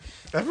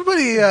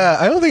Everybody,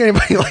 I don't think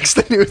anybody likes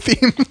the new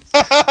theme.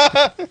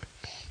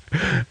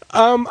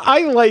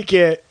 I like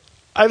it.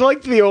 I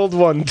like the old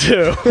one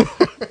too.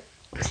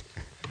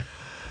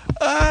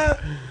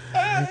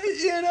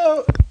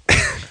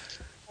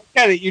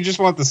 Get it? You just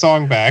want the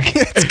song back.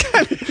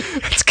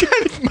 It's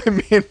kind of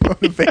my main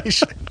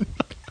motivation.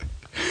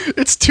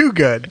 It's too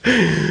good.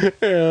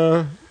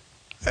 Yeah.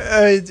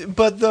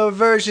 But the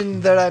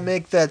version that I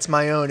make that's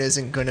my own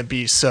isn't going to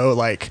be so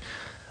like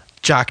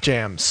jock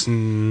jams.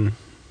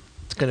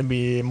 It's going to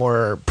be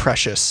more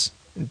precious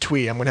and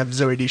twee. I'm going to have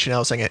Zoe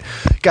Deschanel sing it.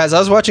 Guys, I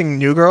was watching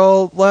New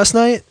Girl last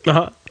night,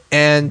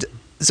 and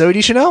Zoe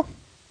Deschanel,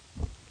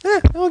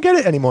 I don't get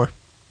it anymore.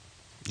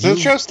 Is the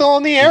show still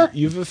on the air?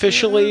 You've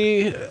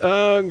officially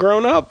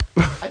grown up.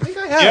 I think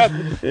I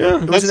have. Yeah.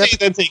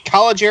 That's a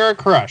college-era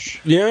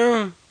crush.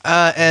 Yeah.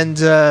 And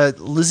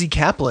Lizzie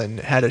Kaplan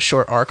had a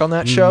short arc on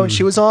that show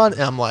she was on,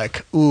 and I'm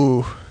like,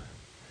 ooh,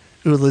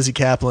 Lizzie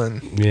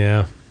Kaplan.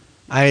 Yeah.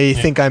 I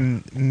think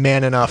I'm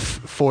man enough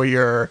for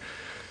your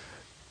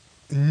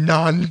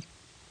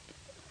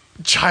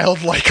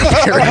non-childlike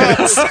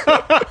appearance.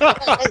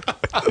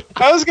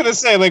 I was going to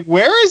say, like,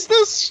 where is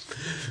this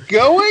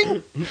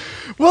going?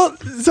 Well,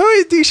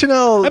 Zoe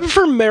Deschanel... I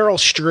prefer Meryl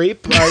Streep.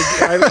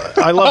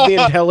 I love the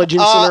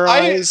intelligence in her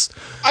eyes.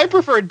 I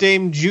prefer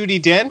Dame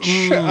Judi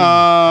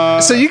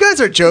Dench. So you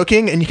guys are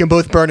joking, and you can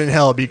both burn in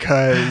hell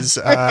because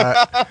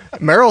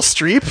Meryl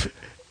Streep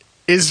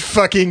is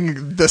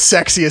fucking the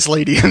sexiest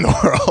lady in the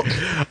world.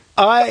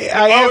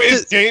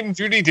 Is Dame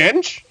Judi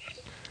Dench?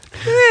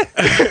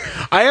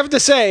 I have to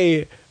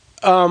say,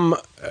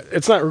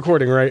 it's not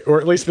recording, right? Or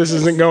at least this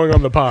isn't going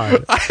on the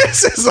pod.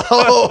 This is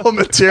all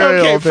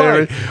material. Okay,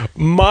 fine.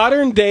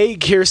 Modern day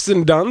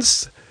Kirsten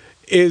Dunst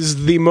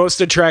is the most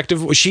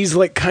attractive. She's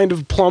like kind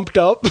of plumped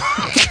up.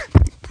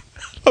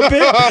 A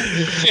bit.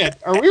 Shit,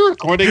 are we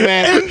recording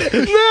that?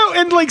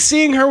 And like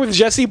seeing her with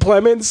Jesse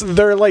Plemons,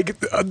 they're like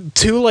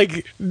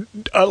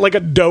like a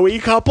doughy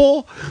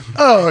couple.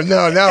 Oh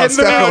no, it's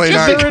definitely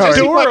not they're going.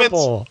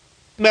 adorable.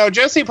 No,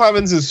 Jesse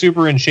Plemons is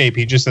super in shape.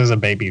 He just has a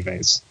baby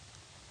face.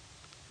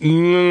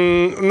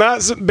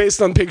 Not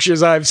based on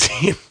pictures I've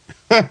seen.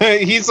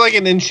 He's like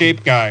an in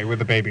shape guy with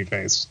a baby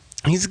face.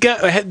 He's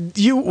got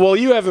you. Well,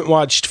 you haven't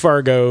watched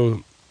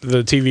Fargo,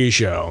 the TV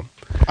show.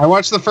 I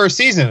watched the first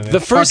season. The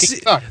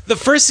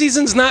first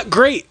season's not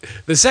great.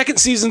 The second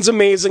season's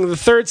amazing. The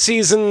third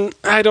season,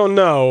 I don't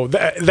know.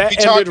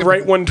 That ended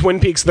right when Twin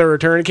Peaks: The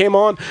Return came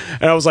on,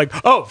 and I was like,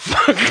 "Oh,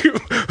 fuck,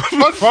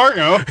 fuck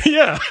Fargo."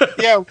 Yeah,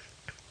 yeah.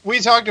 We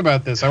talked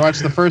about this. I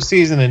watched the first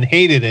season and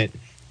hated it,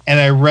 and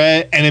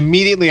and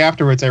immediately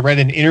afterwards, I read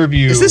an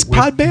interview. Is this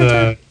pod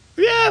banter?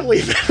 Yeah,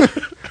 leave it.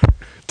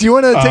 Do you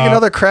want to take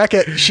another crack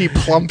at she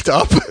plumped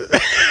up?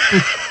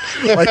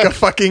 Like a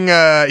fucking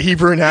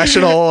Hebrew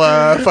national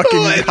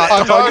fucking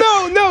hot dog?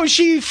 No,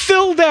 she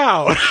filled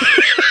out.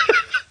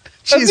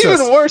 That's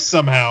even worse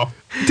somehow.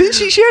 Did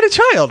she? She had a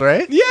child,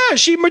 right? Yeah,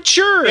 she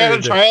matured. She had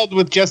a child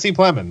with Jesse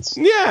Plemons.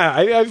 Yeah,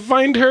 I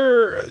find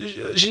her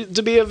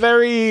to be a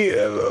very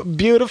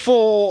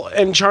beautiful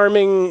and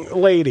charming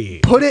lady.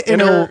 Put it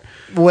in a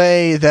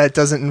way that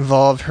doesn't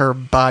involve her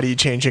body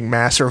changing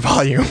mass or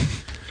volume.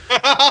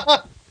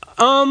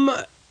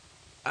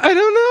 I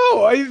don't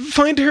know. I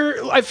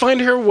find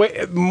her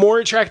way more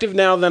attractive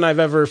now than I've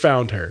ever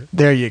found her.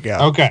 There you go.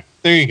 Okay,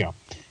 there you go.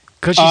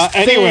 Because she's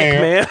thick,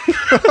 man.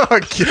 Oh,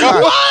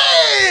 God.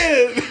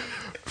 What?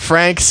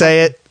 Frank,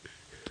 say it.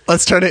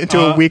 Let's turn it into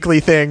a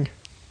weekly thing.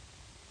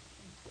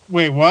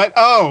 Wait, what?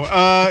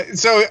 Oh,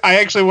 so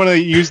I actually want to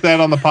use that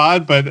on the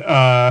pod,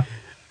 but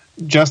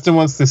Justin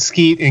wants to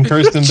skeet in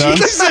Kirsten Dunst.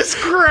 Jesus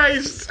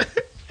Christ.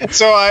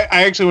 So I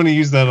actually want to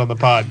use that on the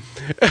pod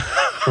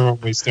for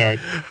when we start.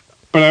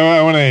 But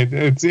I want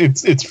to.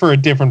 It's for a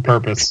different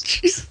purpose.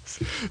 Jesus.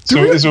 Do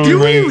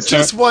you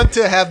just want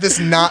to have this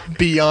not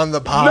be on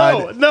the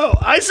pod? No.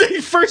 I say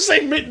first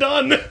segment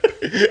done.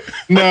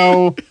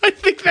 No. I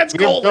think that's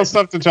we have golden. no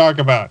stuff to talk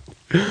about.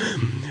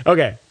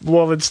 Okay.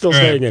 Well, it's still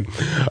staying in.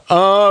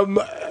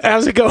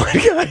 How's it going,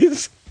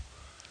 guys?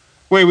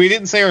 Wait, we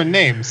didn't say our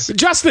names.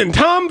 Justin,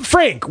 Tom,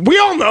 Frank. We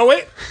all know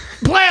it.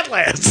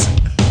 Blatlass.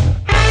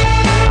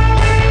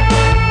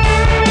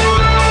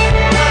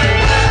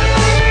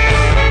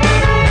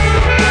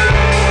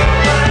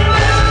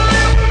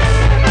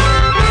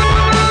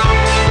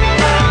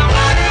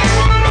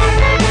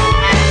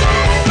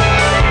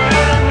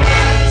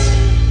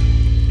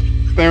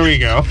 There we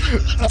go.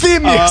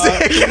 Theme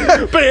music.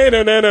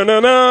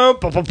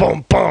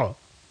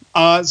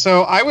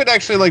 So I would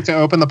actually like to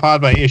open the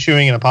pod by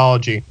issuing an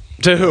apology.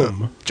 To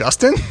whom?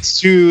 Justin?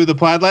 To the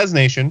Plaidlads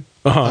Nation.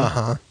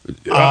 Uh-huh.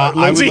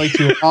 I would like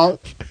to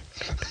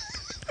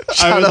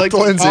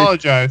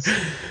apologize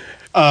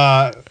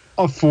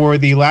for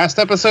the last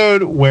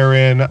episode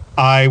wherein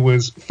I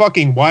was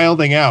fucking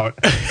wilding out.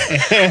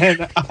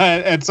 And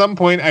at some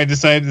point I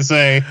decided to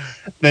say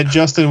that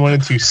Justin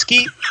wanted to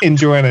skeet in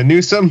Joanna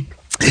Newsom.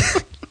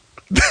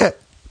 that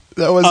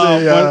was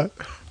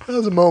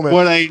a moment.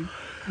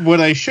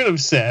 What I should have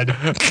said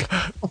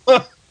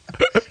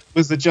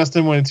was that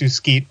Justin wanted to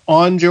skeet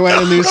on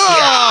Joanna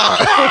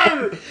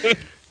Newsom.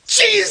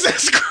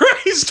 Jesus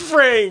Christ,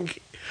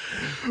 Frank!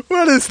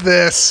 What is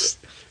this?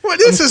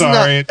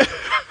 Sorry.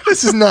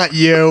 This is not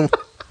you.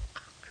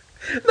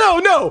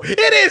 No,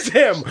 it is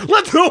him.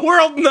 Let the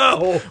world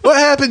know. What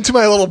happened to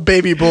my little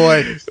baby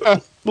boy?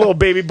 Little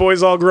baby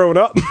boy's all grown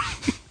up.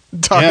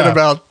 Talking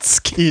about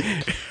skeet.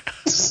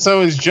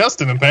 So is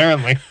Justin,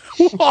 apparently.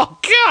 Oh,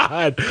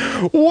 God.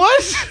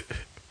 What?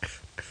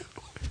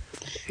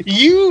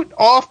 You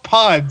off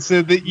pod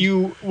said that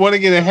you want to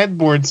get a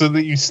headboard so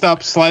that you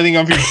stop sliding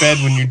off your bed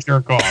when you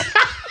jerk off.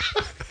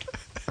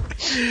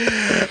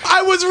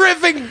 I was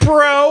riffing,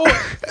 bro.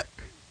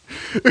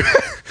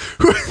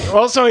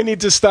 Also, I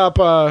need to stop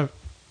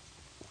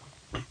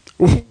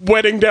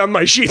wetting down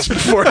my sheets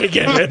before I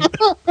get in.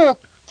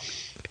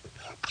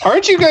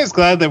 Aren't you guys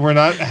glad that we're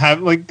not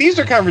having, these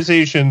are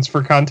conversations,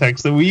 for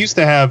context, that we used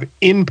to have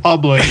in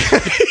public.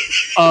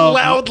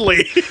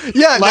 Loudly.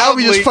 Yeah, now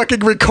we just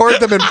fucking record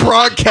them and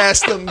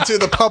broadcast them to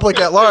the public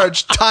at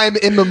large, time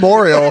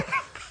immemorial.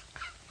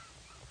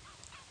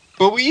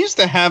 But we used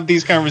to have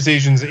these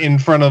conversations in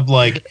front of,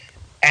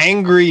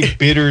 angry,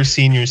 bitter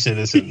senior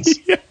citizens.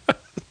 Yeah.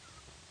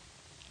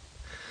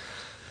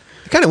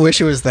 I kind of wish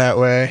it was that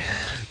way.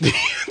 Do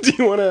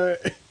you want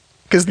to...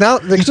 Because now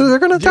they're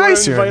going to die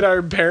soon. Invite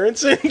our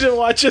parents in to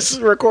watch us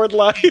record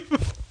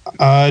live?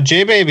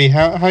 J Baby,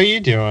 how you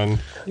doing?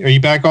 Are you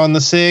back on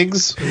the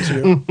cigs?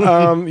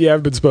 Yeah,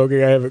 I've been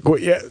smoking. I haven't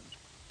quit yet.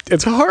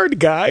 It's hard,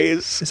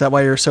 guys. Is that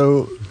why you're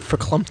so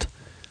verklempt?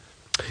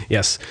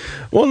 Yes.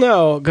 Well,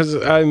 no, because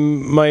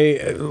my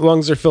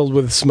lungs are filled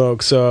with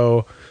smoke,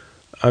 so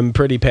I'm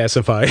pretty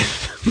pacified.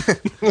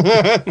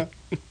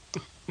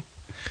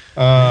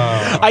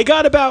 I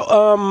got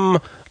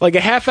about a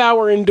half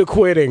hour into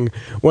quitting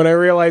when I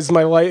realized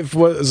my life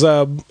was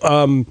a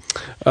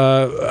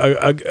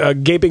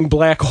gaping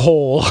black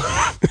hole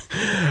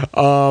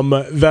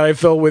that I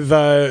fill with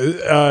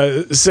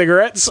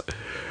cigarettes.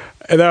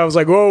 And then I was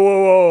like,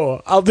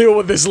 whoa, I'll deal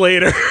with this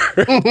later.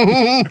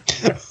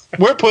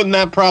 We're putting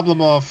that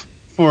problem off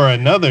for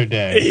another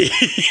day.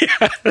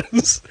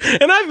 Yes.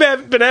 And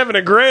I've been having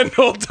a grand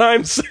old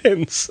time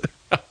since.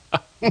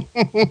 Did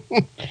you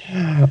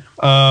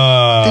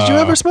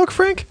ever smoke,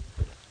 Frank?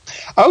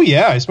 Oh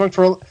yeah, I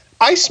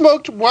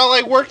smoked while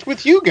I worked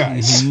with you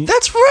guys. Mm-hmm.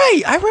 That's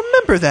right. I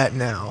remember that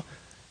now.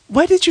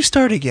 Why did you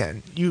start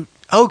again?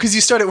 Because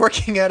you started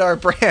working at our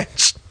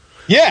branch.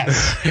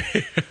 Yes.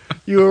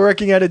 You were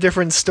working at a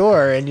different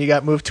store, and you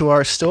got moved to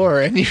our store,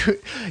 and you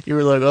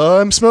were like,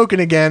 "Oh, I'm smoking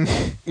again."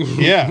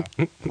 Yeah.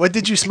 What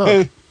did you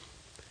smoke?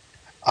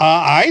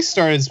 I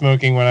started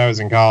smoking when I was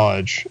in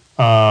college,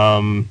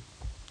 and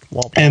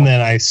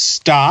then I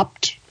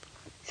stopped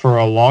for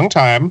a long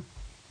time,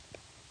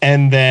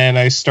 and then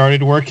I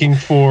started working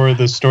for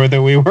the store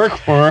that we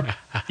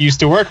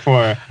used to work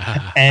for,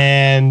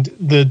 and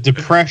the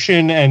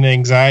depression and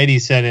anxiety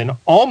set in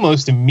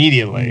almost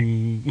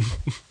immediately.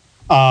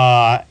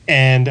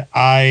 And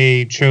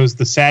I chose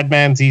the Sad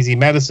Man's Easy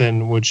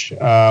Medicine, which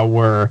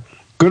were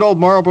good old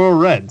Marlboro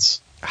Reds.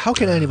 How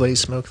can anybody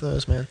smoke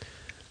those, man?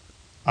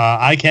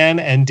 I can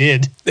and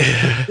did.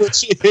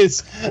 Which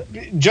is,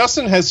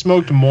 Justin has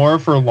smoked more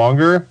for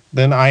longer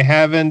than I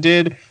have and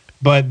did,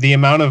 but the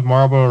amount of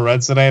Marlboro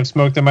Reds that I have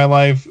smoked in my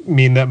life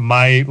mean that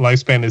my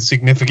lifespan is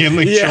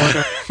significantly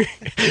shorter.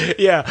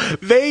 Yeah,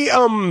 they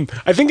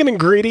I think an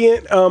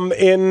ingredient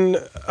in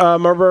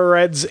Marlboro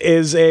Reds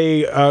is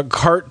a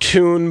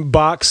cartoon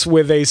box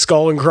with a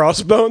skull and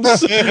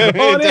crossbones. It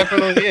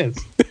definitely is.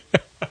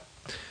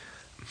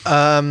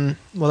 Well,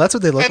 that's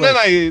what they look and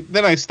like.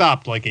 Then I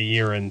stopped a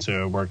year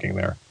into working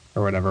there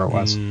or whatever it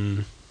was.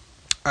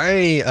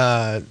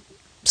 I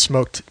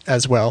smoked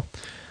as well.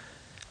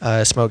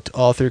 I smoked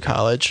all through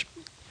college,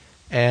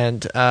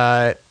 and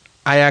I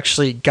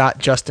actually got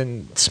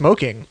Justin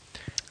smoking.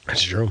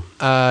 That's true.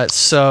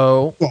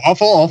 So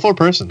awful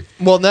person.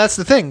 Well, that's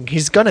the thing.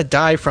 He's gonna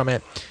die from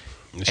it.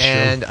 It's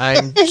and true.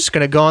 I'm just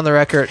going to go on the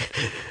record.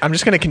 I'm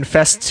just going to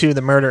confess to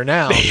the murder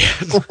now.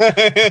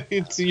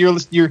 It's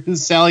your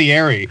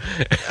Salieri.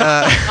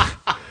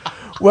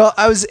 Well,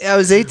 I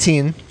was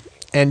 18,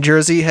 and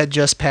Jersey had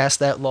just passed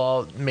that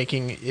law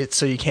making it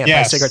so you can't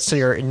buy cigarettes till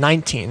you're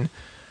 19.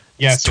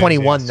 Yes, it's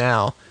 21 yes.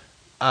 now.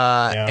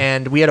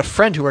 And we had a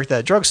friend who worked at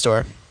a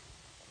drugstore.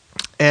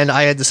 And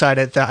I had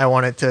decided that I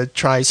wanted to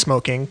try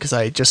smoking because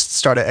I just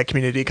started at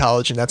community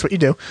college, and that's what you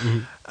do.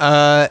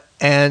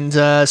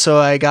 Mm-hmm. So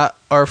I got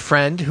our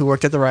friend who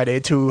worked at the Rite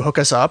Aid to hook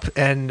us up,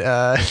 and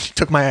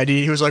took my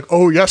ID. He was like,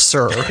 "Oh, yes,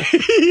 sir.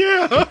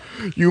 Yeah.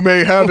 You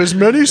may have as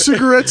many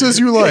cigarettes as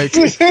you like."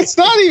 It's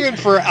not even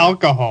for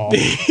alcohol.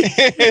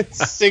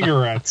 It's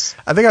cigarettes.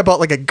 I think I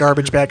bought a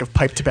garbage bag of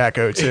pipe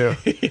tobacco, too.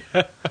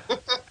 Yeah.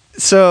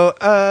 So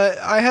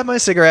I had my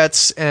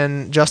cigarettes,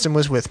 and Justin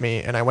was with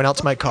me, and I went out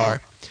to my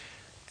car.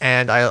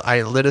 And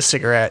I lit a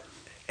cigarette,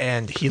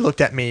 and he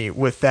looked at me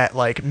with that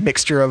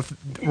mixture of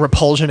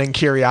repulsion and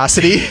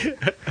curiosity.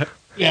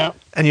 Yeah.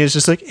 And he was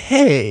just like,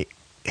 "Hey,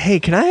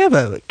 can I have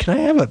a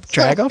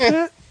drag off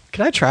that?"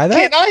 Can I try that?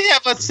 Can I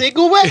have a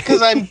cigarette?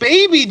 Because I'm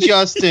baby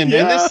Justin,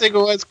 and this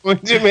cigarette's going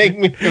to make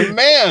me a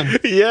man.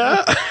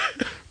 Yeah.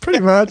 Pretty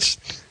much.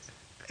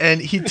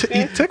 And he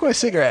took my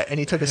cigarette, and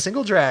he took a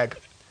single drag,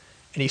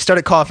 and he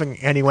started coughing,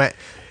 and he went,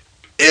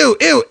 "Ew,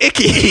 ew,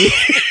 icky,"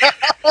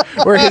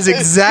 were his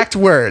exact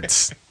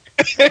words.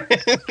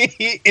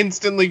 He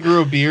instantly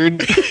grew a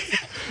beard.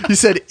 He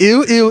said,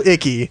 "Ew, ew,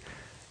 icky,"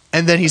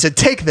 and then he said,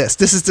 "Take this.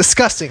 This is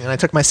disgusting," and I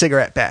took my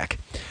cigarette back.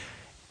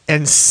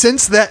 And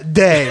since that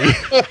day,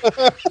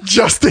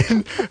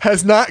 Justin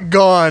has not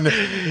gone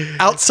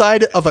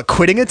outside of a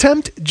quitting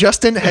attempt.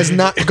 Justin has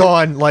not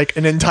gone like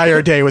an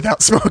entire day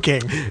without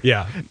smoking.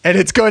 Yeah. And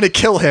it's going to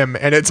kill him,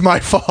 and it's my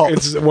fault.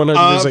 It's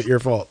 100% your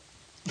fault.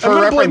 For I'm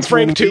going to blame reference,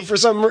 Frank too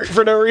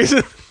for no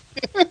reason.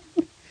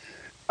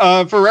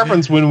 For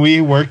reference, when we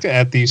worked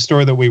at the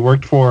store that we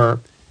worked for,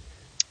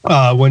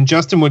 when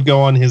Justin would go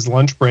on his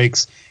lunch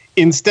breaks,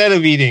 instead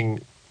of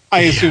eating,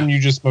 I assume you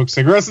just smoked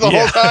cigarettes the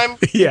whole time?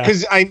 Yeah.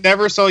 Because I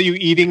never saw you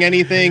eating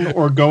anything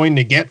or going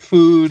to get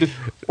food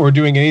or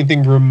doing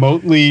anything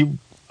remotely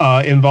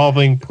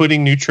involving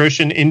putting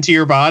nutrition into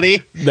your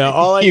body. No,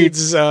 all I need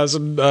is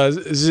some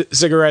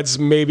cigarettes.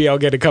 Maybe I'll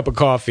get a cup of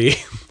coffee.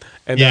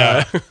 And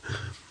Yeah.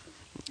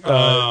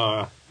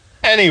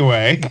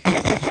 Anyway.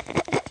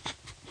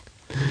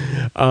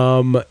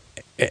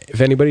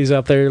 If anybody's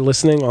out there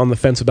listening on the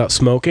fence about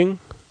smoking,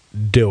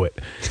 do it.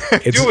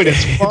 It's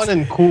fun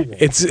and cool.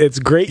 It's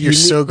great. You're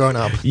so grown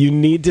up. You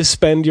need to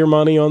spend your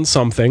money on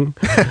something.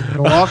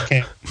 Go off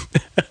camp.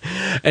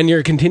 And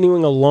you're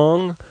continuing a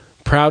long,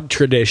 proud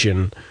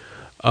tradition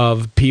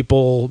of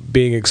people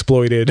being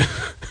exploited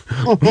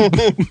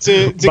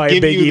to by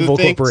give big you evil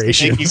the things to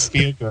corporations. make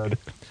you feel good.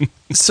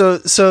 So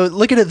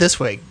look at it this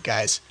way,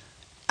 guys.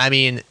 I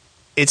mean,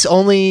 it's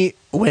only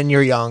when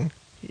you're young.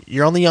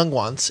 You're only young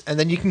once, and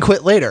then you can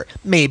quit later.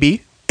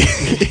 Maybe.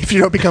 If you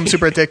don't become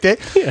super addicted.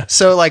 Yeah.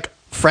 So, like,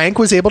 Frank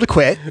was able to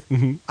quit.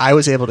 Mm-hmm. I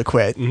was able to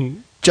quit. Mm-hmm.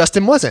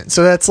 Justin wasn't.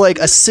 So that's like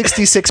a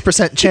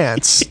 66%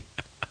 chance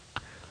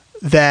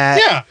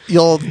that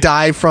you'll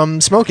die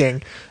from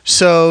smoking.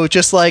 So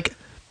just like,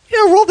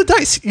 roll the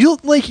dice. You'll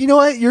like, you know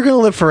what? You're going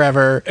to live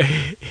forever.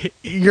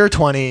 You're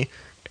 20.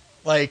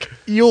 Like,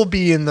 you'll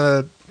be in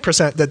the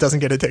percent that doesn't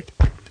get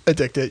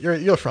addicted.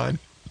 You're fine.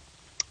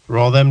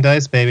 Roll them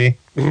dice, baby.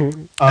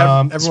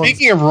 Mm-hmm.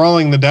 Speaking of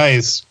rolling the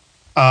dice,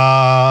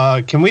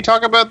 can we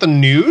talk about the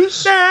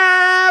news?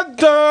 Da,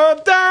 da,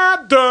 da,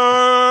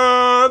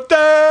 da,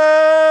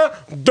 da,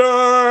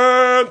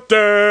 da,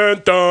 da,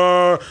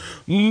 da.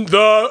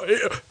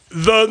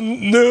 The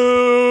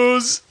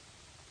news.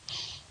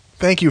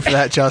 Thank you for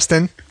that,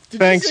 Justin.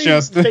 Thanks,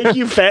 Justin. Thank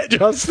you, Fat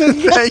Justin.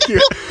 Thank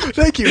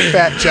you,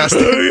 Fat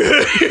Justin.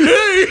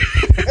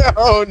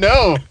 Oh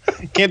no,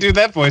 can't do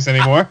that voice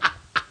anymore.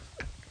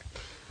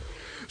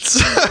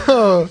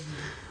 So,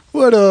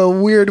 what a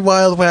weird,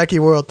 wild, wacky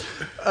world.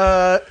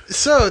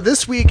 So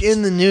this week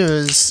in the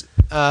news,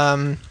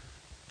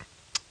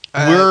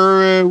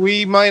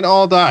 we might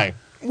all die.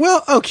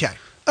 Well, okay.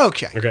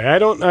 Okay, I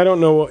don't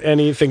know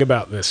anything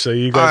about this, so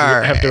you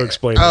guys have to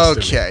explain this to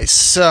me. Okay,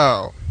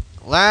 so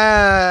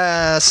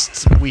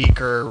last week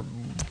or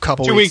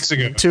couple 2 weeks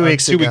ago. 2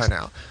 weeks ago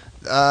now.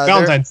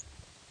 Valentine's.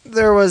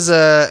 There was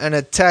an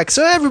attack.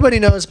 So everybody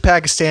knows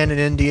Pakistan and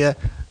India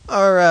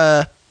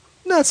are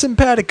not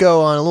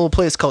simpatico on a little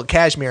place called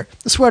Kashmir,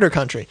 the sweater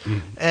country.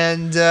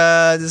 And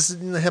this is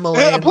in the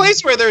Himalayas. A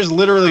place where there's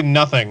literally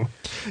nothing.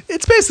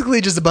 It's basically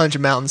just a bunch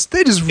of mountains.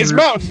 It's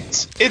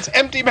mountains. It's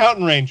empty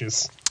mountain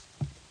ranges.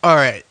 All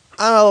right,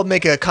 I'll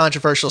make a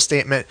controversial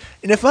statement.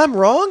 And if I'm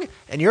wrong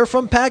and you're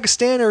from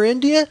Pakistan or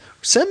India,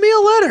 send me a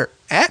letter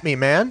at me,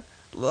 man.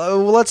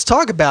 Let's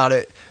talk about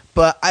it.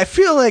 But I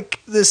feel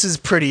like this is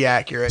pretty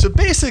accurate. So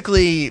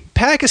basically,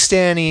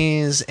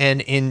 Pakistanis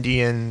and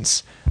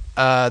Indians,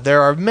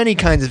 there are many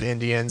kinds of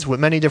Indians with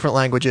many different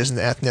languages and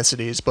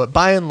ethnicities, but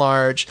by and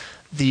large,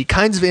 the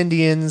kinds of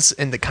Indians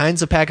and the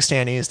kinds of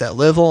Pakistanis that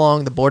live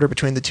along the border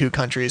between the two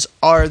countries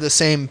are the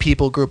same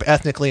people group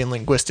ethnically and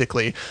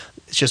linguistically.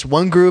 It's just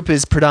one group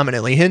is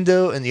predominantly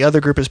Hindu and the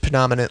other group is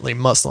predominantly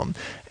Muslim.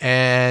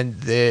 And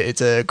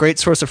it's a great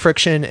source of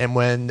friction. And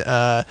when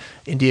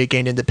India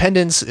gained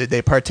independence,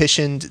 they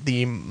partitioned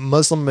the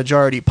Muslim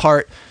majority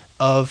part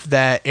of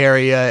that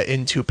area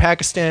into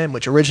Pakistan,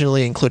 which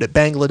originally included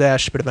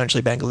Bangladesh, but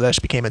eventually Bangladesh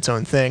became its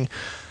own thing.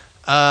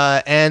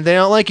 And they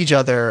don't like each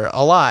other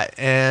a lot.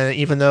 And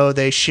even though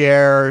they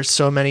share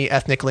so many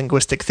ethnic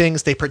linguistic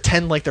things, they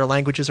pretend like their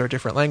languages are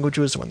different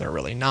languages when they're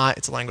really not.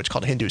 It's a language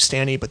called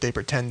Hindustani, but they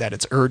pretend that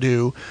it's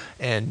Urdu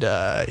and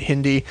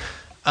Hindi.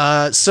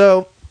 And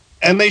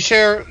they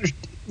share,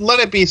 let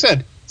it be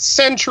said,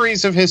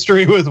 centuries of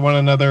history with one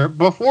another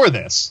before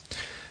this.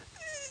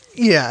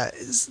 Yeah,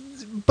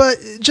 but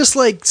just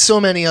like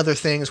so many other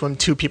things, when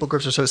two people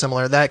groups are so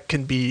similar, that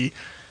can be,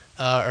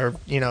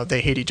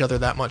 they hate each other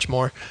that much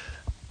more.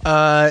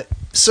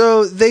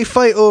 So they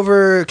fight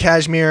over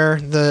Kashmir,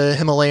 the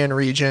Himalayan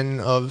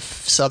region of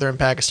southern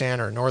Pakistan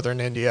or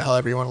northern India,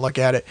 however you want to look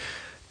at it.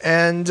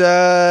 And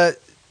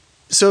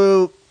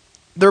so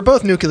they're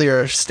both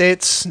nuclear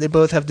states. They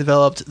both have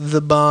developed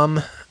the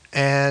bomb,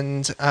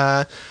 and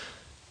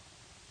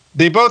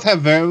they both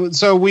have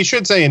so we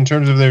should say in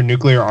terms of their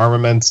nuclear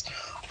armaments,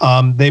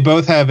 they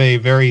both have a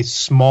very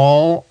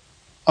small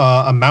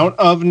amount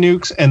of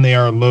nukes, and they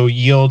are low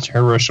yield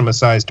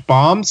Hiroshima-sized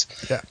bombs.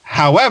 Yeah.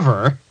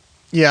 However,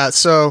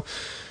 so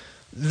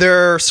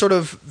their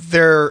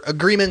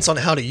agreements on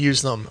how to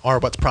use them are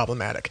what's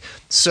problematic.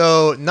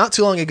 So not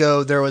too long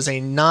ago, there was a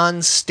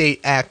non-state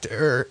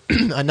actor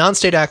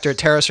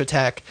terrorist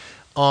attack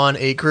on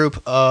a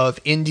group of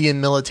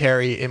Indian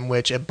military in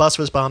which a bus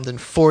was bombed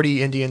and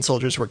 40 Indian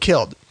soldiers were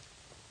killed.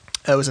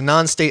 It was a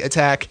non-state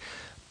attack,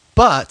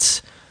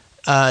 but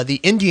the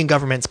Indian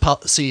government's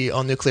policy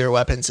on nuclear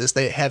weapons is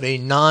they have a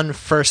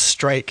non-first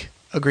strike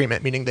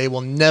agreement, meaning they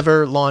will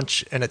never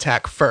launch an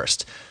attack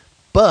first.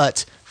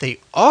 But they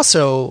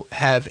also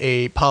have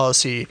a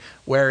policy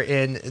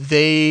wherein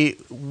they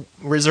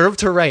reserve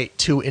the right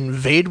to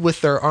invade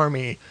with their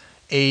army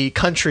a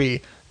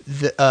country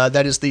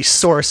that is the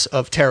source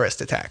of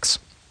terrorist attacks.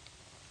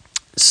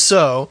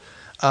 So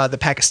the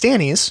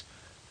Pakistanis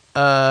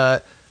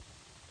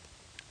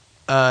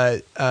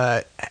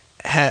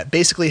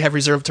basically have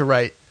reserved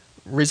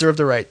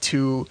the right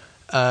to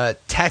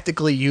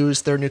tactically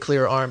use their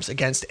nuclear arms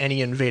against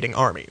any invading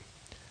army.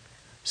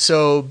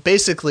 So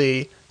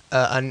basically,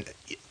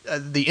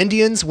 the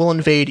Indians will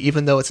invade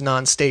even though it's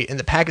non-state, and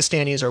the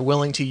Pakistanis are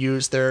willing to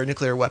use their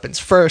nuclear weapons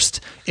first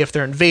if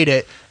they're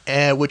invaded,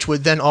 which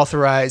would then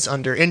authorize,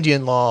 under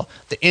Indian law,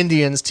 the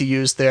Indians to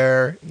use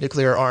their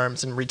nuclear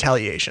arms in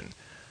retaliation.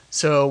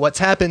 So what's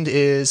happened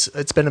is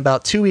it's been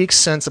about 2 weeks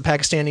since a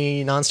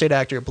Pakistani non-state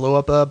actor blew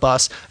up a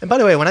bus. And by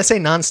the way, when I say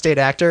non-state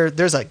actor,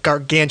 there's a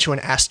gargantuan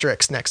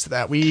asterisk next to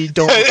that. We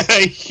don't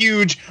a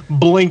huge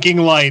blinking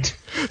light.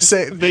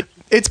 Say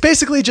it's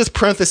basically just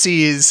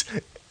parentheses.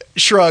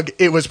 Shrug.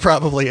 It was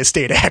probably a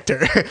state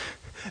actor.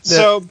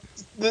 So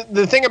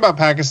the thing about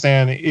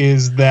Pakistan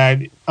is that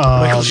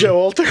Michael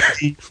Showalter.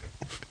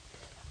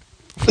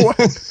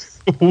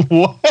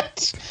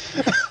 What?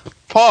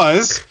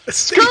 Pause. A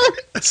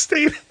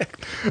state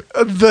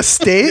actor. The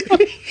state?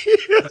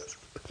 Yes.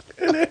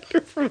 An actor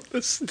from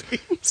the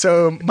state.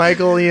 So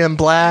Michael Ian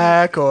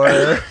Black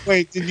or...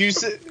 Wait, did you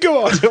say...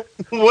 Go on.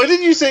 What did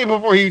you say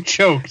before you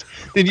choked?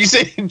 Did you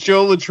say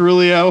Joe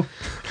Latrulio?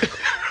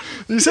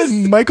 You said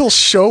Michael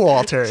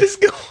Showalter.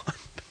 Just go on.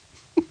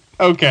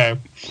 Okay.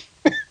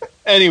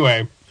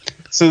 Anyway,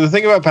 so the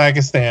thing about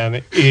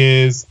Pakistan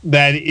is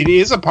that it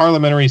is a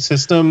parliamentary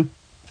system,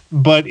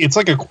 but it's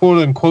like a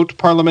quote-unquote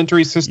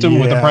parliamentary system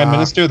with a prime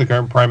minister. The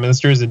current prime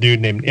minister is a dude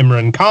named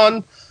Imran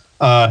Khan,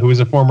 who is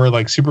a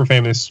former super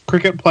famous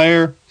cricket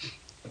player.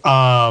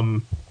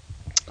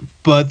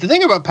 But the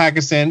thing about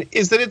Pakistan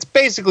is that it's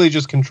basically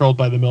just controlled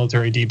by the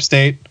military deep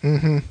state.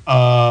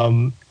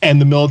 Mm-hmm.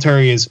 And the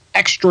military is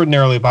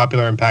extraordinarily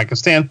popular in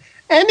Pakistan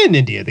and in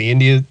India. The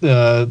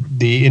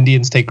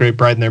Indians take great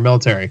pride in their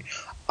military.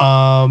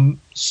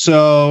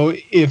 So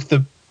if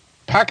the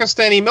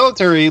Pakistani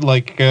military,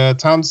 like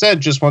Tom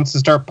said, just wants to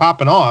start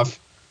popping off,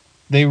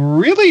 they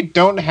really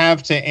don't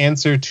have to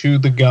answer to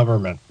the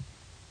government.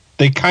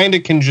 They kind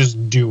of can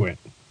just do it.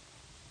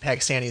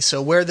 Pakistanis.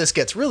 So where this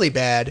gets really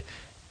bad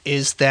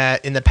is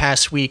that in the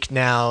past week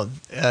now,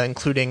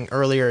 including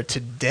earlier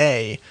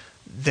today,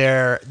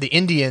 the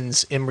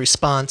Indians, in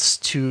response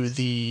to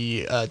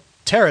the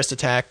terrorist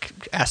attack,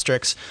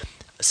 asterisks,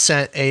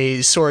 sent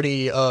a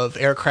sortie of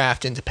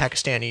aircraft into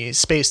Pakistani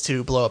space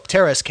to blow up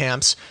terrorist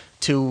camps,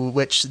 to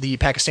which the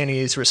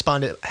Pakistanis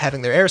responded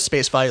having their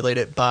airspace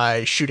violated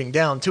by shooting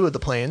down 2 of the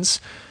planes,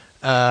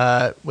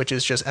 which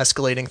is just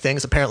escalating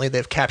things. Apparently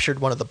they've captured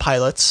one of the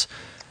pilots.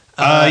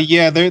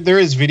 There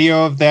is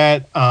video of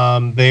that.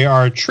 They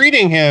are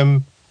treating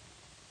him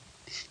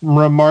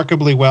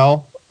remarkably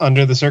well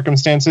under the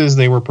circumstances.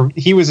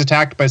 He was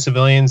attacked by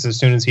civilians as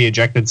soon as he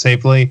ejected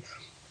safely,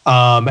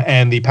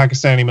 and the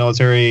Pakistani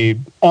military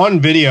on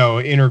video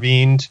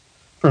intervened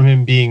from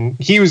him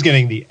he was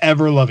getting the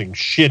ever-loving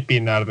shit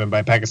beaten out of him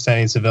by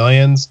Pakistani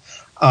civilians,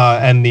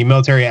 and the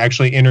military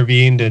actually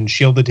intervened and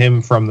shielded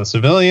him from the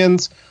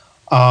civilians.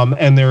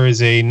 And there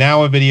is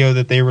now a video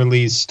that they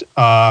released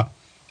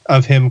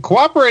of him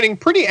cooperating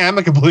pretty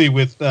amicably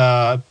with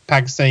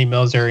Pakistani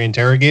military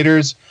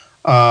interrogators,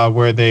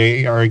 where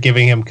they are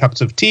giving him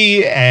cups of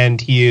tea, and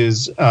he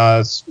is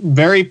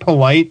very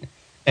polite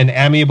and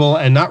amiable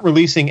and not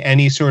releasing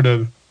any sort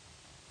of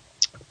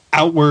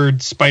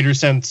outward spider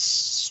sense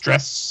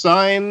stress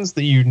signs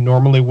that you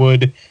normally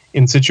would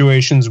in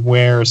situations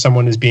where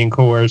someone is being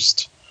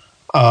coerced,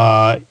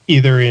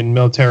 either in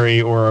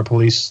military or a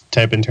police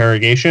type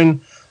interrogation.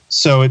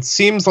 So it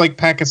seems like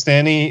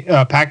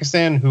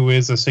Pakistan, who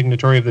is a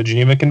signatory of the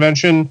Geneva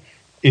Convention,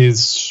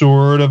 is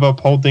sort of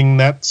upholding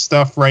that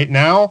stuff right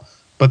now,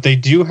 but they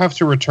do have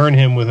to return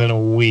him within a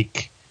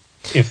week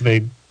if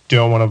they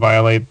don't want to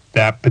violate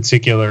that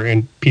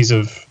particular piece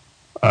of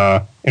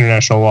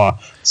international law.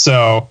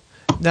 So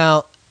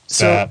now,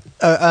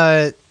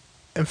 and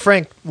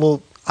Frank,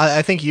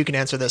 I think you can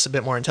answer this a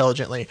bit more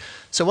intelligently.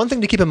 So one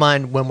thing to keep in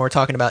mind when we're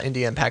talking about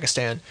India and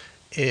Pakistan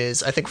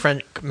is, I think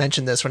Frank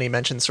mentioned this when he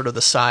mentioned sort of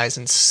the size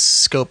and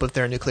scope of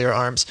their nuclear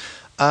arms.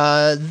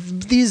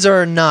 These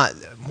are not,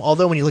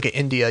 although when you look at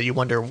India, you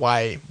wonder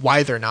why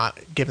they're not,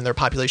 given their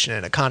population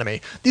and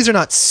economy. These are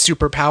not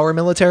superpower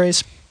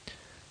militaries,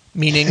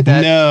 meaning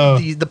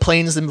that the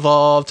planes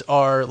involved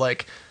are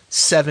like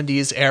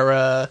 70s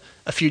era,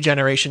 a few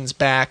generations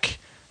back,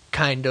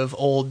 kind of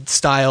old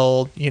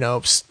style,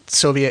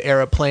 Soviet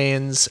era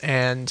planes,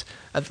 and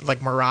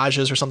like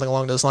Mirages or something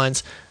along those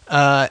lines.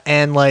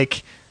 And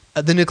like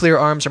the nuclear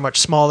arms are much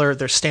smaller.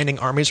 Their standing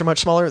armies are much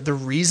smaller. The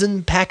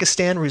reason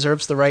Pakistan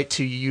reserves the right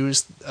to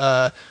use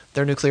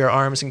their nuclear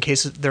arms in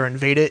case they're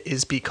invaded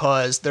is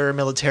because their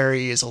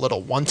military is a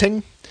little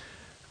wanting.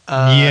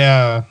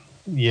 The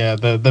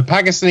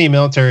Pakistani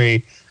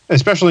military,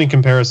 especially in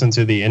comparison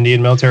to the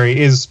Indian military,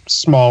 is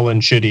small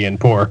and shitty and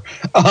poor.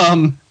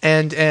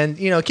 And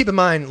keep in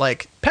mind,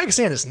 like,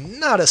 Pakistan is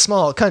not a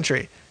small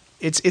country.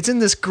 It's in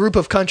this group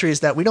of countries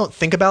that we don't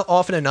think about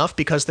often enough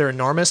because they're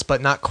enormous,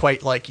 but not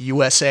quite like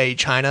USA,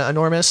 China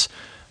enormous,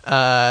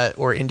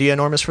 or India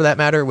enormous for that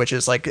matter, which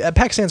is like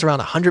Pakistan's around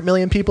 100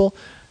 million people,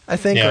 I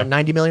think, or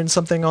 90 million,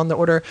 something on the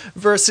order,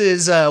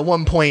 versus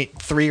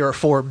 1.3 or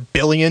 4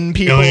 billion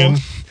people.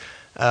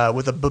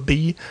 With a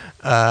B.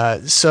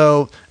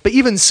 But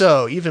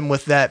even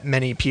with that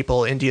many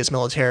people, India's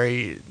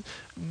military,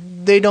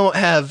 they don't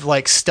have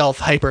like stealth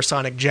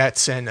hypersonic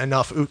jets and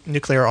enough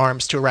nuclear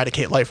arms to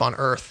eradicate life on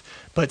Earth.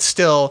 But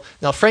still,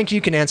 now Frank,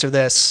 you can answer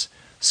this.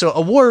 So a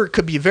war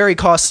could be very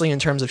costly in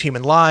terms of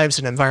human lives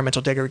and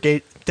environmental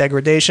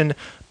degradation.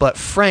 But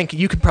Frank,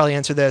 you could probably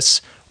answer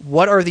this.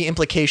 What are the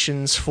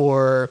implications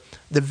for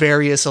the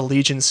various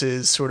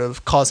allegiances sort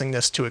of causing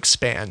this to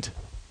expand?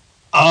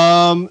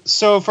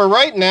 So for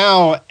right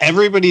now,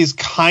 everybody's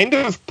kind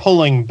of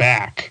pulling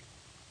back.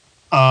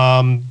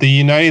 The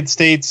United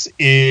States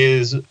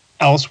is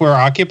elsewhere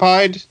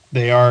occupied.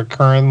 They are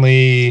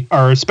currently,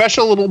 our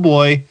special little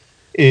boy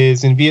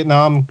is in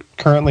Vietnam,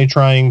 currently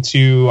trying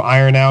to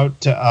iron out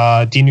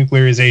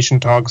denuclearization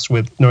talks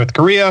with North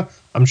Korea.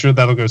 I'm sure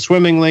that'll go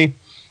swimmingly.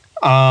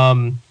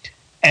 And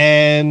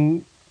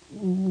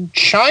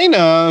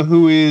China,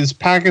 who is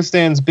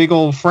Pakistan's big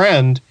old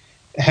friend,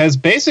 has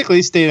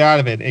basically stayed out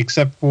of it,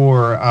 except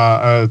for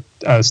a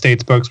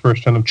state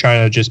spokesperson of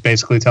China just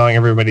basically telling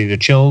everybody to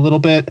chill a little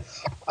bit.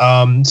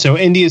 So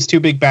India's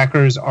two big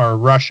backers are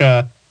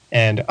Russia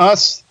and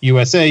us,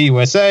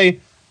 USA.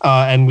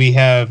 And we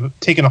have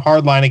taken a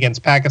hard line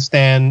against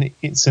Pakistan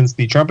since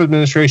the Trump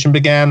administration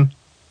began,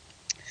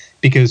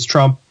 because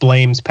Trump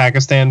blames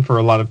Pakistan for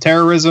a lot of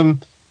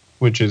terrorism,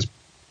 which is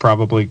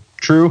probably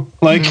true.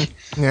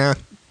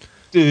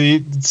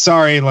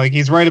 Sorry, like,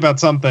 he's right about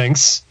some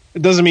things.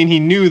 It doesn't mean he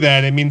knew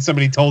that. It means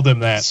somebody told him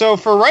that. So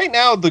for right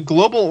now, the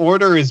global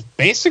order is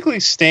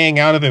basically staying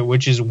out of it,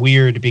 which is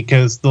weird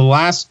because the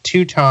last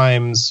two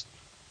times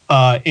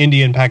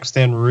India and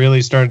Pakistan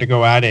really started to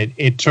go at it,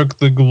 it took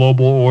the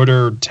global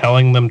order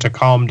telling them to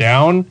calm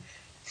down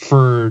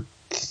for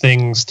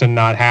things to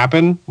not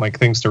happen, like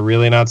things to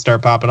really not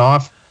start popping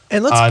off.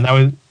 And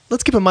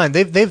let's keep in mind,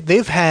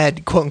 they've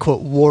had quote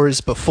unquote wars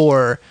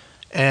before,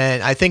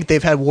 and I think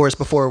they've had wars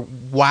before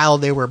while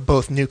they were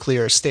both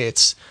nuclear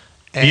states.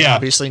 And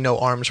obviously no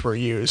arms were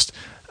used.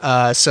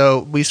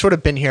 So we've sort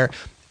of been here.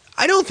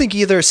 I don't think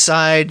either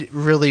side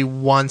really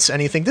wants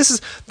anything. This is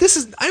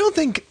I don't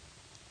think,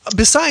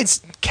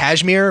 besides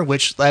Kashmir,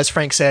 which, as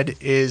Frank said,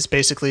 is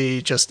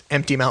basically just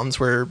empty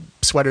mountains where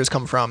sweaters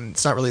come from.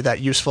 It's not really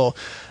that useful.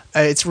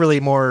 It's really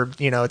more,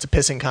 it's a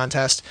pissing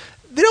contest.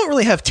 They don't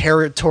really have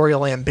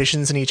territorial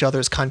ambitions in each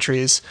other's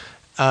countries.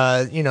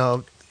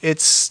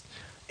 It's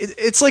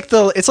like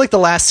the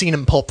last scene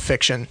in Pulp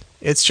Fiction.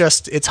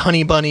 It's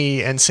Honey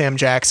Bunny and Sam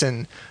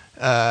Jackson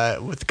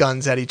with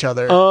guns at each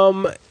other.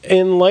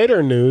 In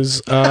lighter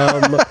news,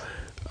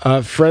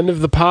 a friend of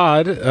the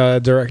pod,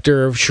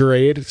 director of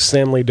Charade,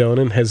 Stanley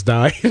Donen, has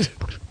died.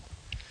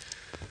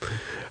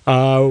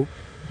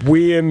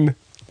 We in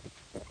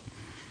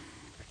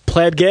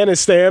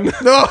Pladganistan.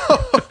 No.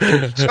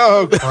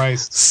 Oh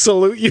Christ!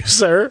 Salute you,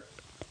 sir.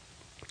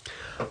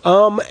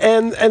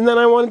 And then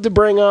I wanted to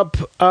bring up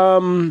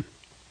the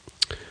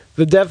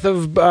death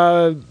of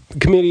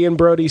comedian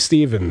Brody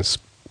Stevens.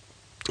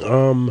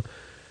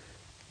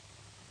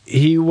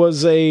 He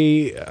was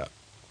a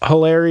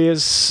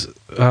hilarious,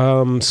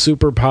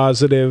 super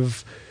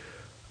positive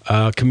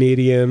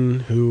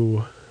comedian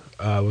who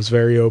was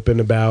very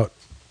open about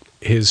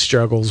his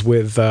struggles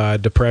with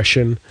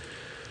depression.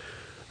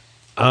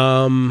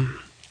 I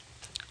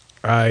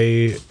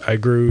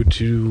grew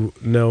to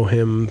know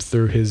him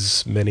through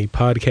his many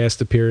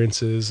podcast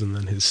appearances and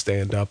then his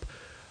stand-up.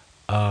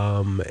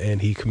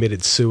 And he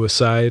committed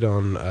suicide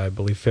on, I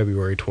believe,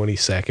 February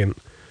 22nd.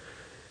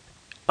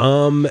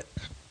 And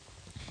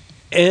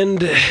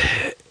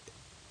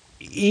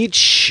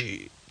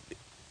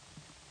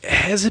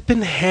has it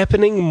been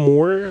happening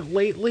more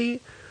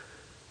lately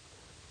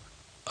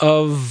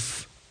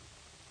of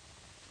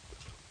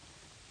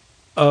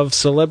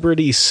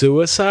celebrity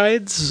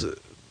suicides?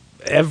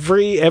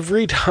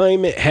 Every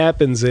time it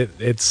happens,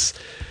 it's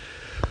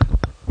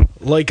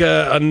like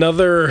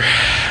another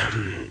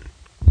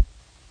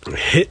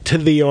hit to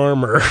the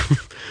armor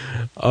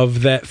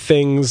of that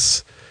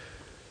things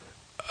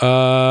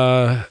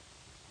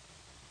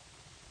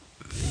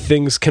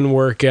can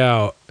work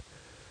out.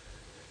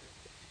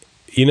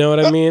 You know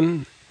what I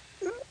mean?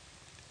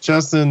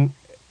 Justin.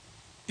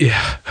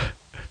 Yeah.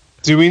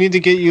 Do we need to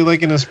get you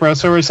like an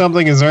espresso or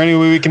something? Is there any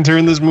way we can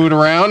turn this mood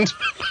around?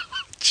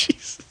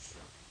 Jesus.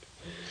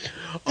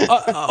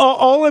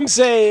 All I'm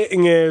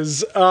saying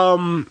is,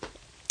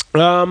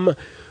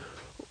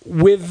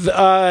 with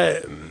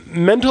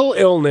mental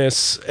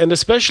illness, and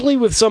especially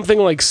with something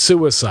like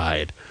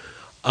suicide,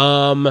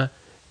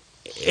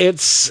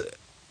 it's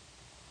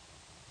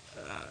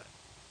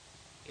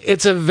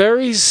a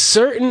very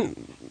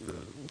certain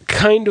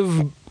kind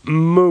of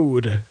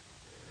mood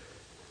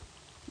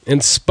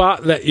and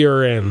spot that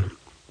you're in.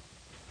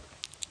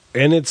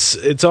 And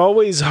it's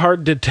always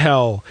hard to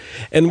tell.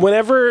 And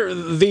whenever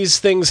these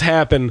things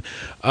happen,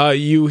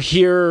 you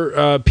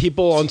hear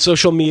people on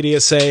social media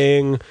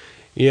saying,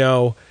 you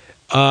know,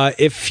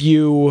 if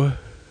you're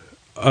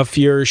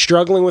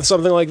struggling with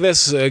something like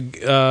this,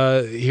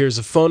 here's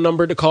a phone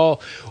number to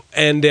call,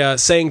 and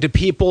saying to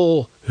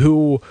people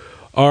who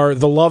are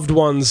the loved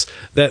ones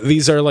that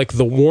these are like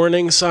the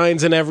warning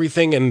signs and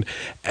everything.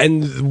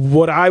 And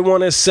what I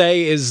want to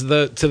say is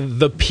to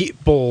the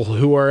people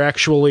who are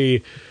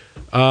actually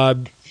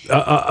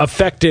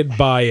affected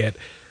by it,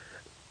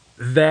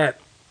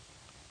 that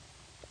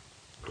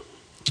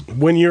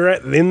when you're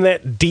in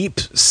that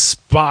deep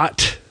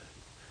spot,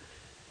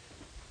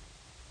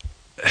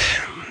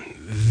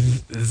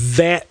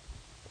 that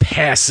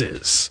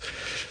passes.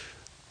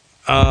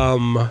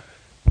 That's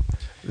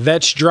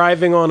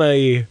driving on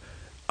a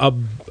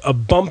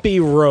bumpy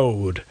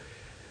road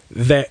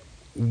that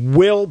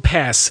will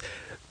pass.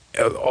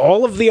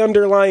 All of the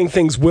underlying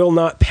things will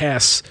not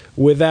pass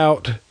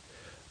without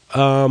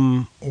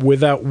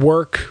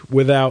work,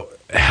 without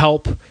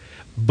help,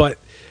 but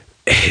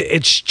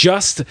it's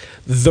just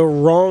the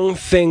wrong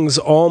things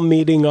all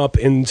meeting up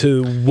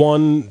into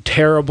one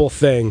terrible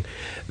thing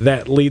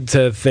that lead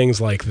to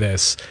things like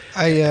this.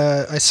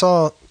 I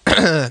saw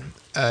an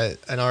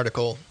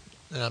article,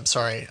 and I'm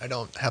sorry, I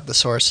don't have the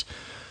source,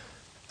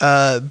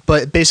 but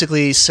it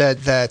basically said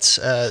that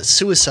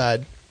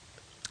suicide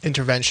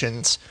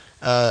interventions,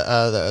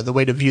 the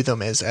way to view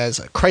them is as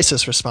a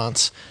crisis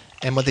response.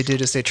 And what they did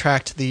is they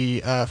tracked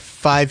the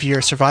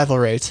 5-year survival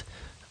rate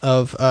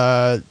of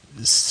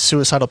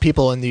suicidal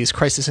people in these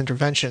crisis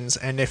interventions,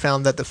 and they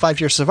found that the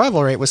 5-year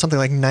survival rate was something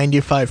like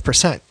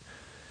 95%,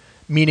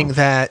 meaning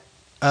that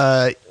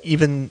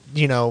even,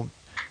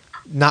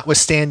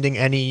 notwithstanding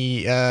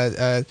any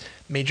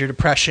major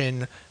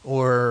depression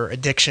or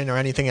addiction or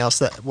anything else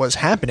that was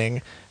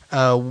happening,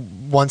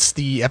 once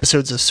the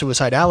episodes of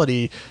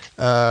suicidality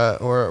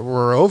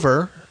were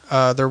over,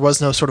 there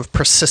was no sort of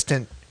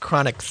persistent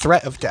chronic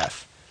threat of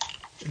death.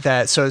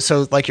 That so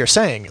like you're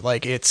saying,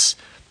 like it's,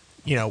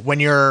 when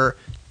you're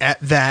at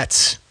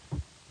that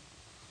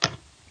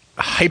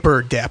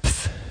hyper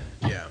depth,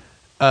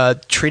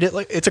 treat it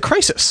like it's a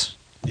crisis.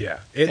 Yeah,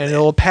 and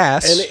it'll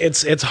pass. And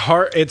it's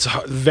hard. It's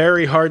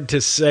very hard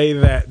to say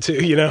that to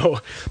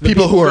the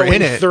people who are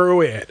in it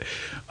through it.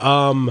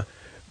 But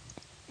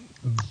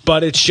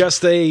it's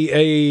just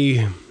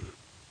a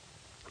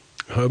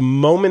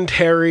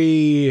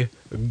momentary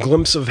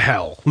glimpse of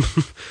hell.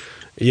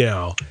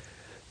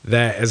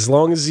 That as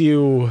long as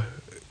you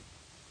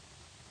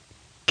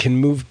can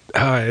move,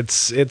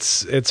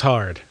 it's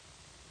hard.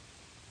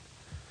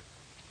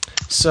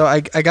 So I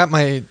got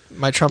my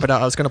trumpet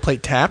out. I was going to play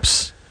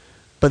taps,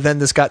 but then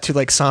this got too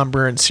like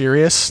somber and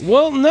serious.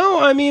 Well,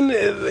 no, I mean,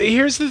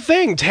 here's the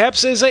thing.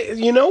 Taps is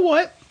you know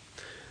what?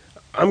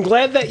 I'm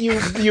glad that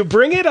you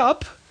bring it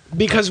up,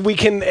 because we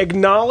can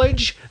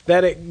acknowledge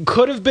that it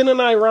could have been an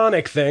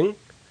ironic thing.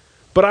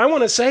 But I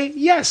want to say,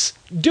 yes,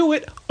 do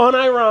it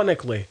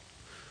unironically.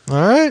 All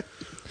right.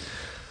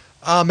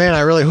 Oh, man,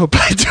 I really hope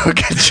I do a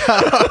good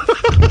job.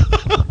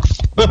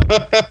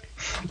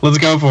 Let's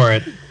go for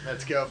it.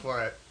 Let's go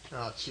for it.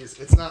 Oh, jeez.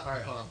 It's not... All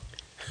right, hold on.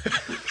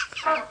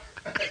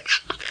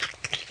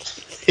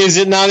 Is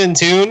it not in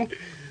tune?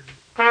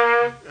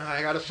 I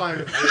got to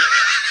find it.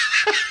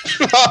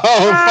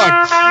 Oh,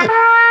 fuck.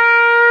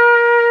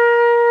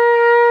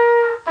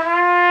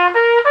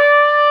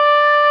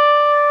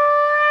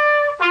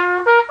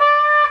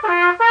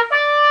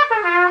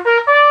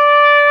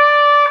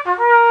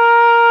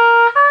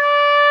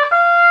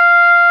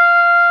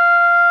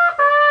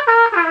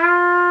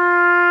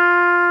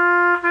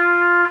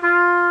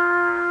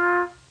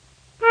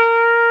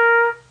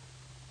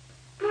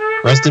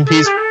 Rest in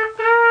peace.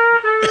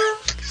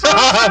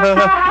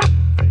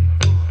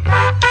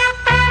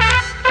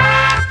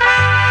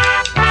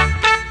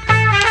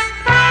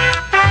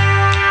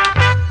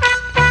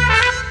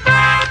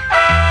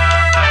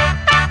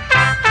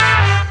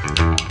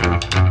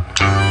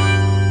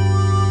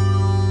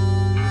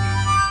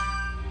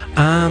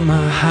 I'm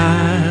a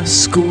high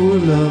school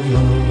lover,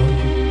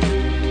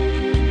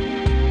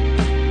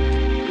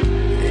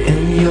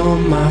 and you're You're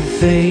my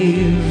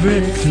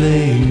favorite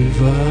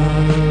flavor.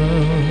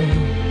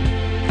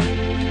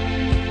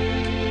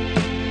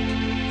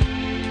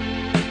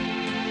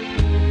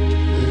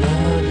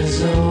 Love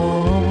is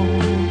all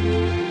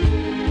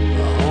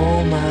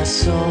my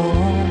soul.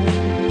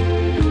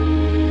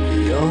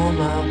 You're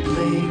my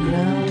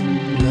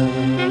playground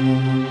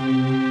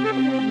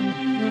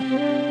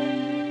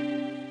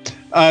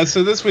love.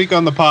 So this week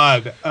on the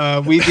pod,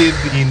 we did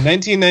the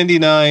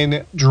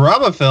 1999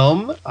 drama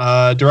film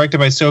directed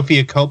by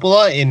Sofia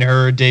Coppola in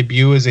her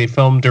debut as a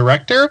film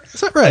director.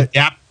 Is that right?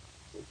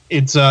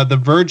 It's The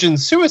Virgin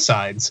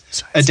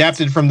Suicides,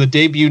 adapted from the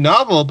debut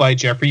novel by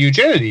Jeffrey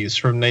Eugenides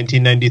from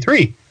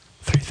 1993.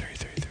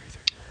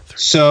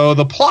 So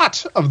the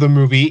plot of the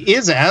movie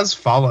is as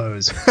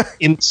follows.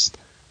 In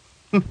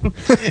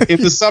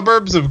the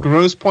suburbs of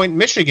Grosse Pointe,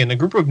 Michigan, a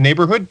group of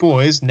neighborhood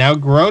boys, now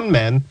grown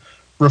men,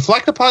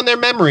 reflect upon their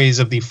memories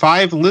of the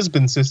 5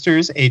 Lisbon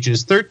sisters,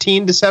 ages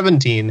 13 to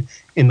 17,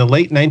 in the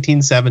late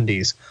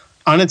 1970s.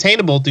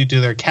 Unattainable due to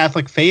their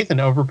Catholic faith and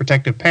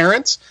overprotective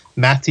parents,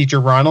 math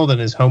teacher Ronald and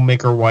his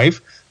homemaker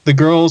wife, the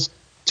girls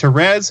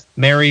Therese,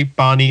 Mary,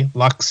 Bonnie,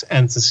 Lux,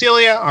 and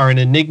Cecilia are an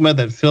enigma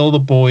that fill the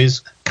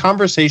boys'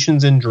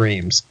 conversations and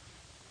dreams.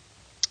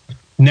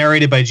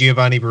 Narrated by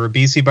Giovanni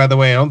Ribisi, by the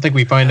way. I don't think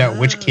we find out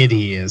which kid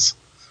he is.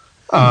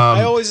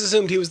 I always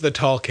assumed he was the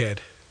tall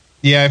kid.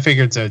 Yeah, I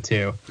figured so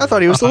too. I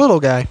thought he was the little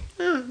guy.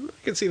 I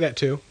can see that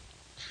too.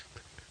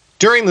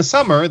 During the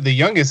summer, the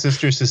youngest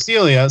sister,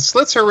 Cecilia,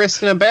 slits her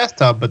wrist in a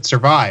bathtub but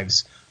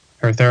survives.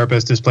 Her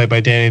therapist is played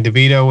by Danny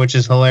DeVito, which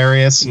is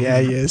hilarious. Yeah,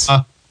 he is.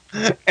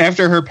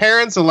 After her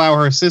parents allow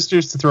her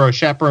sisters to throw a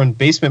chaperoned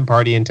basement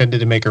party intended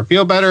to make her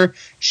feel better,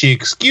 she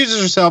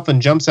excuses herself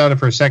and jumps out of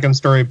her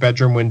second-story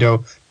bedroom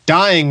window,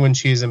 dying when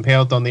she is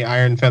impaled on the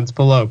iron fence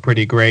below.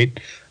 Pretty great.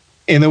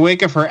 In the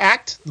wake of her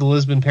act, the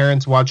Lisbon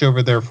parents watch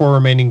over their 4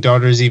 remaining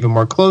daughters even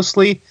more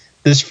closely.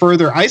 This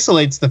further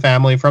isolates the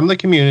family from the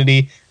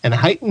community and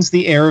heightens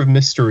the air of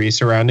mystery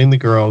surrounding the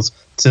girls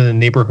to the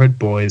neighborhood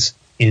boys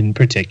in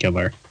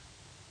particular.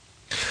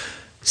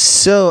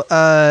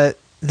 So,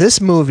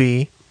 this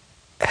movie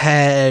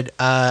had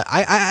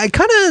I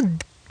kind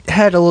of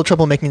had a little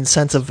trouble making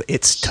sense of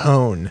its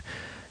tone.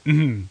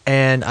 Mm-hmm.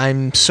 And I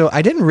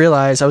didn't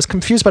realize, I was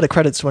confused by the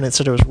credits when it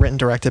said it was written,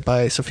 directed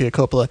by Sofia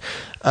Coppola,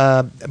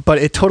 but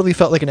it totally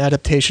felt like an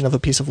adaptation of a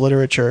piece of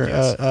literature,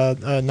 Yes.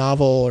 a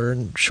novel or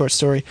a short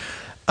story.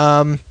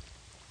 So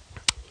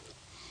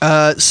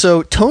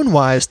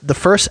tone-wise, the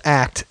first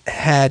act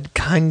had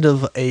kind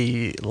of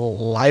a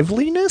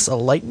liveliness, a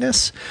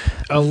lightness,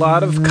 A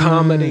lot of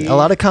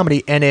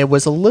comedy. and it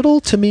was a little,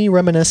 to me,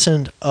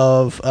 reminiscent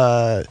of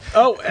Edward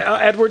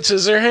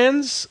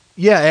Scissorhands?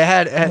 yeah, it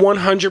had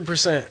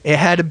 100%. it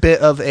had a bit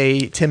of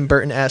a Tim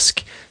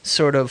Burton-esque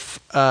sort of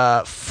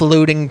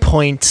floating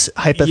point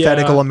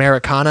hypothetical Yeah.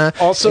 Americana.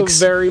 Also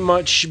very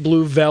much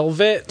Blue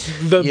Velvet.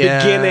 The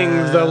beginning,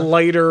 the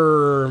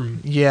lighter...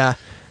 Yeah,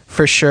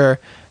 for sure.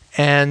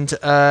 And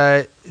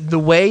the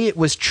way it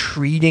was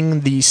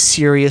treating the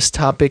serious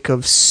topic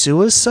of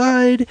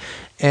suicide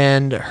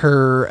and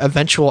her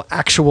eventual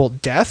actual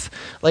death,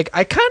 like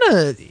I kind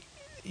of,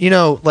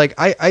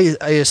 I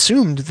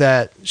assumed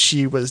that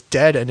she was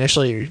dead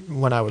initially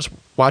when I was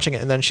watching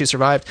it, and then she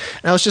survived.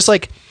 And I was just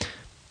like,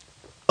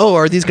 oh,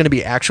 are these going to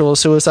be actual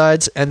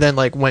suicides? And then,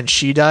 like, when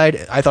she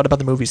died, I thought about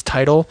the movie's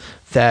title,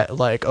 that,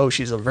 like, oh,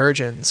 she's a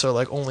virgin, so,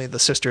 like, only the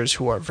sisters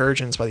who are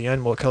virgins by the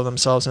end will kill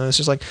themselves. And it's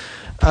just like,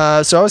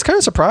 so I was kind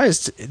of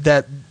surprised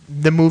that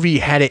the movie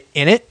had it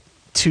in it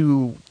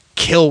to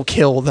kill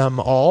them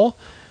all.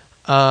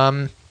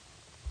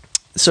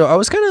 So I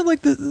was kind of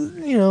like,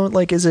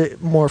 is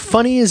it more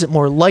funny? Is it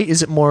more light?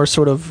 Is it more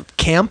sort of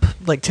camp,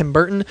 like Tim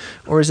Burton?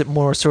 Or is it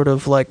more sort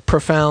of, like,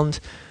 profound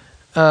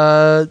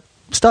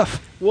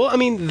stuff? Well, I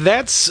mean,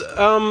 that's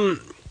the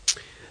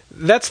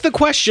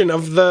question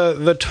of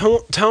the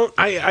tone.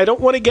 I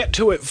don't want to get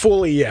to it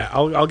fully yet.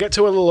 I'll get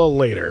to it a little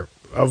later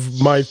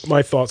of my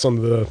thoughts on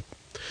the.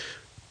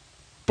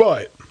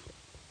 But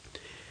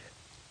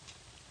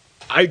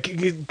I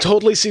can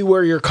totally see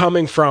where you're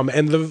coming from,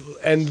 and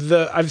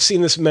the I've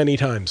seen this many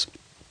times.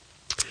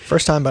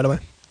 First time, by the way.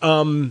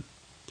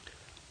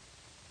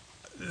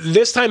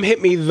 This time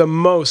hit me the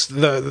most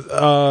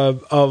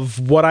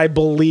of what I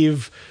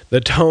believe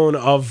the tone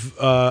of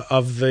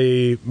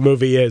the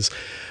movie is,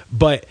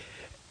 but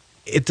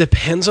it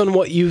depends on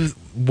who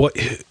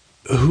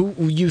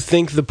you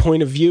think the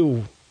point of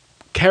view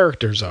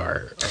characters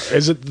are.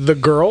 Is it the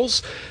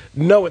girls?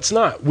 No, it's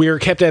not. We are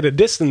kept at a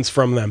distance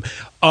from them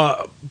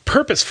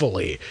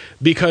purposefully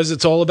because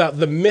it's all about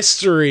the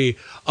mystery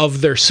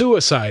of their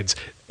suicides.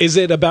 Is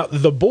it about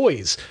the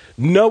boys?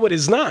 No, it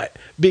is not,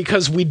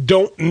 because we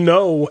don't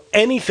know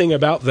anything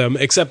about them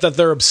except that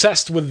they're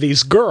obsessed with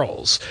these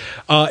girls.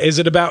 Is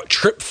it about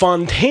Trip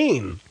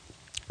Fontaine?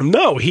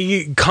 No,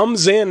 he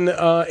comes in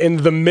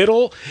the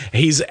middle.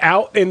 He's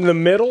out in the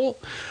middle.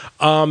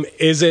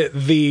 Is it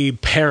the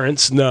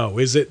parents? No.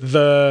 Is it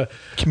the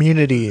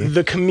community?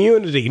 The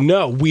community?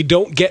 No. We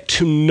don't get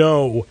to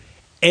know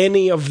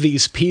any of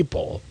these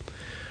people.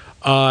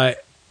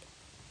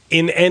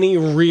 in any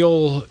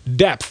real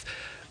depth.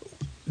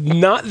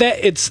 Not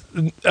that it's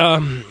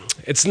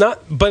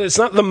not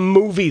the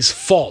movie's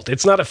fault.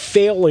 It's not a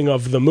failing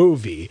of the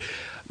movie.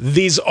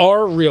 These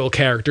are real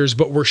characters,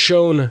 but we're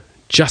shown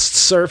just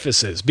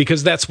surfaces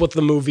because that's what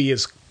the movie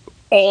is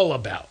all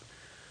about.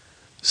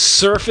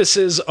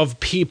 Surfaces of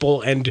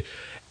people and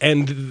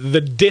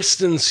the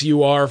distance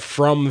you are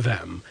from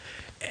them.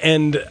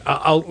 And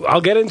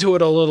I'll get into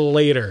it a little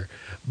later,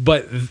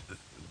 but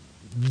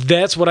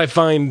that's what I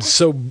find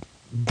so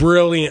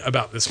brilliant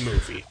about this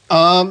movie.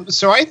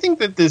 So I think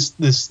that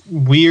this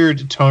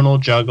weird tonal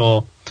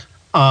juggle,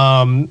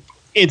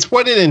 it's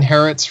what it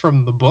inherits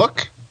from the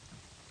book,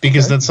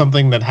 because that's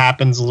something that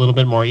happens a little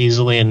bit more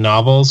easily in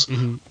novels.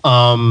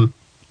 Mm-hmm.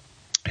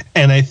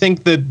 And I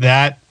think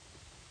that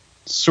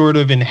sort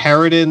of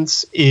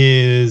inheritance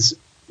is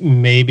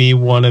maybe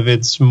one of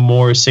its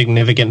more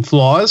significant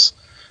flaws,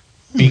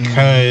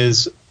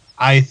 because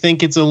I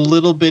think it's a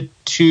little bit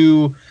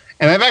too,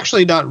 and I've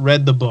actually not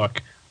read the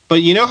book,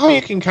 but you know how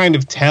you can kind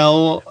of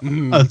tell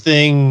a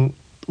thing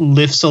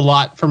lifts a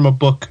lot from a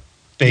book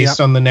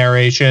based on the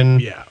narration?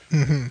 Yeah.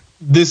 Mm-hmm.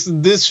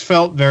 This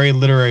felt very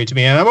literary to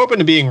me, and I'm open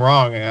to being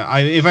wrong.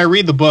 If I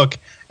read the book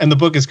and the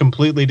book is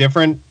completely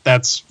different,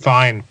 that's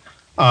fine.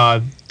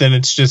 Then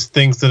it's just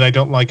things that I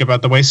don't like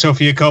about the way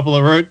Sofia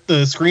Coppola wrote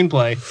the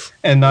screenplay,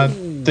 and not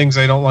things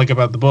I don't like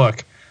about the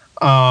book.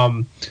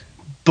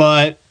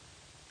 But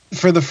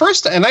for the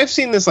first, and I've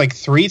seen this like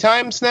 3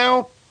 times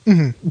now.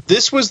 Mm-hmm.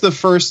 This was the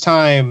first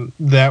time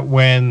that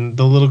when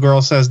the little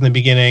girl says in the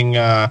beginning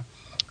to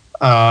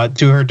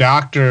her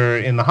doctor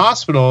in the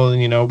hospital,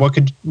 you know, what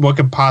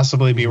could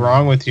possibly be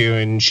wrong with you?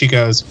 And she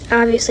goes,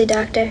 "Obviously,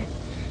 doctor,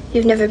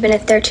 you've never been a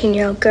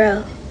 13-year-old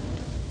girl."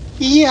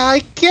 Yeah, I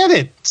get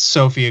it,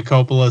 Sofia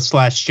Coppola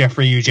 /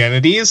 Jeffrey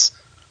Eugenides.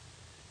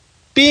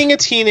 Being a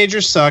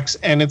teenager sucks,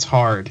 and it's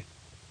hard.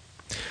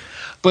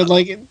 But,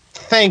 like,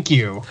 thank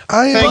you.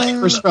 Thank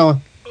you for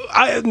spelling.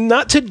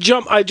 Not to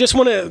jump, I just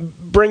want to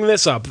bring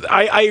this up.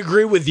 I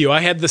agree with you. I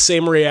had the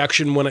same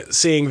reaction when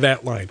seeing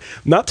that line.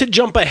 Not to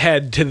jump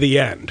ahead to the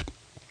end,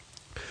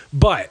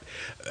 but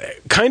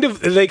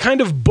they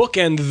kind of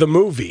bookend the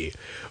movie,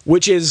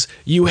 which is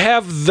you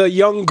have the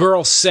young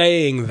girl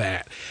saying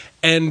that,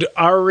 and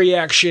our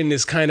reaction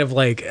is kind of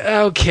like,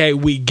 okay,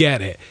 we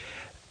get it.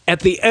 At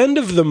the end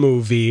of the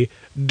movie,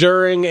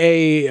 during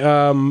a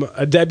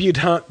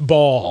debutante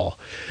ball,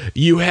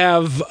 you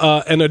have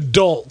an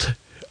adult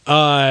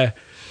back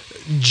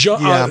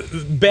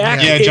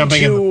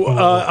into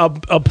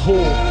a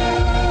pool.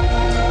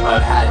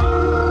 I've had it.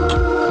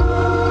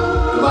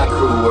 My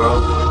cruel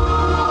world.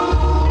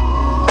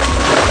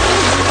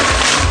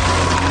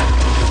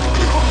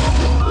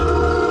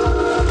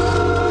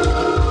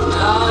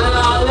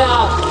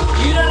 No.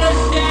 You don't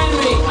understand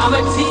me. I'm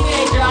a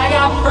teenager. I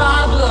got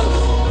problems.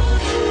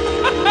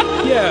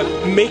 Yeah,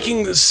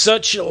 making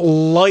such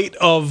light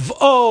of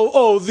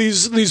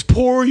these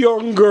poor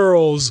young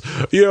girls.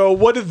 You know,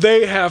 what did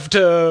they have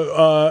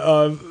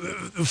to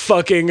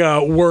fucking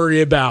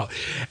worry about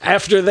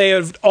after they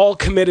have all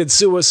committed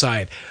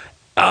suicide?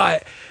 Yeah.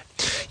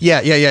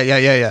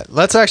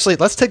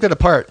 Let's take that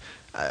apart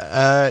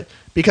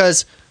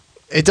because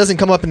it doesn't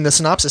come up in the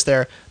synopsis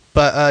there.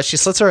 But she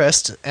slits her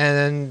wrist,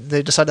 and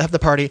they decide to have the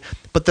party.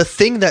 But the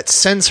thing that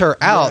sends her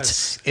out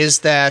is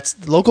that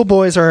local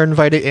boys are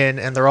invited in,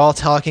 and they're all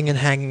talking and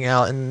hanging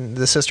out, and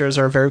the sisters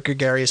are very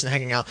gregarious and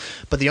hanging out.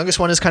 But the youngest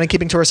one is kind of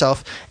keeping to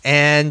herself,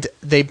 and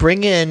they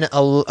bring in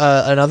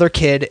another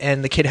kid,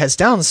 and the kid has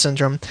Down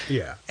syndrome.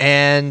 Yeah.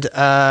 And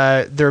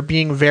they're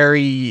being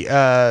very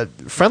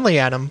friendly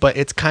at him, but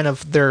it's kind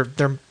of they're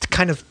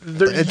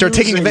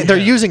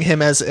using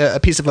him as a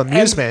piece of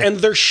amusement, and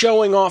they're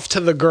showing off to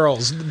the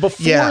girls.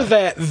 Before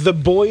that, the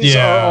boys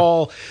are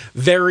all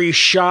very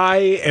shy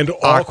and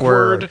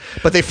awkward,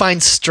 but they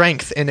find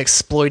strength in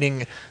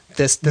exploiting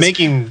this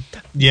making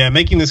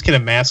this kid a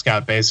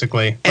mascot,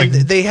 basically. And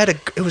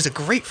it was a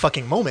great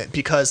fucking moment,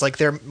 because like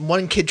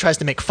one kid tries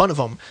to make fun of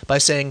him by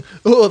saying,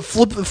 "Oh,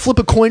 flip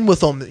a coin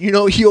with him. You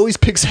know, he always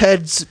picks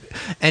heads,"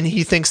 and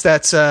he thinks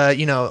that's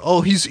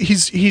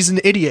he's an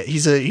idiot.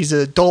 He's an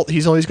adult.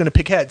 He's always going to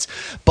pick heads.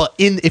 But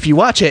if you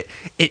watch it,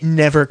 it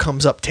never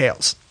comes up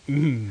tails.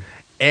 Mm.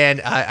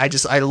 And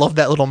I love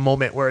that little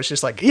moment where it's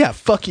just like,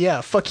 fuck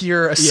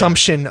your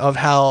assumption of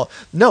how,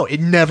 no, it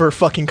never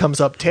fucking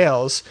comes up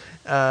tails.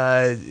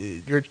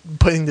 You're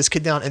putting this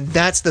kid down, and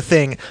that's the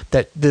thing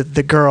that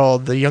the girl,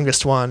 the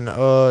youngest one,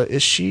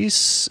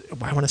 is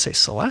I want to say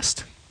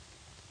Celeste?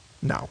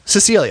 No,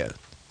 Cecile,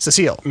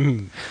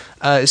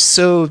 is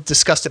so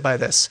disgusted by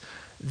this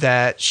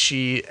that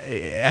she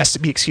has to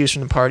be excused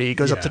from the party,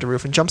 goes up to the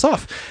roof and jumps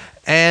off.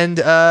 And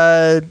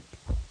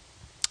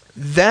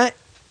that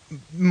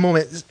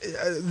moment,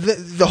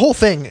 the whole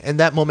thing, and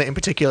that moment in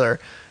particular,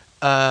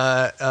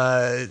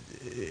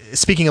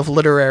 speaking of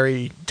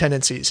literary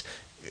tendencies,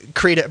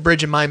 create a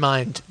bridge in my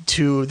mind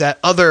to that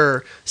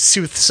other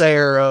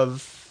soothsayer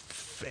of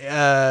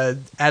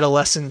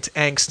adolescent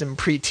angst and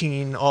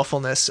preteen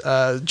awfulness,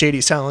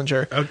 J.D.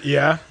 Salinger.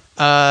 Yeah.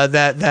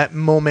 That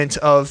moment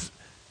of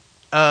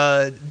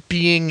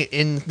being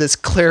in this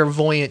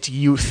clairvoyant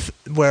youth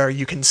where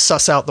you can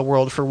suss out the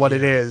world for what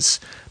it is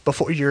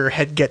before your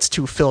head gets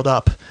too filled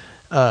up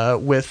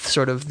with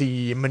sort of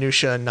the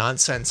minutia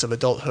nonsense of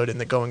adulthood and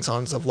the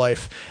goings-ons of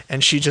life.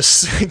 And she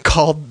just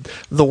called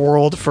the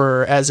world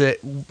for as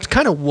it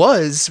kind of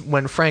was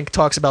when Frank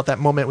talks about that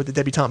moment with the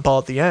debutante ball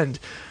at the end,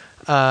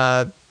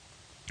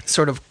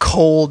 sort of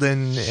cold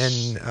and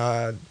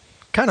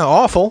kind of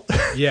awful.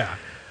 Yeah.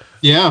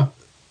 Yeah.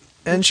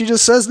 And she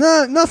just says,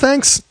 no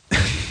thanks.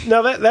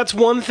 Now that's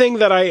one thing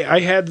that I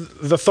had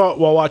the thought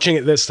while watching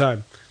it this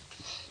time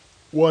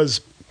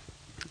was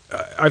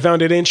I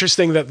found it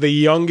interesting that the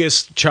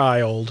youngest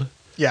child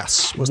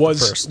Yes,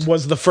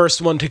 was the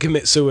first one to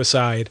commit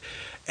suicide,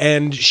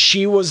 and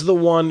she was the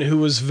one who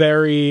was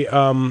very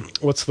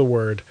what's the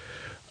word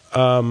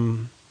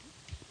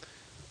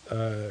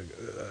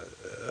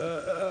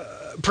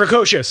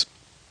precocious.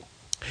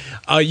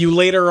 You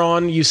later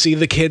on, you see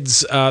the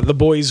kids, the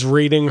boys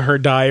reading her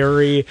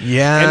diary,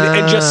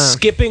 and just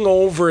skipping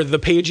over the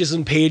pages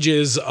and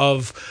pages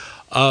of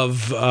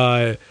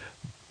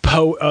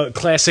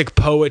classic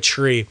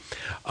poetry,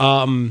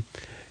 and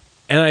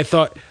I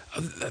thought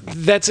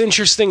that's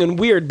interesting and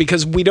weird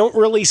because we don't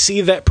really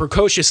see that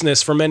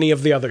precociousness from any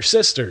of the other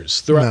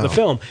sisters throughout the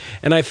film,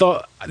 and I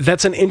thought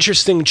that's an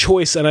interesting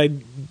choice, and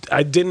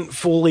I didn't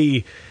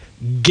fully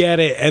get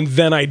it, and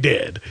then I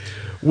did.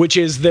 Which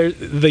is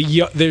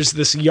there's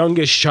this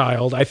youngest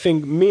child. I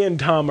think me and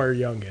Tom are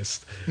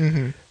youngest.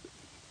 Mm-hmm.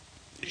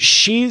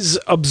 She's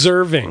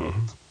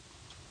observing.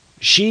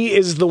 She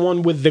is the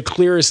one with the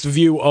clearest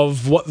view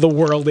of what the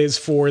world is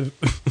for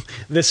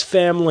this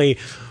family,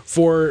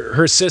 for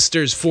her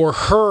sisters, for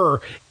her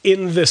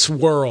in this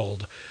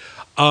world.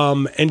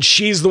 And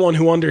she's the one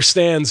who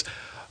understands,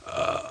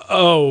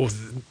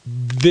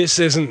 this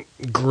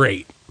isn't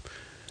great.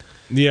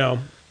 You know?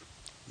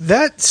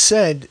 That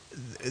said,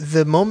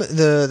 the moment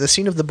the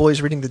scene of the boys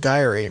reading the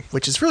diary,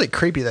 which is really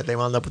creepy that they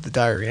wound up with the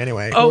diary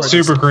anyway. Oh,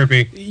 super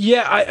creepy.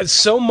 Yeah,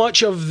 so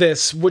much of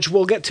this, which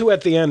we'll get to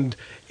at the end,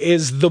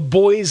 is the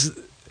boys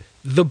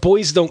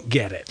don't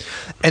get it.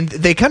 And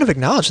they kind of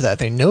acknowledge that.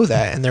 They know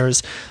that. And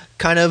there's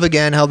kind of,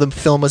 again, how the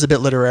film was a bit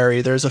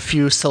literary. There's a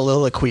few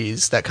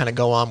soliloquies that kind of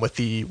go on with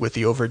the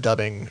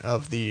overdubbing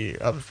of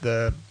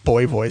the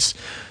boy voice.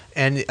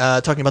 And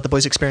talking about the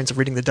boy's experience of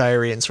reading the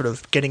diary and sort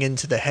of getting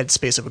into the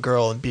headspace of a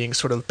girl and being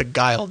sort of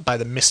beguiled by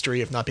the mystery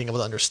of not being able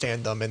to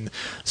understand them and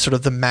sort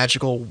of the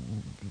magical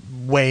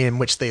way in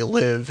which they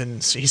live.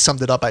 And he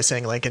summed it up by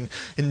saying, like, in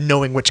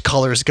knowing which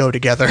colors go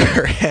together.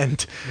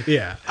 And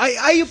yeah,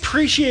 I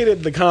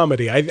appreciated the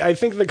comedy. I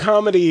think the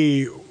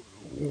comedy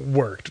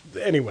worked.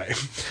 Anyway,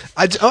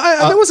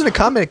 that wasn't a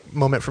comic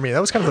moment for me.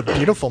 That was kind of a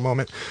beautiful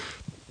moment.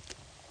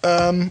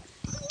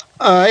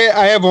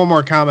 I have one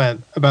more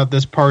comment about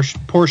this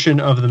portion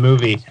of the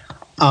movie.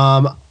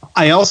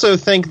 I also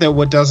think that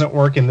what doesn't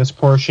work in this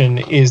portion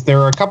is there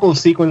are a couple of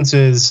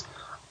sequences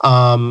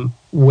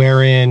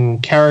wherein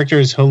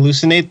characters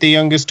hallucinate the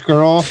youngest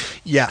girl.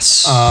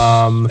 Yes.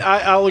 I'll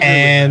agree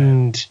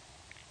and with that.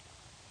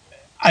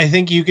 I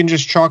think you can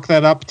just chalk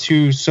that up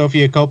to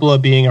Sofia Coppola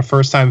being a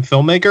first-time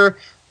filmmaker.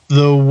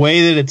 The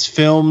way that it's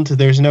filmed,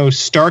 there's no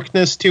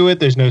starkness to it.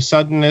 There's no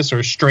suddenness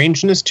or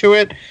strangeness to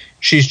it.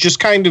 She's just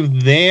kind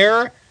of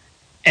there,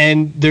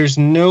 and there's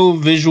no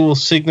visual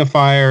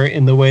signifier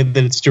in the way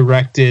that it's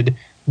directed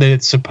that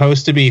it's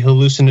supposed to be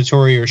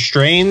hallucinatory or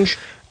strange.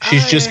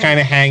 She's just kind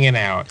of hanging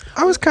out.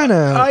 I was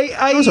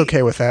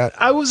okay with that.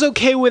 I was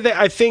okay with it.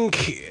 I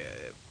think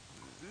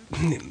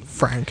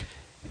Frank.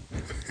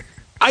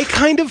 I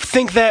kind of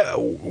think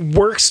that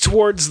works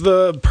towards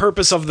the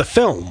purpose of the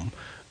film,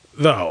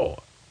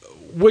 though,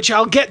 which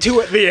I'll get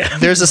to at the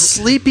end. There's a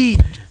sleepy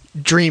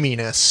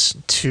dreaminess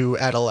to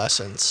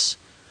adolescence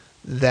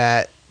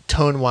that,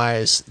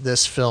 tone-wise,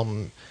 this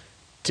film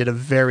did a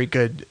very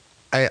good...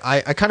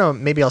 I kind of...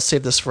 Maybe I'll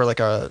save this for like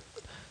a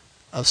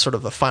sort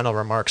of a final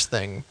remarks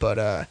thing,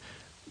 but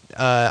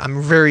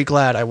I'm very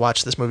glad I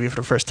watched this movie for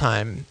the first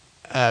time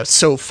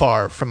so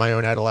far from my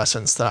own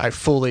adolescence, that I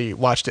fully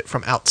watched it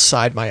from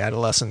outside my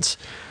adolescence,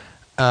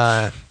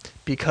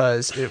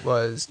 because it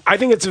was... I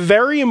think it's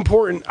very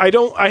important.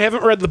 I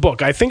haven't read the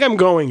book. I think I'm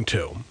going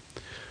to,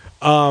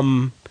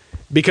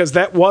 because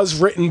that was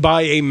written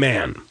by a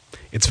man.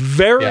 It's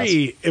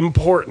very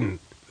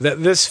important that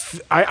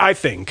I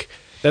think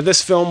that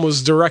this film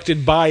was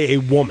directed by a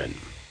woman.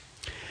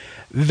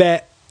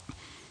 That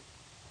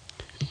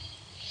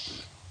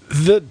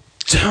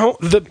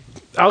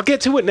I'll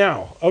get to it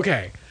now.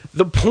 Okay.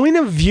 The point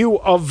of view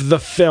of the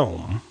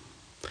film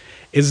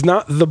is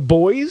not the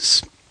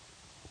boys,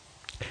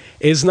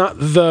 is not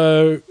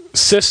the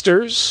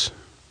sisters,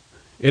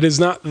 it is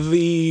not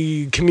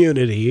the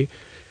community.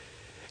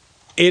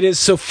 It is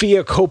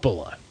Sofia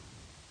Coppola.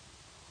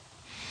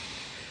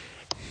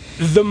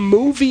 The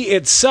movie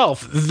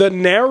itself, the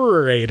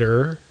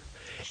narrator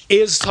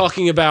is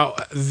talking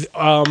about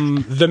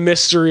the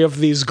mystery of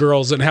these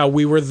girls and how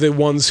we were the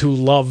ones who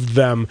loved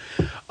them.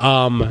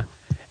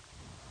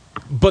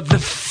 But the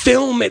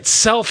film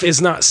itself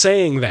is not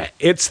saying that.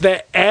 It's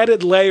that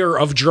added layer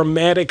of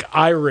dramatic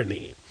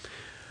irony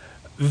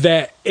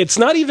that it's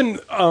not even,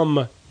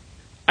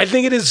 I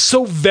think it is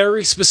so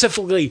very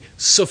specifically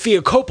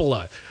Sofia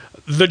Coppola,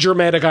 the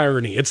dramatic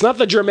irony. It's not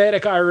the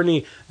dramatic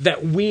irony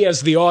that we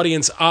as the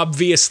audience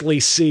obviously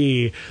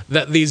see,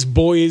 that these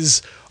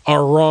boys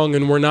are wrong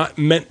and we're not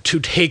meant to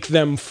take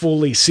them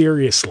fully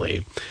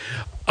seriously.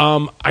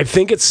 I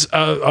think it's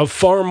a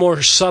far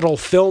more subtle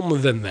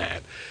film than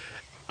that.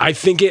 I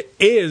think it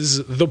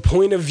is the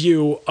point of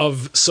view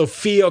of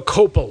Sofia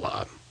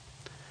Coppola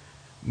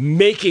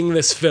making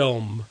this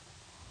film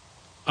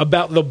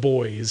about the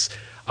boys.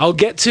 I'll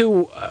get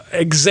to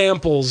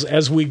examples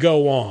as we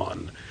go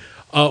on,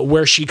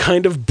 where she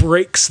kind of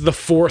breaks the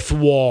fourth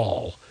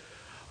wall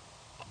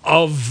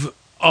of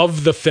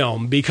the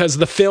film, because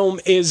the film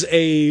is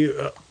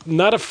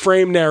not a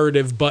frame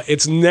narrative, but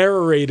it's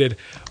narrated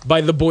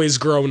by the boys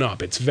grown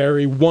up. It's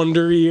very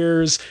Wonder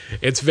Years.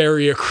 It's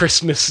very A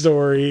Christmas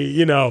Story.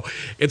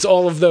 It's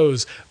all of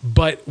those,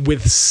 but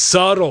with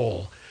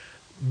subtle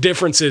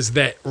differences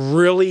that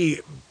really,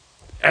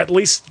 at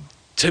least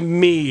to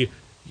me,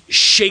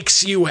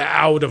 shakes you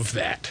out of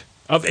that.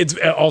 It's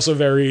also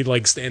very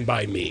like Stand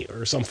By Me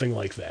or something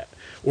like that,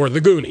 or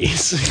The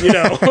Goonies.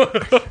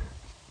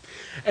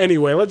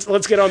 Anyway,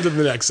 let's get on to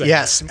the next segment.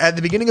 Yes, at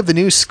the beginning of the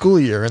new school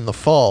year in the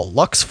fall,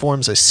 Lux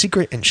forms a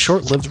secret and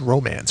short-lived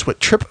romance with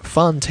Trip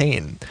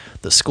Fontaine,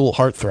 the school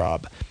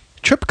heartthrob.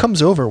 Trip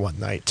comes over one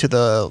night to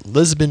the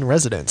Lisbon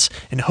residence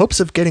in hopes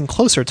of getting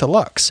closer to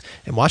Lux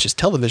and watches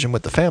television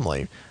with the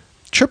family.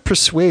 Trip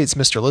persuades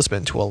Mr.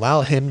 Lisbon to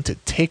allow him to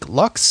take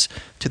Lux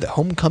to the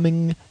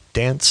homecoming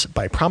dance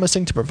by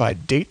promising to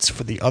provide dates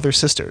for the other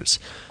sisters.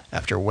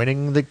 After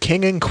winning the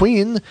king and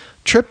queen,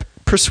 Trip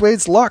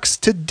persuades Lux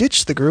to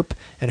ditch the group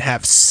and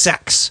have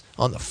sex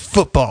on the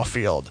football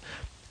field.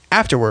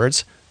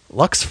 Afterwards,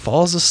 Lux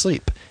falls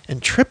asleep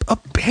and Trip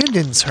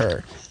abandons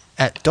her.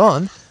 At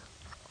dawn,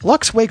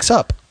 Lux wakes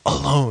up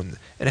alone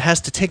and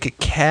has to take a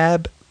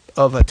cab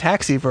of a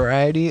taxi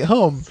variety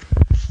home.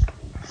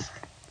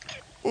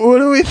 What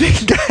do we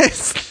think,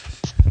 guys?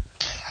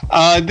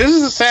 This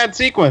is a sad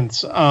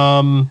sequence.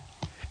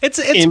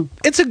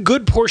 It's a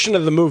good portion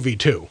of the movie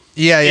too.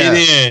 Yeah.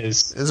 It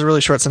is. It's a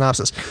really short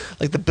synopsis.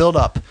 Like the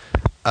build-up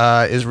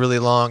is really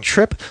long.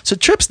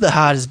 Trip's the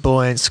hottest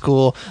boy in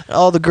school.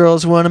 All the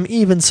girls want him.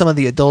 Even some of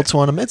the adults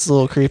want him. It's a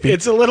little creepy.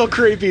 It's a little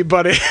creepy,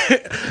 but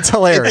it's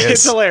hilarious.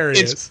 It's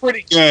hilarious. It's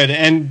pretty good,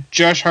 and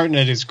Josh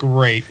Hartnett is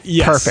great.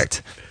 Yes.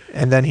 Perfect.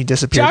 And then he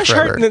disappeared Josh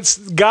forever. Hartnett's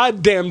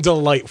goddamn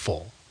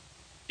delightful.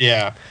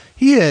 Yeah.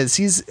 He is.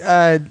 He's.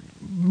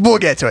 We'll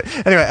get to it.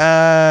 Anyway.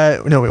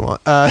 No, we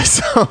won't.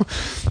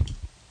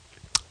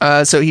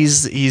 So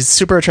he's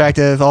super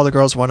attractive. All the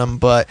girls want him,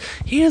 but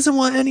he doesn't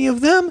want any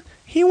of them.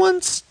 He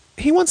wants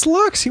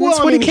Lux. He wants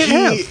what he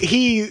can't have.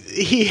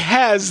 He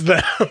has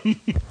them.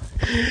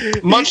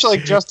 Much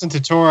like Justin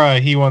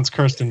Tortora, he wants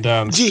Kirsten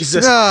Dunst.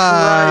 Jesus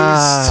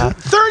Christ.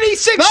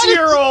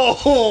 36-year-old.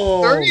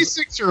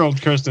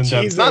 36-year-old Kirsten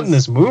Dunst. Not in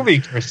this movie,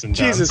 Kirsten Dunst.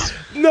 Jesus.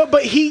 No,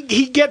 but he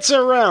gets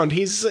around.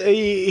 He's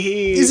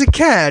a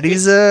cat.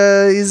 He's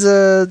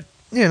a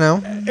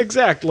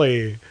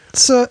Exactly.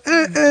 So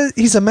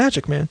he's a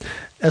magic man,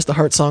 as the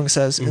Heart song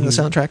says in the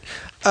soundtrack.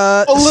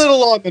 A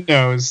little on the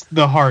nose,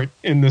 the Heart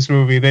in this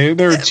movie.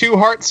 There are two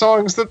Heart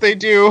songs that they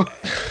do.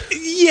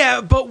 Yeah,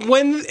 but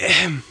when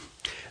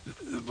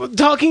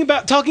talking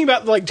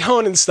about like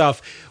tone and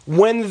stuff,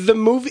 when the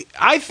movie,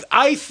 I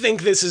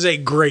think this is a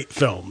great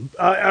film.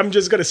 I'm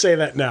just gonna say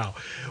that now.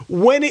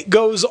 When it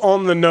goes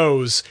on the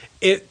nose,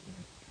 it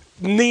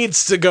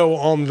needs to go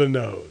on the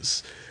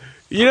nose.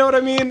 You know what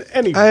I mean?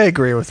 Anyway. I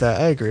agree with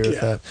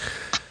that.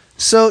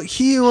 So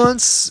he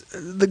wants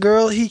the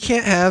girl he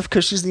can't have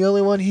because she's the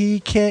only one he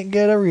can't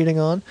get a reading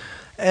on.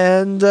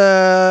 And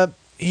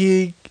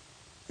he,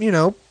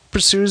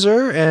 pursues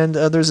her. And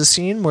there's a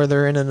scene where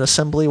they're in an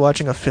assembly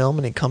watching a film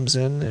and he comes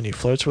in and he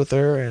flirts with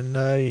her and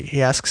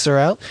he asks her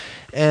out.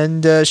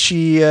 And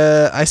she,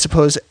 I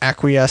suppose,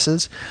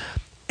 acquiesces.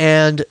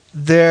 And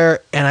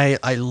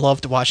I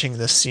loved watching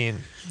this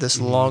scene,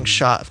 this long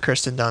shot of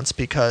Kirsten Dunst,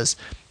 because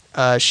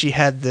she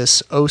had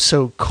this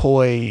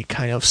oh-so-coy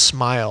kind of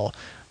smile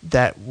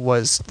that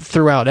was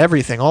throughout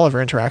everything, all of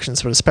her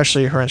interactions, but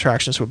especially her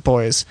interactions with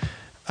boys,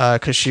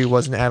 because she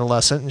was an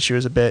adolescent and she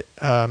was a bit,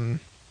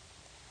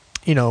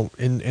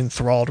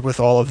 enthralled with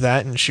all of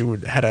that. And she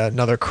had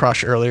another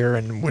crush earlier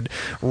and would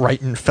write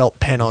in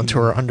felt pen onto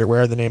her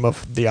underwear the name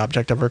of the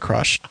object of her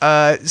crush.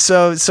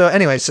 So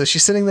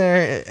she's sitting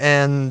there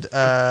and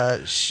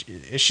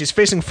she's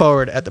facing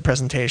forward at the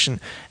presentation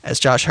as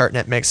Josh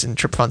Hartnett and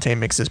Trip Fontaine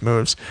makes his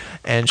moves,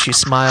 and she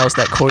smiles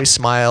that coy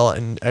smile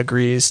and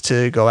agrees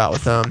to go out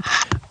with them.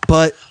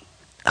 But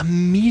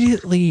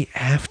immediately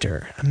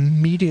after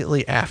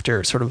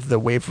sort of the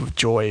wave of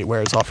joy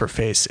wears off her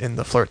face in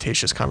the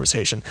flirtatious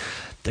conversation,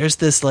 there's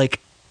this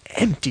like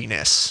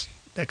emptiness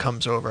that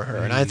comes over her.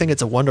 And I think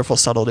it's a wonderful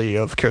subtlety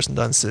of Kirsten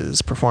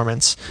Dunst's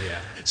performance.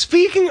 Yeah.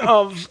 Speaking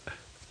of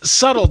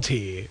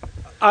subtlety,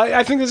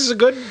 I think this is a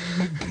good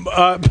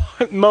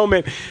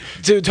moment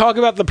to talk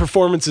about the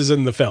performances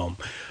in the film.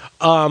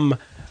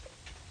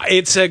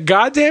 It's a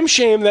goddamn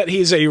shame that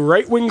he's a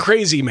right-wing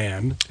crazy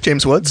man.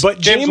 James Woods. But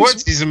James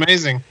Woods, he's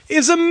amazing.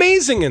 Is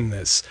amazing in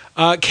this.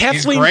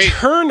 Kathleen great.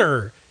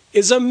 Turner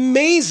is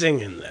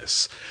amazing in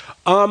this.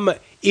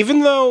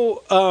 Even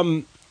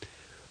though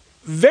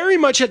very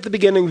much at the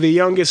beginning, the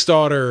youngest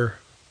daughter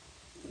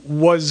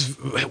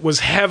was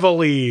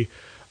heavily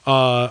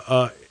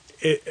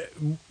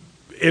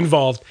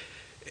involved.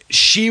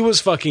 She was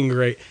fucking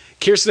great.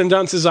 Kirsten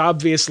Dunst is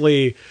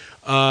obviously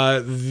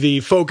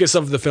the focus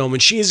of the film,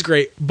 and she's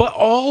great. But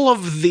all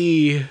of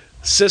the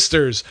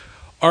sisters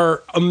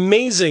are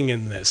amazing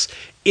in this,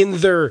 in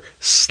their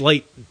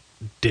slight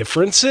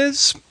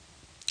differences,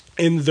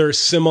 in their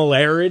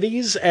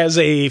similarities as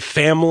a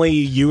family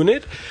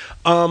unit.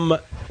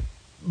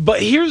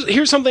 But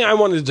here's something I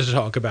wanted to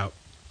talk about,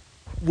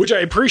 which I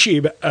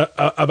appreciate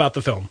about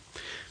the film,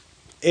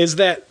 is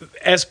that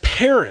as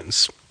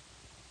parents,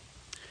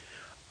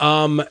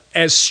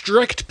 as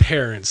strict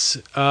parents,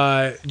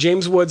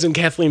 James Woods and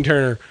Kathleen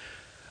Turner,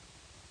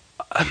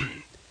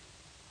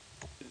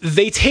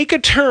 they take a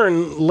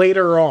turn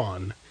later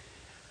on.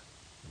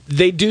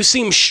 They do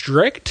seem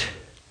strict,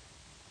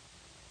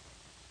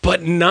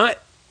 but not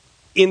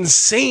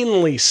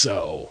insanely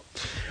so.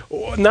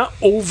 Not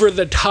over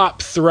the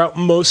top throughout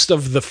most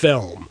of the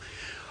film.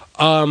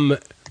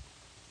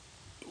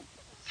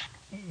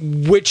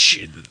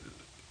 Which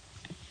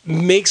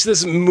makes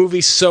this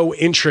movie so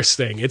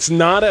interesting. It's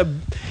not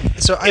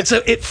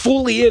it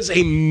fully is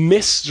a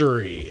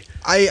mystery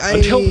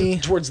until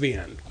towards the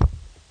end.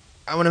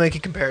 I want to make a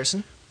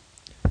comparison.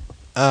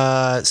 So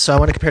I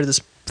want to compare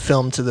this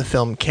film to the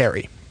film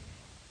Carrie.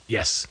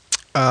 Yes.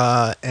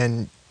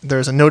 And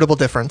there's a notable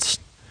difference.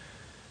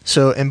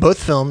 So in both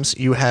films,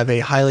 you have a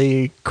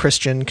highly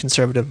Christian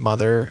conservative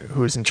mother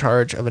who is in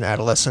charge of an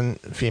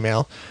adolescent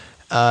female,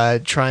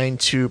 trying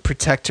to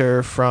protect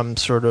her from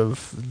sort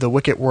of the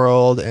wicked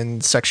world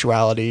and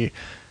sexuality,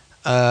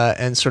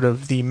 and sort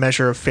of the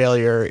measure of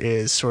failure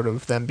is sort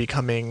of them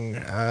becoming,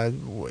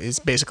 is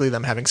basically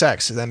them having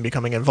sex, them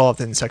becoming involved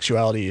in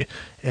sexuality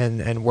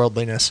and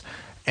worldliness.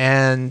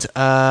 And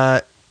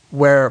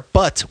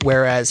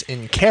whereas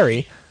in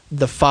Carrie,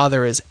 the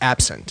father is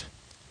absent.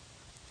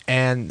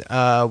 And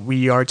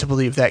we are to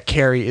believe that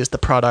Carrie is the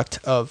product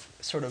of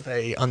sort of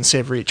a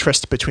unsavory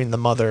tryst between the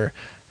mother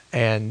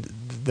and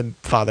the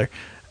father,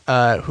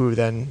 who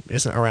then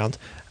isn't around.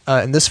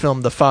 In this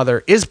film, the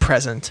father is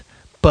present,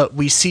 but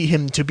we see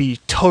him to be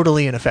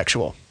totally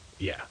ineffectual.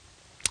 Yeah.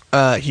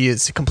 He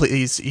is completely.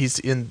 He's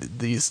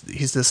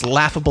this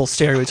laughable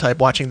stereotype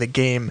watching the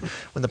game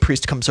when the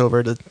priest comes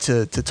over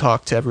to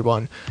talk to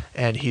everyone,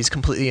 and he's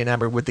completely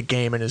enamored with the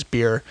game and his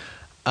beer.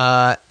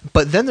 But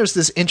then there's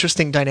this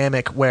interesting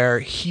dynamic where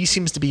he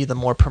seems to be the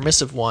more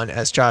permissive one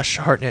as Josh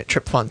Hartnett,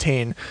 Trip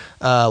Fontaine,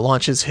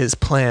 launches his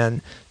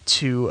plan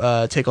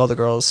to take all the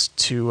girls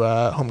to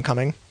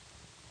homecoming.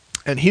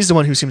 And he's the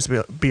one who seems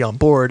to be on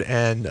board,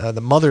 and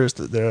the mother's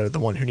the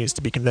one who needs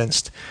to be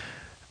convinced.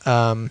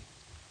 And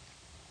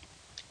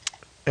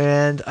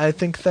I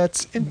think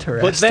that's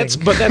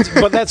interesting.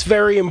 But that's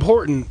very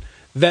important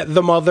that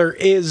the mother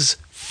is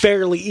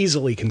fairly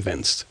easily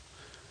convinced.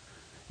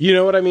 You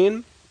know what I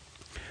mean?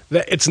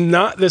 That it's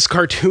not this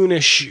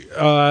cartoonish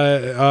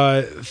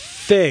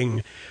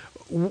thing,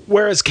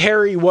 whereas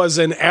Carrie was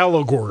an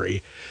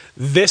allegory.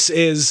 This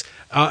is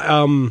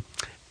almost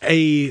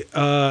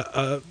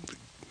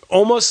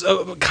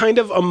a kind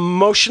of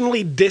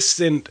emotionally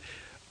distant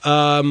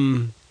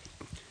and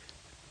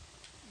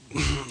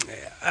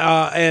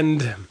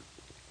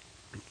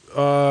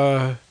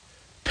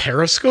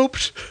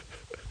periscoped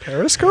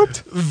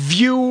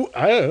view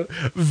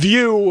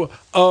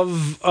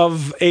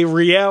of a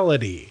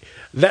reality.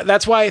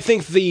 That's why I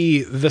think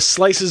the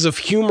slices of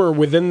humor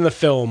within the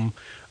film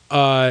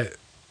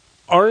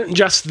aren't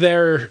just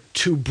there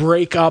to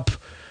break up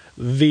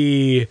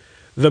the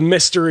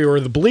mystery or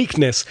the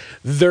bleakness.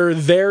 They're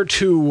there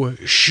to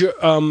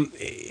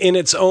in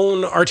its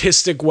own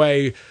artistic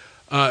way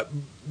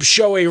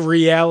show a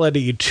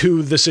reality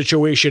to the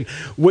situation,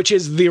 which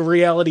is the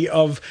reality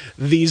of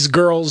these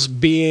girls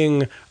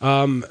being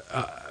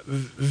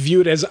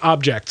viewed as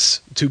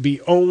objects, to be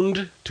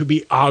owned, to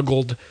be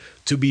ogled,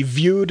 to be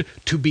viewed,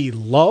 to be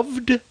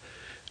loved,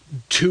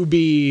 to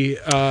be...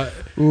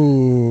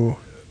 Ooh.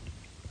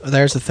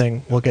 There's the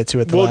thing. We'll get to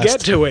it. We'll get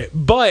to it.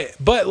 But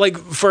like,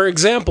 for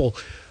example,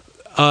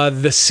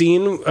 the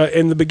scene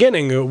in the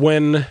beginning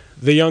when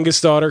the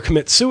youngest daughter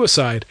commits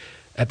suicide,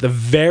 at the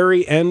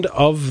very end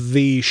of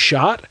the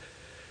shot,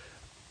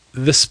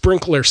 the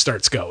sprinkler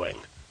starts going.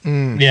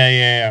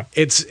 Yeah.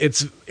 It's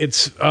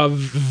a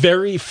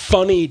very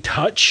funny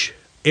touch.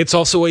 It's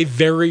also a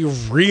very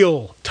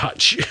real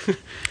touch.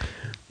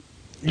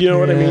 You know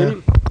what I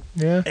mean?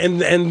 Yeah.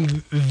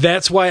 And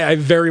that's why I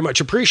very much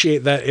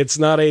appreciate that it's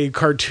not a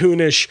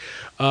cartoonish,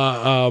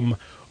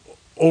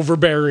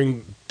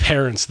 overbearing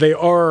parents. They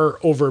are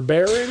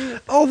overbearing.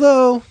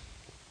 Although...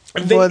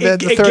 It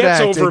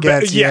gets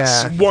overbearing.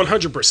 Yes,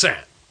 100%.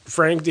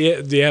 Frank, do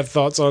you have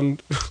thoughts on?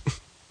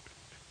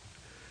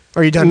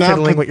 Are you done Not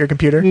fiddling pa- with your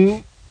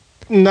computer?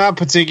 Not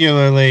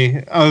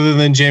particularly, other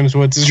than James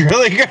Woods is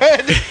really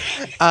good.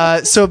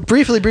 So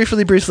briefly.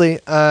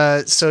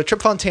 So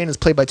Trip Fontaine is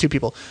played by two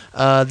people.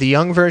 The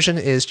young version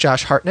is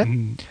Josh Hartnett,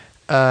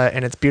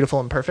 and it's beautiful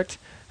and perfect.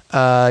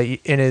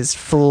 In his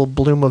full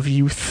bloom of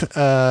youth.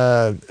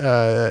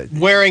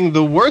 Wearing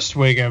the worst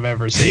wig I've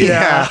ever seen.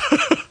 Yeah.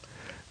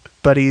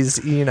 But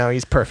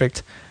he's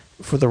perfect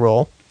for the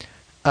role.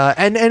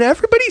 And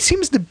everybody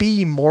seems to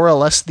be more or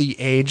less the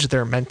age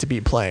they're meant to be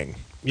playing.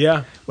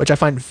 Yeah. Which I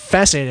find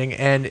fascinating.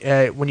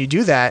 And when you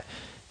do that,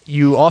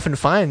 you often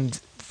find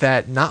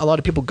that not a lot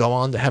of people go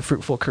on to have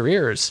fruitful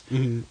careers.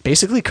 Mm-hmm.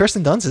 Basically,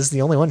 Kirsten Dunst is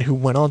the only one who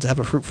went on to have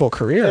a fruitful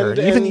career. And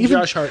even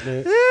Josh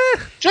Hartnett.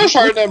 Josh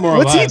Hartnett, more or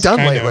less. What's he done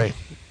lately?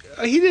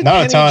 He did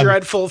Not a ton. Penny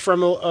Dreadful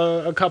from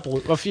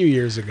a few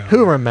years ago.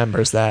 Who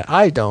remembers that?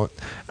 I don't.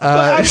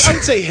 I'd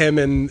say him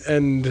and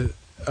the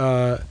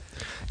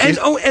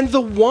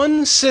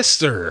one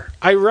sister.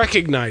 I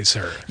recognize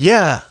her.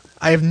 Yeah.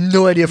 I have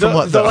no idea from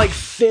what, though. The, like,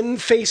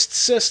 thin-faced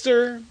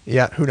sister.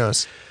 Yeah, who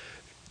knows?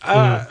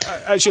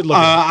 I should look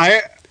at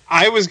it.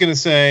 I was going to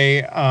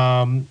say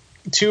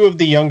two of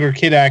the younger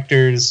kid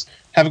actors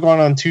have gone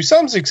on to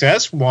some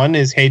success. One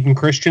is Hayden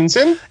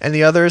Christensen. And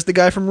the other is the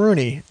guy from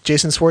Rooney,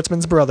 Jason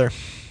Schwartzman's brother.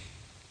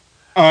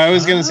 Oh, I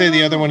was going to say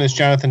the other one is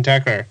Jonathan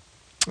Tucker.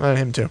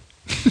 Him too.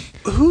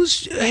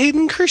 Who's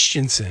Hayden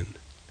Christensen?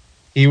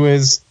 He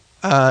was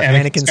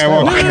Anakin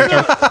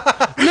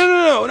Skywalker.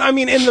 No. I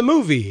mean, in the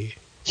movie.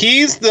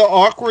 He's the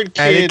awkward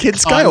kid. Anakin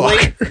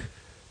Skywalker.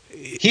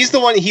 He's the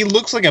one. He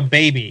looks like a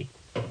baby.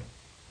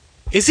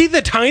 Is he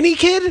the tiny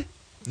kid?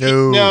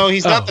 No,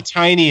 he's not the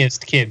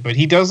tiniest kid, but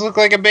he does look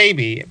like a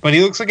baby. But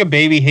he looks like a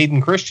baby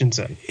Hayden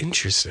Christensen.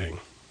 Interesting.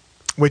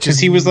 Which Because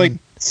is he was like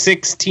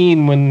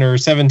 16 or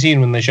 17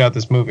 when they shot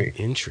this movie.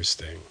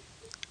 Interesting.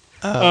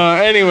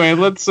 Anyway,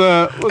 let's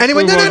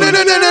Anyway, move on.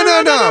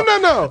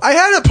 no. I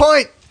had a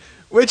point.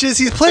 Which is,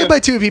 he's played by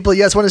two people.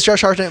 Yes, one is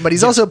Josh Hartnett, but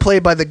he's also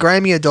played by the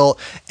grimy adult.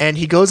 And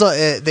he goes on.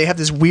 They have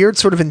this weird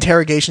sort of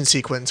interrogation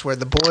sequence where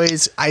the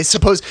boys, I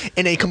suppose,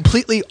 in a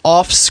completely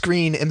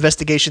off-screen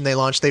investigation they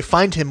launch, they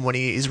find him when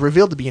he is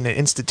revealed to be in an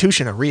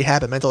institution, a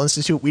rehab, a mental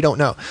institute. We don't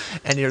know.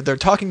 And they're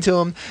talking to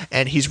him,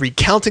 and he's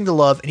recounting the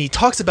love, and he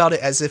talks about it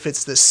as if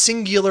it's the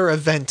singular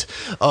event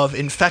of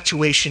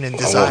infatuation and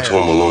desire. I walked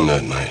home alone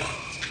that night.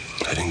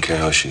 I didn't care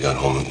how she got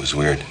home. It was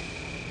weird.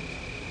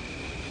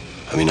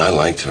 I mean, I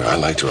liked her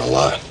a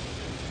lot.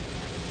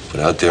 But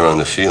out there on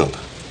the field,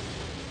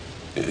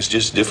 it was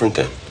just different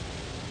then.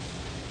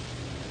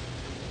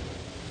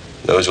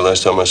 That was the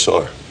last time I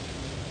saw her.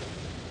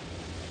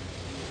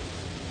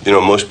 You know,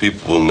 most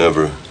people will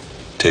never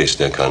taste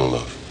that kind of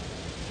love.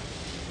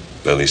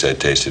 But at least I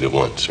tasted it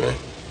once, right?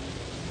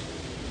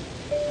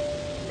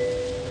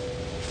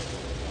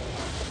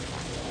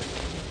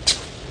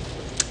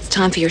 It's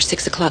time for your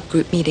 6 o'clock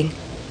group meeting.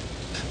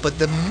 But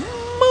the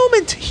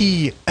moment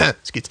he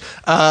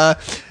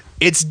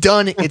it's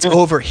done, it's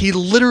over. He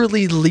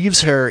literally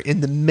leaves her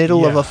in the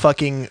middle of a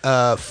fucking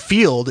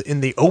field in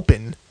the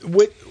open.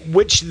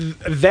 Which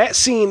that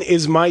scene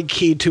is my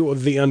key to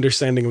the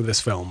understanding of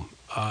this film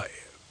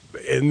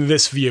in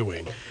this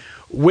viewing,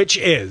 which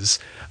is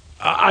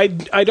I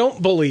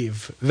don't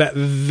believe that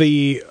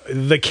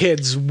the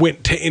kids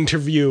went to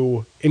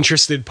interview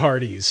interested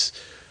parties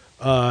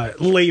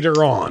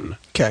later on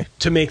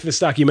to make this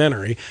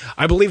documentary.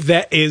 I believe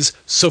that is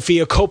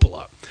Sofia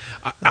Coppola.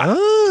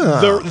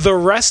 The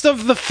rest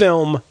of the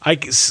film, I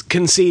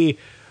can see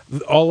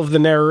all of the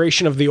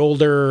narration of the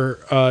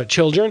older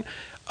children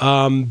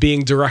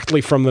being directly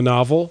from the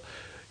novel.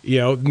 You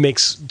know,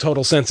 makes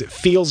total sense. It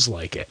feels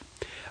like it.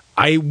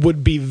 I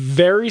would be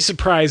very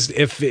surprised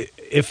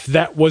if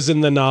that was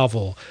in the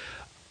novel,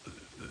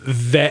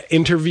 that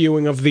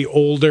interviewing of the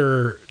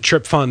older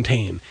Trip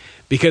Fontaine,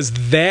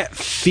 because that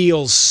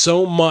feels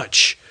so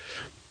much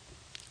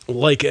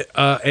like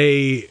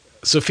a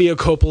Sofia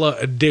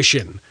Coppola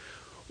edition,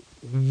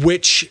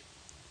 which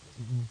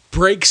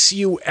breaks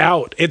you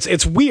out.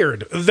 It's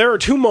weird. There are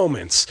two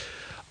moments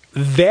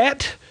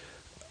that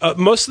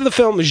most of the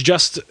film is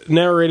just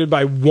narrated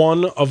by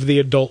one of the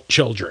adult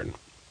children,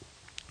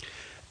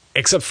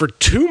 except for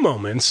two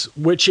moments,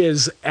 which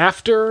is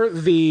after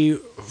the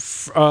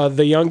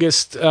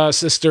youngest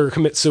sister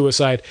commits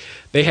suicide.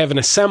 They have an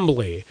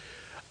assembly,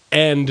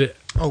 and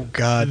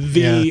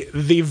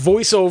the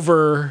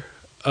voiceover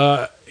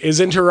is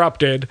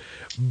interrupted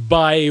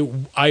by,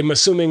 I'm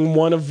assuming,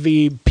 one of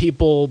the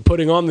people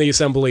putting on the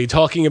assembly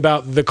talking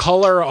about the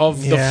color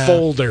of the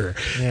folder.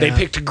 Yeah. They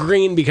picked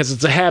green because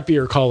it's a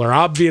happier color.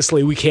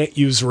 Obviously, we can't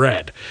use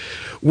red,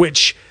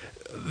 which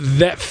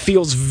that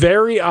feels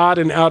very odd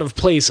and out of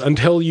place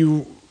until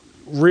you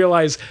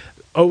realize,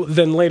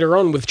 then later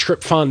on with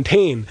Trip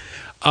Fontaine,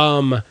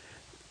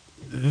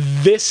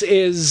 this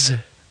is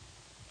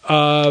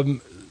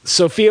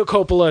Sofia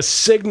Coppola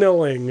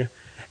signaling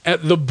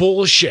at the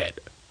bullshit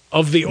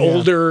of the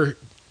older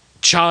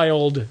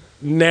child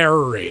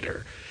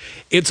narrator.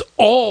 It's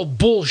all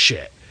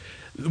bullshit.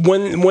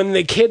 when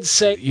the kids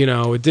say,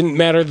 it didn't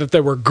matter that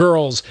there were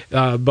girls,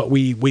 but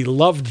we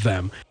loved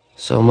them.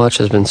 So much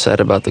has been said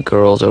about the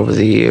girls over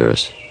the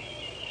years,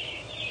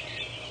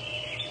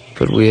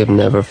 but we have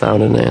never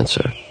found an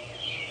answer.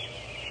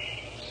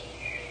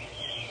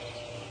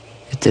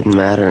 It didn't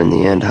matter in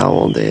the end how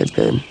old they had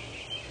been,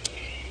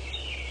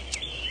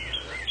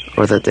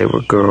 or that they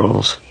were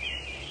girls,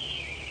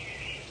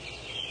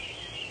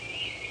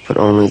 but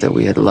only that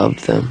we had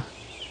loved them,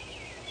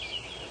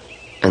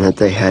 and that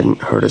they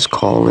hadn't heard us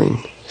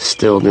calling,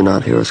 still do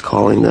not hear us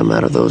calling them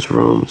out of those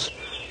rooms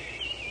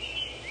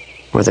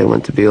where they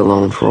went to be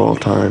alone for all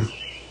time,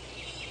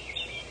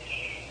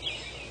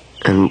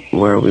 and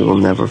where we will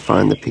never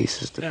find the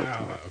pieces to put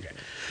them.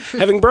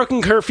 Having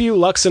broken curfew,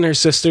 Lux and her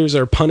sisters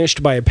are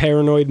punished by a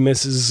paranoid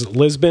Mrs.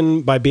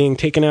 Lisbon by being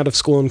taken out of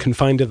school and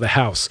confined to the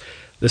house.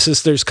 The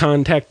sisters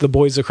contact the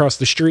boys across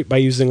the street by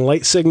using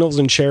light signals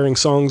and sharing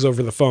songs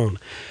over the phone.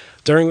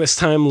 During this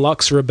time,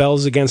 Lux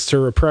rebels against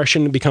her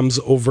repression and becomes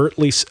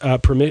overtly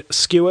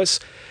promiscuous.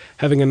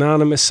 Having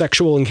anonymous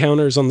sexual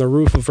encounters on the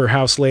roof of her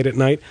house late at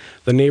night,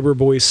 the neighbor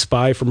boys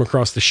spy from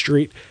across the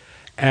street.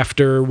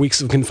 After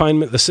weeks of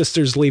confinement, the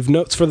sisters leave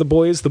notes for the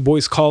boys. The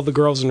boys call the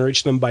girls and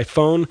reach them by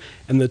phone,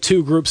 and the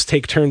two groups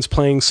take turns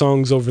playing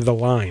songs over the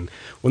line.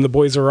 When the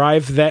boys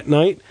arrive that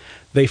night,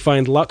 they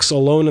find Lux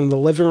alone in the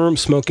living room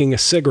smoking a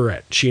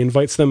cigarette. She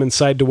invites them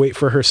inside to wait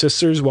for her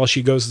sisters while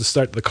she goes to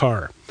start the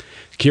car.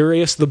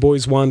 Curious, the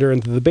boys wander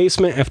into the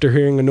basement after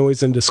hearing a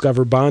noise and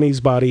discover Bonnie's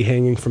body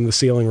hanging from the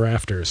ceiling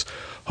rafters.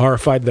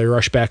 Horrified, they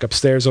rush back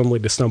upstairs only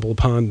to stumble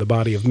upon the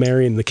body of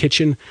Mary in the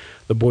kitchen.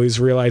 The boys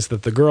realize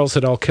that the girls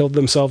had all killed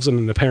themselves in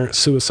an apparent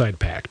suicide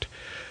pact.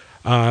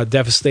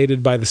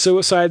 Devastated by the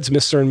suicides,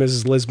 Mr. and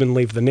Mrs. Lisbon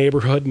leave the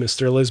neighborhood.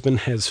 Mr. Lisbon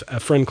has a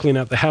friend clean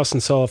out the house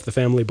and sell off the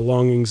family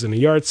belongings in a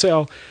yard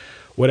sale.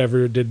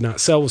 Whatever did not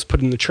sell was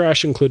put in the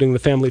trash, including the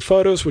family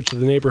photos, which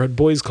the neighborhood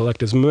boys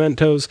collect as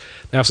mementos.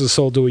 The house is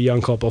sold to a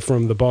young couple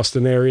from the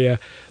Boston area.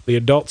 The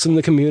adults in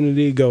the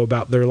community go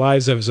about their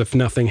lives as if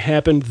nothing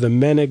happened. The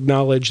men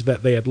acknowledge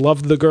that they had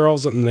loved the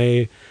girls and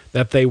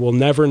that they will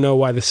never know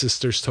why the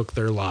sisters took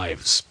their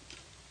lives.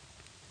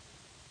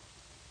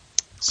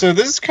 So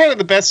this is kind of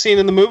the best scene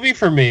in the movie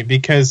for me,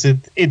 because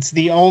it's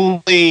the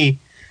only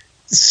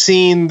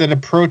scene that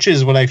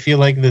approaches what I feel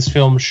like this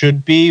film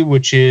should be,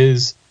 which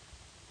is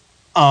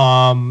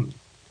when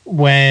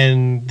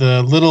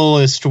the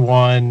littlest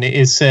one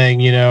is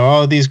saying,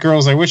 oh, these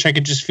girls, I wish I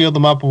could just feel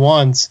them up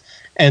once.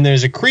 And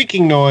there's a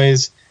creaking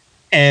noise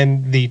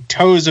and the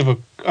toes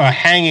of a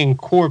hanging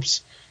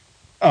corpse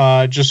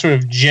just sort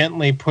of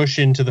gently push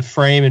into the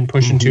frame and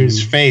push into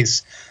his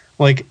face.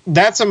 Like,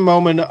 that's a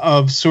moment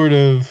of sort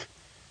of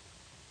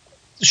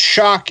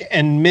shock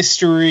and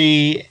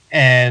mystery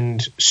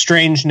and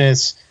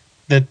strangeness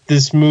that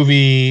this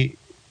movie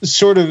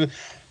sort of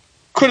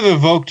could have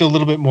evoked a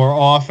little bit more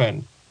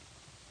often.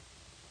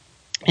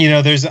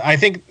 I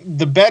think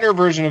the better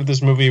version of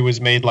this movie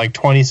was made like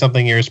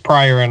 20-something years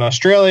prior in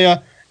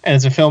Australia, and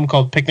it's a film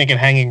called Picnic at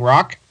Hanging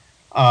Rock.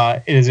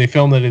 It is a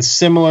film that is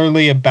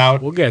similarly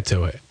about... We'll get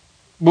to it.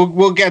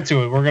 We'll get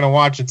to it. We're going to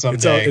watch it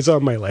someday. It's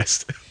on my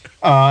list.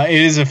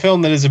 It is a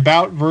film that is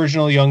about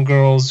virginal young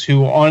girls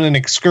who, on an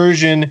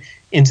excursion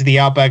into the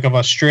outback of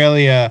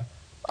Australia,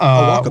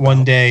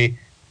 one day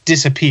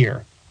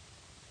disappear.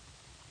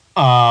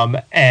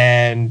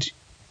 And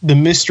the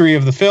mystery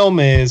of the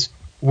film is,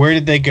 where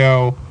did they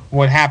go?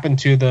 What happened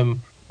to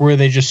them? Were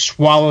they just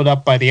swallowed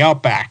up by the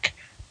outback?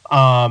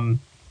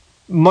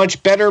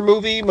 Much better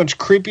movie, much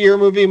creepier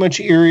movie, much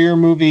eerier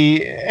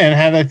movie, and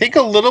had, I think,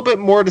 a little bit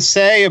more to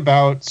say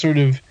about sort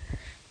of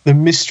the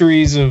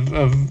mysteries of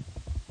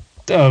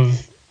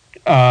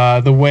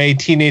the way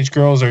teenage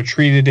girls are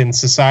treated in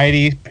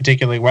society,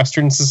 particularly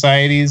Western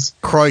societies.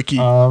 Crikey.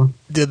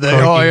 Did they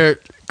hire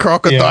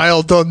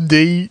Crocodile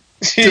Dundee?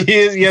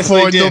 Yes,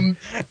 they did. Them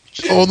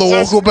on the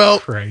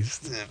walkabout.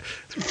 Christ.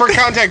 For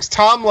context,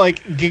 Tom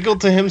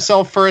giggled to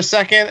himself for a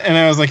second, and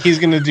I was like, he's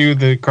going to do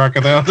the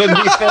Crocodile Dundee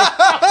thing.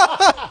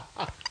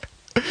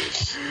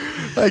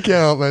 I can't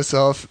help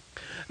myself.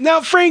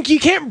 Now, Frank, you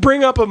can't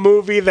bring up a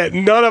movie that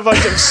none of us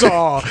have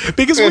saw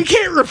because we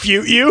can't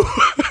refute you.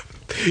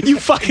 You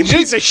fucking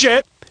piece of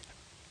shit.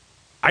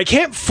 I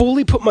can't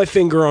fully put my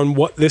finger on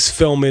what this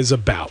film is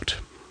about.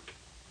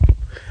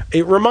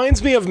 It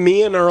reminds me of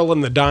Me and Earl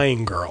and the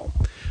Dying Girl,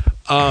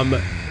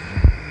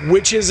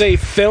 which is a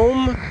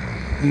film...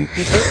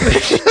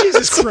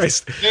 Jesus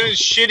Christ. It is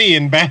shitty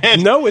and bad.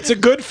 No, it's a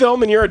good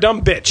film and you're a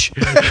dumb bitch.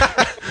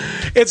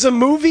 It's a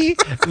movie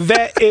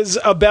that is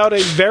about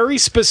a very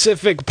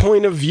specific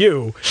point of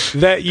view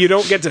that you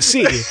don't get to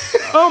see.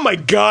 Oh my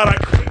God, I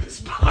quit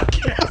this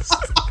podcast.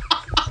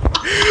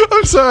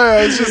 I'm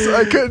sorry,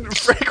 I couldn't.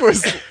 Frank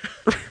was...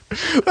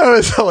 That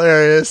was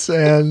hilarious,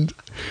 and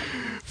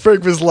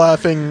Frank was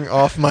laughing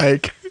off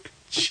mic.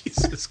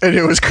 Jesus. And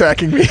it was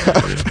cracking me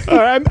up. All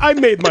right, I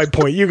made my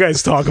point. You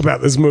guys talk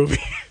about this movie.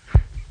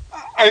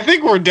 I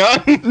think we're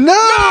done.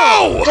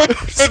 No!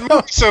 Good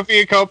movie,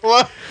 Sofia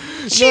Coppola.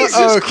 Jesus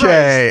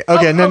okay.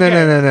 Christ. Okay, no.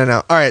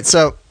 All right,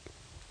 so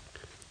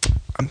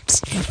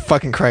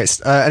Fucking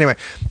Christ. Anyway,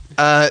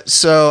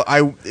 so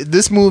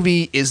this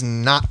movie is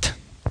not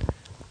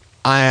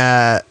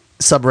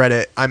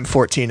subreddit. I'm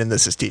 14 and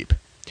this is deep.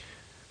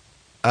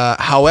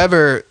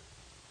 However,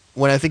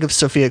 when I think of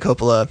Sofia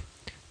Coppola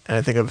and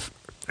I think of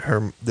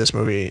this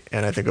movie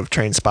and I think of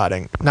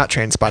not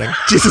Train Spotting.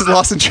 Jesus,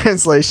 Lost in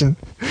Translation.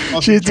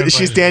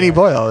 She's Danny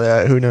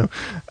Boyle. Who knew?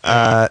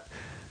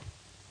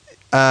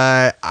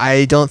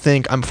 I don't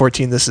think I'm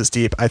 14. This is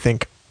deep. I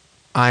think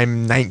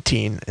I'm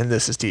 19 and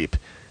this is deep.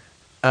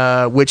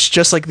 Which,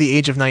 just like the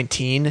age of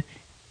 19,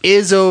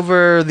 is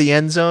over the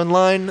end zone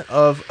line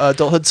of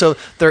adulthood. So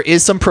there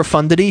is some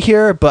profundity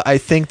here, but I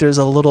think there's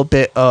a little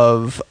bit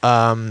of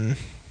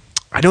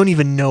I don't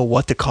even know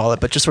what to call it,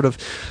 but just sort of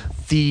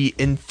the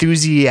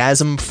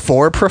enthusiasm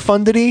for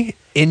profundity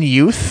in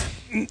youth.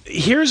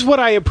 Here's what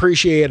I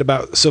appreciate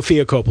about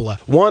Sofia Coppola.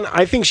 One,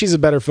 I think she's a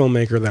better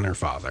filmmaker than her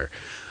father.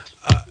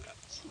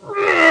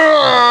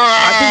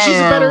 I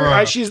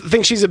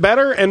think she's a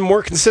better and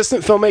more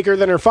consistent filmmaker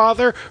than her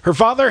father. Her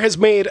father has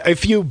made a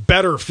few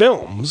better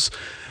films,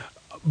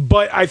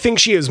 but I think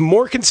she is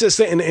more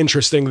consistent and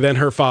interesting than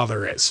her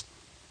father is.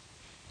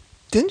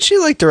 Didn't she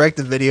direct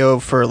the video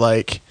for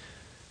like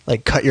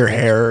Cut Your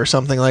Hair or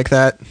something like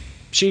that?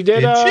 She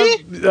did.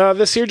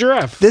 This Here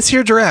Giraffe. This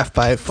Here Giraffe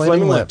by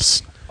Flaming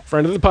Lips.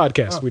 Friend of the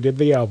podcast. Oh. We did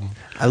the album.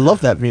 I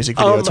love that music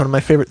video. It's one of my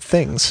favorite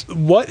things.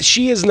 What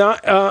she is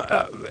not,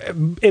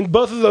 in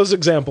both of those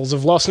examples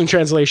of Lost in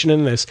Translation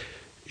and this,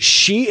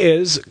 she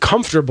is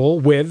comfortable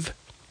with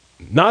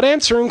not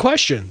answering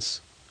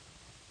questions.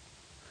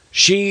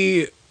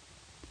 She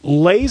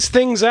lays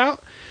things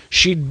out.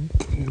 She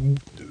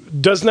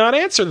does not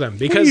answer them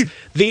because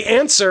the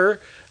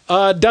answer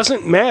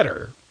doesn't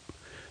matter.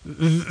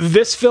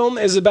 This film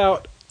is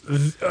about,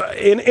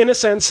 in a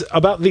sense,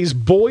 about these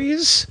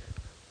boys'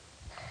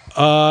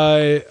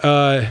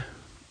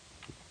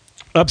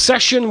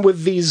 obsession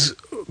with these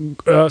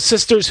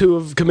sisters who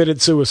have committed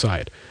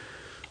suicide,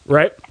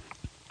 right?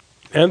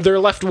 And they're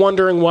left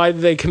wondering why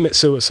they commit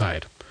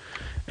suicide.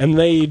 And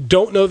they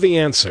don't know the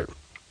answer.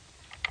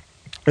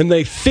 And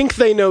they think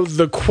they know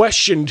the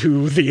question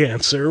to the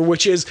answer,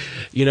 which is,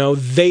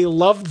 they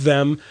loved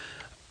them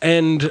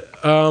and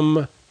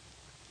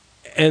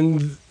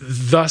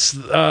thus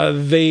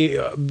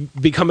they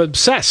become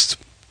obsessed.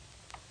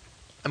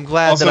 I'm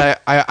glad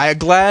I'm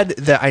glad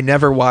that I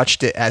never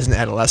watched it as an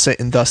adolescent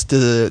and thus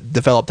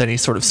developed any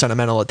sort of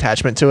sentimental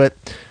attachment to it,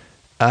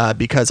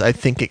 because I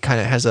think it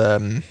kind of has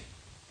a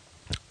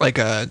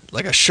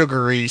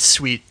sugary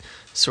sweet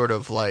sort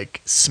of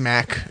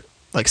smack,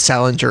 like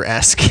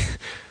Salinger-esque.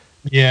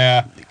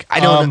 Yeah, I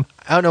don't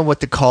know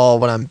what to call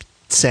what I'm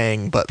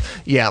saying, but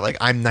yeah,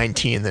 I'm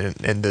 19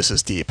 and this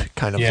is deep,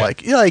 kind of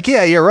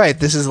yeah, you're right.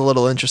 This is a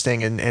little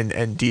interesting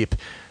and deep,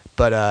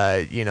 but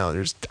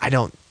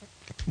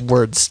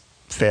words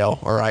fail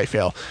or I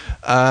fail.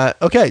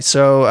 Okay,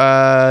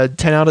 so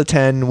 10 out of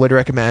 10 would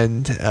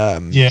recommend.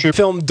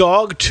 Film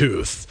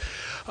Dogtooth,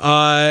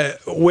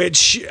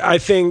 which I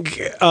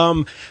think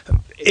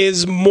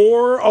is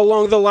more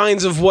along the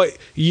lines of what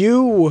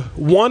you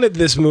wanted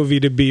this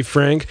movie to be,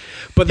 Frank,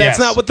 but that's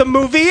not what the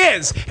movie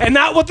is, and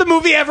not what the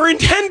movie ever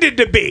intended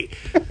to be.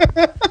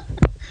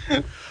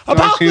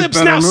 Apocalypse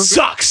Now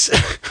sucks.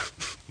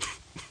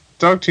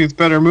 Dogtooth,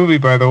 better movie,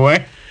 by the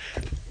way.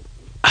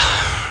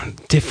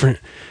 Different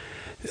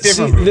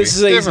movie. This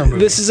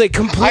is a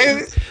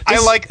complete. I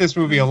like this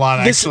movie a lot.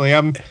 Actually,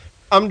 I'm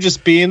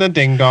just being a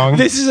ding dong.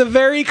 This is a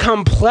very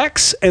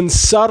complex and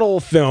subtle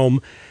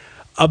film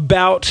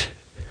about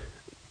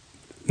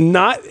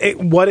not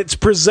what it's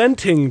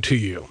presenting to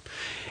you.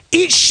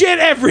 Eat shit,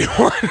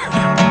 everyone.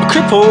 A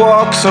cripple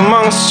walks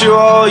amongst you,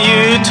 all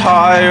you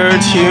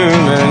tired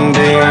human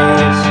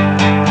beings.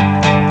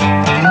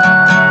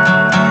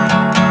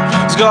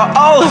 He's got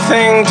all the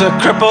things a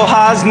cripple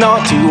has,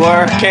 not two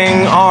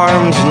working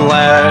arms and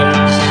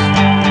legs.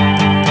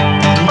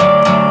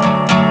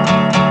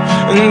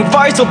 And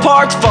vital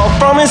parts fall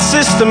from his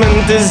system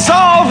and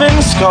dissolve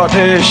in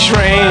Scottish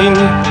rain.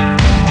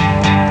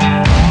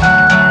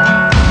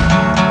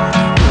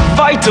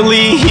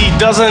 Vitally, he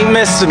doesn't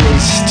miss him,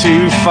 he's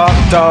too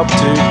fucked up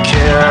to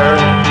care.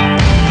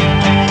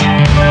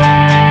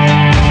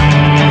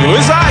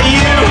 Was that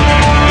you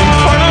in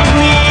front of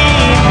me?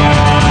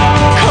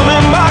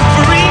 Coming back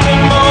for even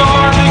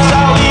more,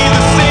 exactly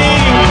the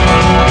same.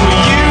 Well,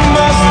 you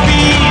must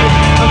be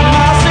a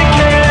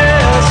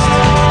masochist.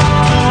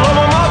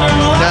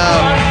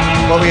 Now,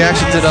 what we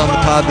actually did on the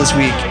pod this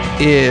week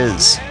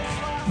is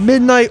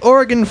Midnight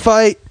Organ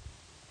Fight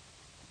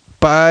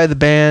by the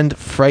band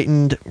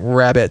Frightened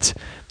Rabbit,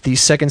 the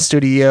second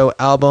studio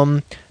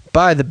album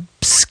by the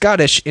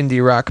Scottish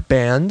indie rock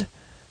band,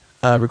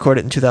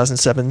 recorded in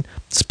 2007,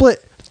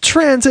 split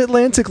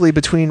transatlantically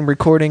between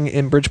recording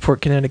in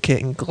Bridgeport,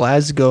 Connecticut and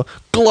Glasgow,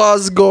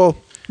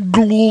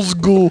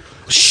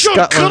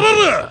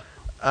 Scotland.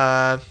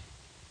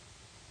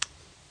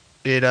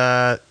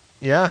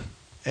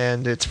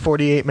 And it's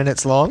 48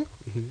 minutes long,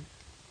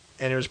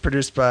 and it was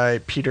produced by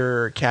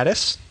Peter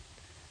Caddis.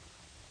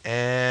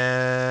 And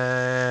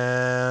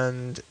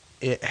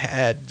it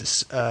had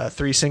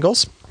 3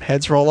 singles: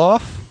 Heads Roll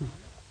Off,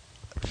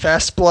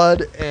 Fast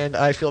Blood, and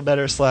I Feel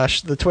Better /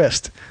 The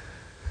Twist.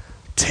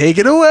 Take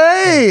it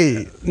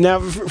away. Now,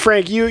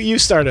 Frank, you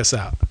start us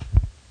out.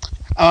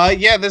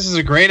 Yeah, this is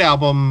a great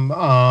album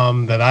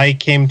that I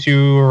came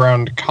to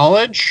around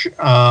college.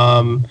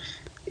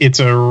 It's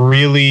a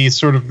really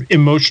sort of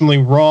emotionally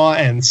raw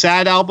and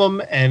sad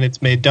album, and it's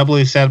made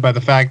doubly sad by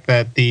the fact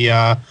that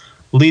the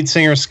lead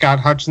singer, Scott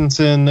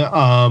Hutchinson,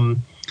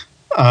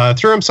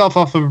 threw himself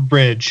off of a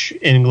bridge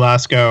in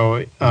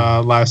Glasgow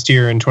last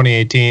year in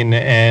 2018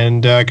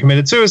 and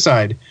committed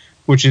suicide,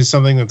 which is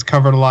something that's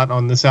covered a lot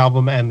on this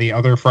album and the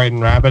other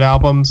Frightened Rabbit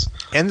albums.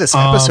 And this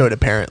episode,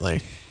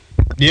 apparently.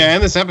 Yeah,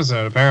 and this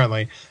episode,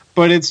 apparently.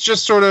 But it's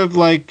just sort of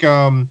like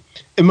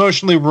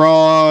emotionally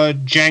raw,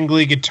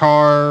 jangly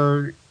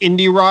guitar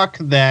indie rock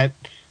that,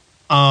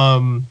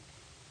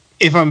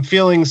 if I'm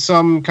feeling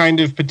some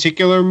kind of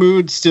particular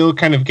mood, still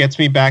kind of gets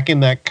me back in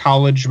that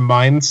college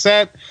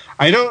mindset.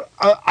 I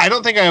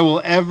don't think I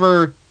will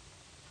ever,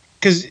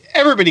 because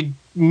everybody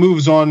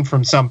moves on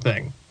from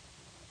something,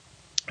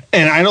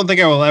 and I don't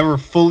think I will ever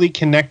fully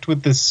connect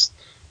with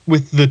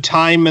the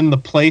time and the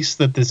place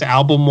that this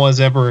album was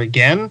ever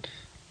again.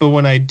 But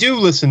when I do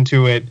listen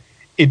to it,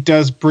 it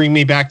does bring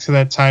me back to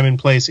that time and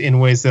place in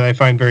ways that I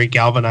find very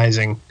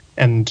galvanizing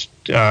and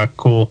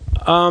cool.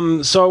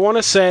 So I want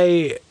to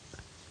say,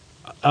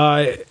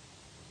 my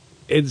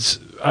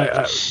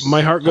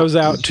heart goes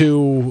out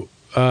to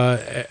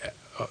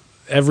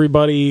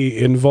everybody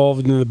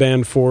involved in the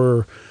band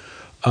for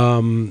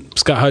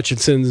Scott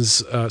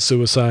Hutchinson's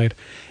suicide,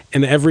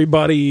 and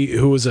everybody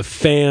who was a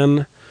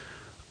fan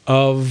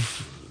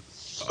of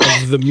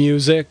the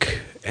music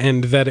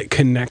and that it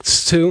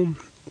connects to.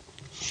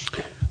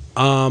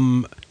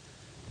 And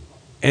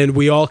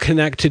we all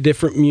connect to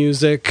different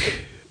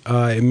music.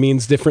 It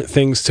means different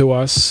things to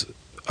us.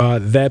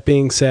 That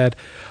being said,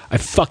 I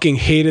fucking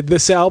hated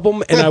this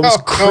album, and I was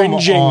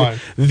cringing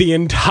the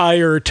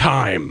entire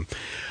time.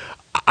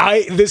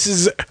 This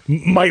is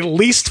my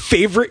least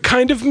favorite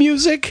kind of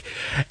music,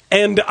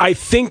 and I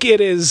think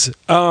it is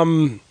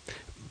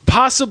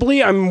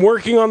possibly, I'm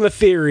working on the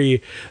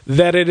theory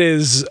that it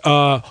is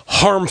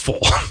harmful.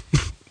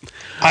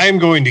 I am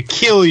going to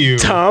kill you,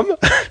 Tom,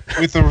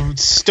 with a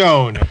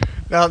stone.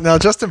 Now,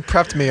 Justin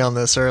prepped me on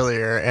this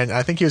earlier, and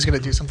I think he was going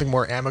to do something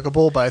more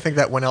amicable, but I think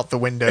that went out the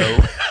window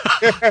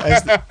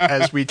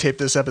as we taped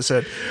this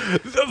episode.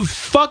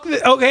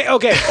 Okay.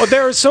 Oh,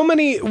 there are so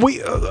many.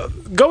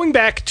 Going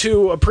back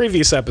to a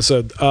previous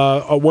episode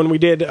when we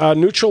did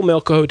Neutral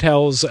Milk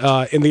Hotels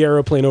in the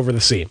aeroplane over the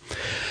sea,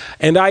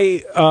 and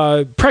I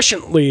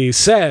presciently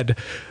said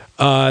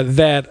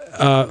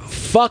that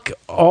fuck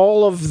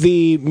all of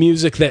the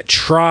music that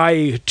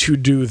try to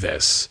do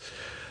this.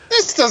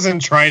 This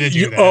doesn't try to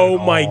do that. Oh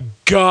my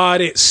god,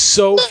 it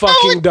so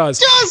fucking does.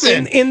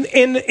 Doesn't.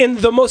 In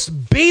the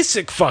most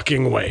basic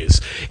fucking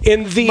ways.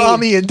 In the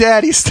mommy and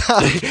daddy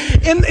stuff.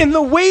 in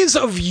the ways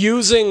of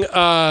using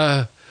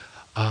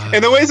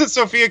in the ways that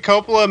Sofia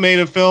Coppola made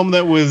a film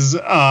that was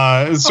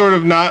sort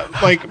of not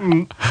like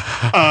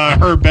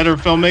her better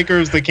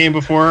filmmakers that came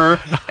before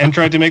her, and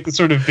tried to make the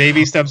sort of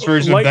baby steps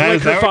version of that. Like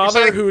Is her that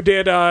father, who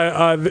did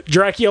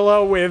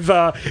Dracula with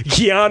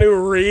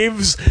Keanu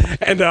Reeves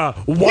and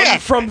One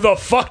from the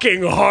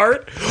Fucking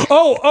Heart.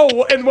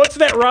 Oh, and what's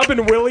that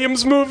Robin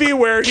Williams movie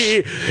where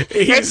he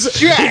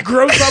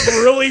grows up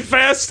really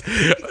fast?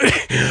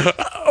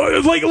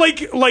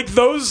 like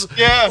those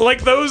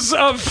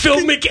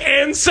filmic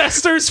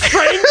ancestors.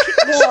 Frank?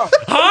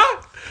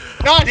 Huh?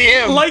 Not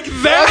him. Like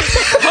that?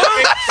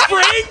 Huh?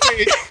 Frank?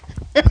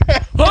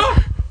 Huh?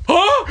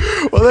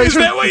 Well, is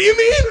that what you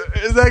mean?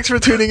 Thanks for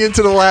tuning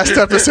into the last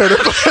episode of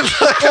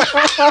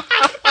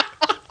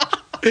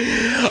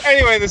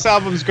Anyway, this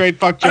album's great.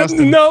 Fuck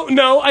Justin.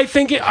 No. I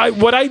think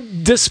what I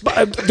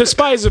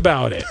despise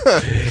about it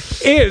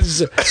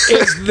is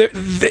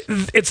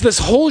it's this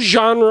whole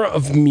genre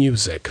of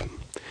music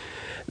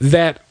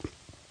that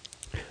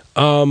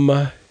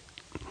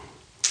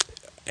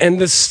and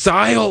the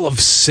style of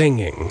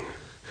singing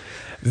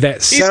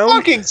that he's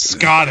fucking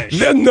Scottish.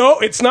 No,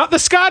 it's not the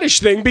Scottish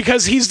thing,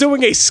 because he's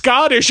doing a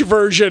Scottish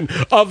version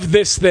of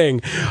this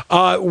thing,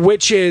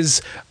 which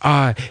is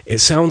it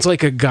sounds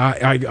like a guy.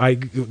 I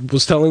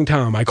was telling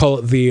Tom, I call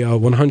it the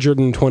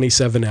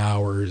 127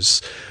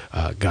 hours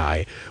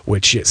guy,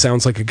 which it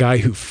sounds like a guy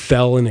who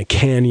fell in a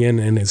canyon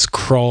and is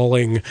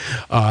crawling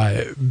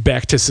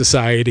back to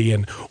society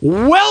and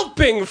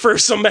whelping for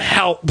some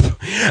help.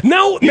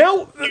 Now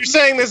you're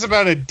saying this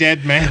about a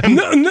dead man.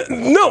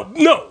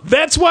 No.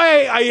 That's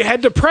why I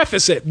had to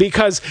preface it,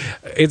 because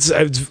it's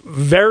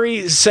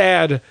very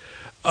sad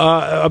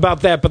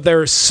about that, but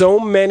there are so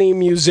many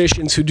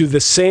musicians who do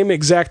the same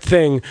exact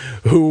thing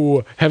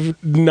who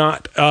have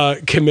not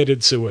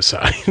committed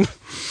suicide.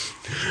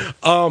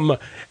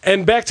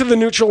 And back to the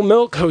Neutral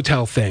Milk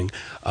Hotel thing,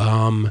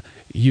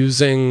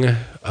 using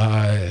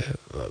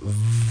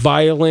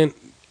violent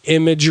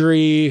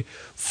imagery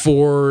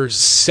for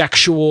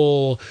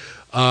sexual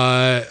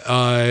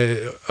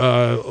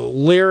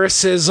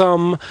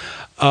lyricism,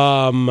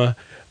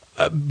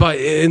 But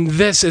in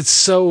this, it's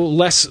so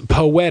less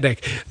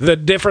poetic. The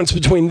difference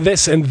between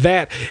this and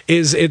that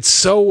is it's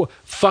so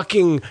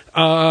fucking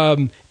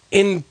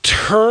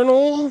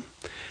internal.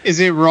 Is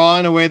it raw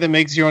in a way that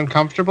makes you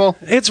uncomfortable?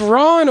 It's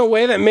raw in a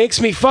way that makes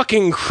me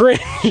fucking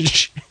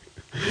cringe.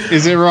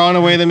 Is it raw in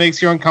a way that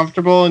makes you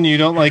uncomfortable and you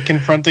don't like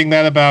confronting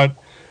that about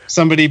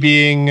somebody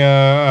being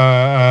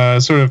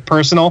sort of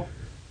personal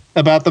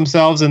about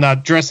themselves and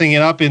not dressing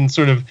it up in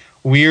sort of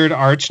weird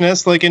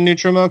archness like in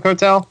Neutral Milk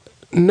Hotel?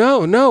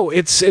 No.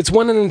 It's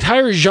when an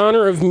entire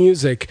genre of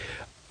music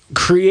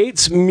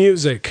creates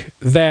music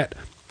that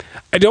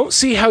I don't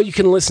see how you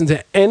can listen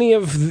to any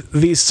of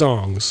these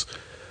songs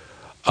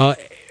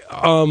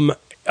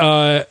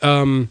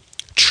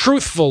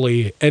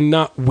truthfully and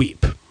not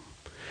weep.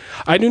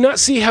 I do not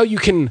see how you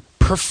can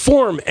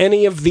perform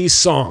any of these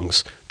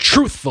songs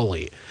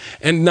truthfully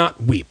and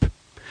not weep.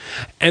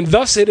 And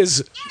thus it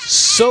is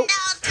so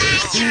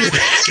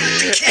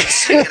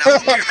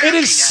it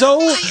is so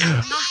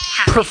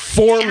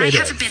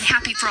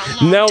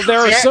performative. Now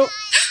there are so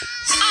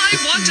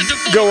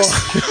go on.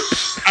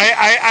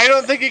 I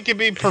don't think it can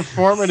be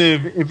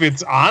performative if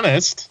it's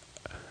honest.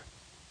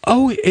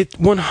 Oh, it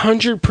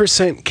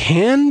 100%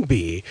 can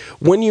be.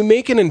 When you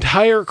make an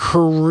entire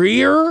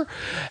career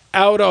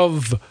out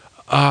of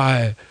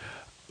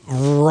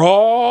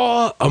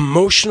raw,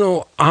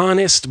 emotional,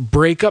 honest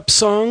breakup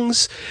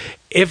songs,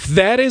 if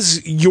that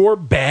is your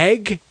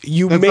bag,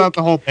 That's not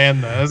the whole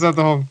band, though. That's not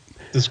the whole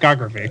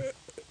discography.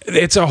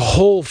 It's a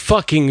whole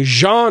fucking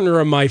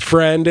genre, my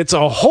friend. It's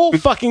a whole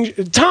fucking...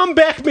 Tom,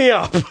 back me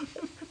up.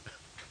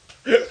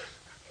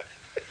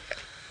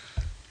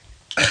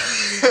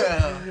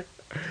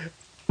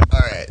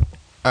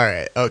 All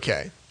right,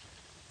 okay.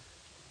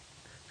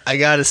 I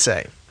gotta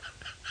say,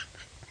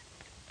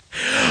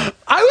 I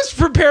was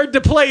prepared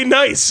to play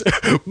nice,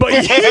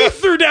 but you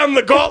threw down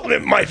the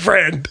gauntlet, my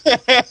friend.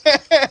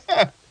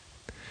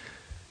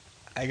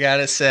 I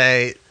gotta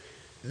say,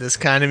 this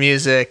kind of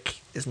music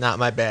is not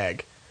my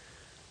bag.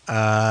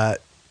 I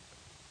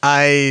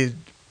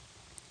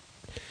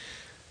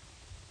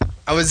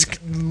was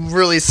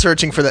really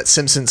searching for that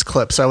Simpsons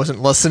clip, so I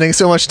wasn't listening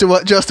so much to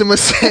what Justin was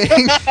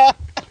saying.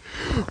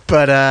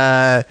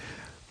 But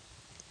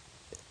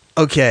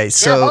okay,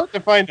 so they're hard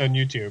to find on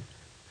YouTube.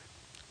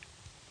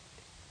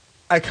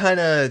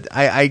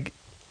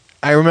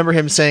 I remember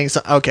him saying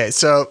something. Okay,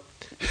 so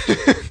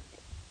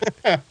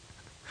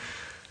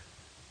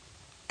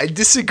I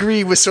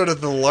disagree with sort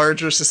of the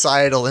larger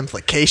societal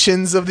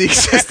implications of the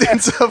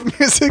existence of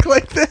music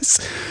like this,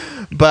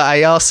 but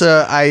I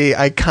also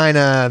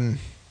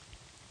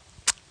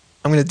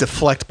I'm going to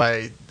deflect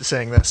by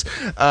saying this.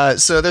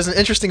 So there's an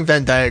interesting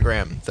Venn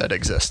diagram that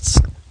exists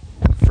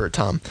for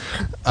Tom.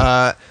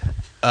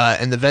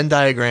 And the Venn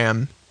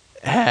diagram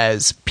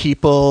has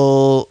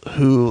people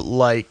who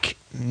like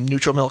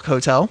Neutral Milk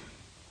Hotel,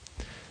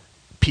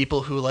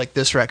 people who like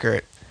this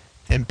record,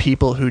 and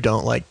people who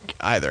don't like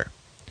either.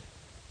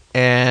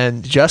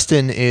 And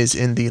Justin is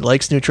in the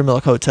likes Neutral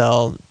Milk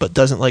Hotel but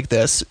doesn't like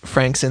this.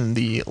 Frank's in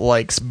the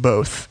likes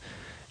both.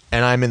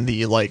 And I'm in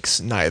the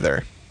likes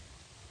neither.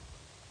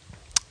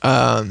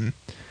 That's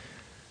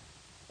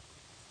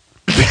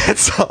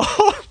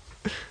all.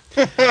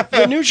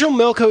 The Neutral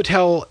Milk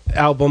Hotel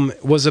album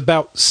was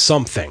about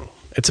something.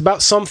 It's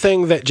about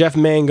something that Jeff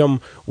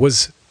Mangum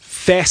was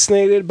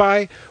fascinated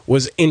by,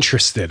 was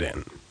interested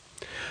in.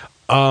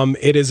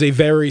 It is a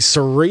very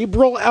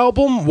cerebral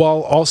album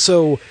while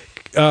also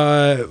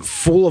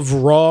full of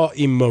raw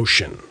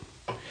emotion.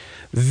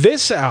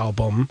 This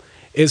album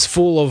is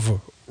full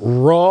of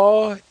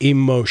raw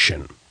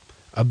emotion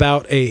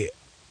about a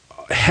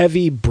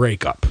heavy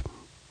breakup.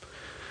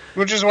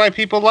 Which is why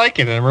people like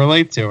it and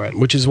relate to it.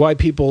 Which is why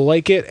people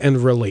like it and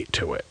relate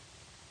to it.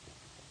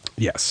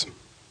 Yes.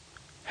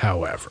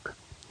 However.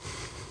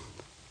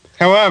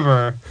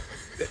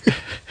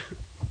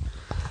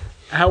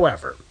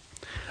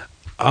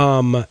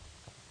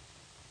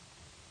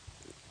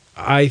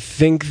 I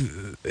think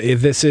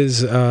this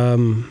is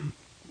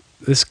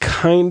this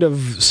kind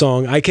of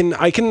song. I can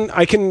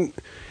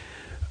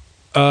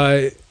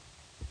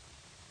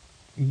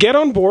get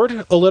on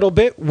board a little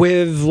bit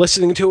with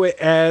listening to it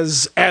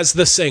as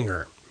the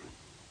singer.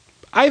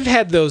 I've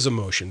had those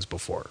emotions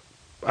before.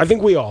 I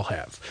think we all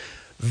have.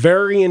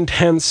 Very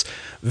intense,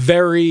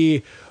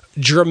 very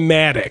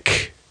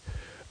dramatic,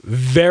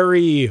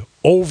 very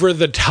over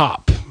the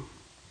top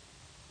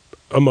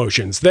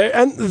emotions.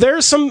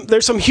 There's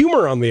some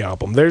humor on the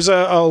album. There's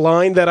a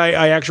line that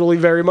I actually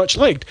very much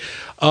liked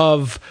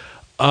of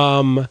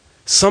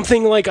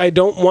something like, "I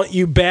don't want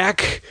you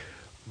back,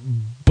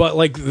 but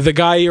like the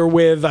guy you're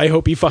with, I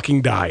hope he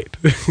fucking died."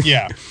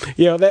 Yeah.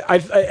 That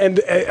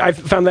I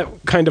found that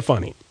kind of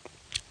funny.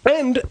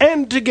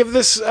 And to give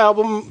this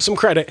album some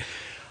credit,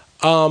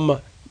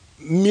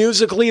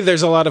 musically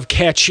there's a lot of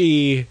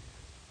catchy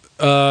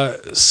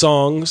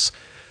songs.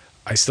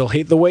 I still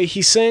hate the way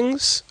he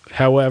sings.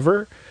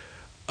 However,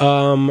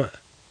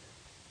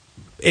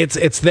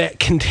 it's that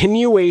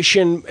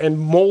continuation and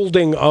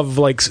molding of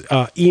like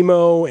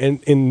emo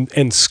and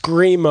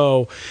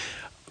screamo,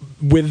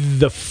 with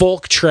the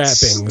folk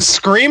trappings.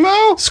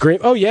 Screamo?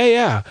 Oh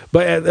yeah.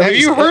 But have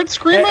you heard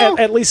Screamo?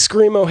 At least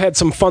Screamo had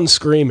some fun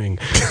screaming,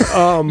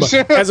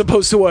 as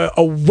opposed to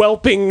a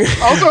whelping.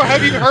 Also,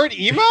 have you heard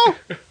emo?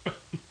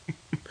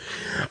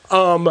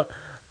 But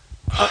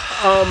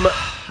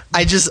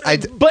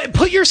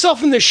put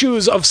yourself in the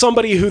shoes of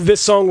somebody who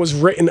this song was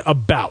written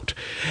about.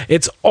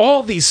 It's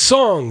all these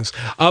songs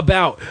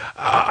about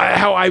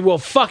how I will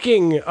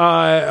fucking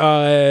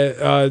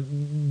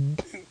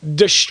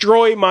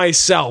destroy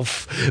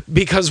myself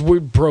because we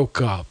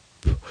broke up.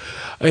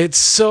 It's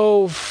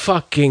so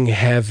fucking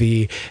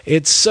heavy.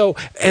 It's so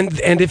and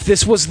if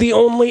this was the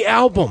only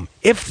album,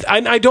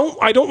 I don't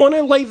want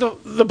to lay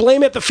the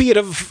blame at the feet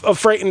of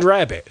Frightened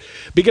Rabbit,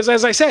 because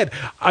as I said,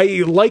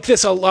 I like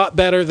this a lot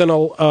better than a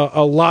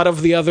lot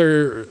of the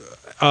other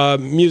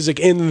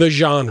music in the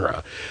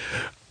genre.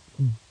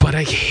 But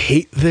I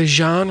hate the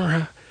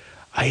genre.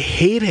 I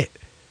hate it.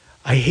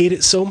 I hate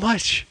it so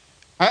much.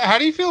 How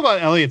do you feel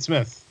about Elliott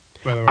Smith,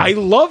 by the way? I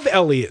love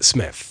Elliott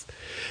Smith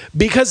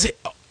because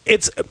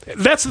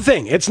that's the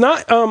thing. It's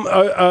not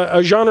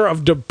a genre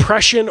of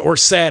depression or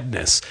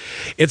sadness.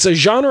 It's a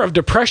genre of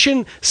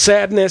depression,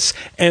 sadness,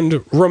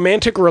 and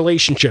romantic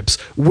relationships,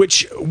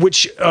 which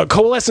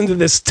coalesce into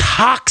this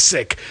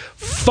toxic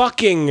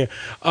fucking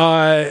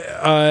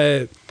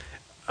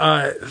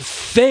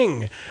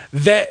thing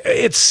that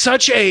it's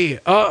such a.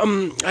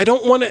 I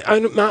don't want to.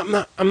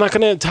 I'm not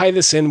going to tie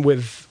this in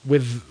with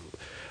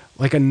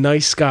like a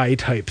nice guy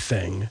type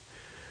thing,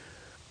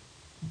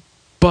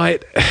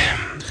 but.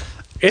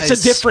 It's a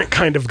different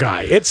kind of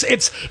guy. It's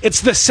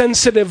the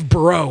sensitive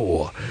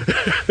bro.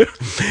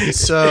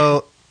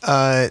 So,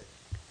 I'm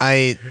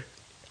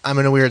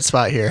in a weird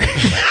spot here.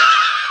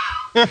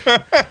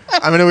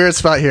 I'm in a weird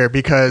spot here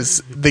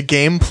because the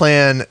game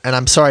plan, and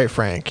I'm sorry,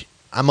 Frank.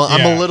 I'm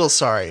a little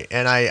sorry,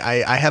 and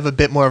I have a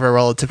bit more of a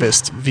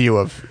relativist view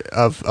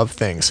of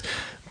things.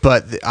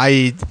 But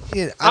I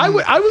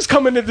was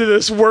coming into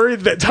this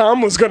worried that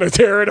Tom was going to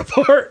tear it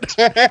apart.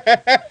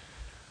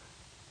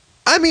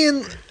 I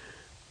mean.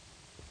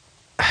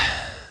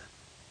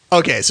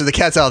 Okay, so the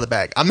cat's out of the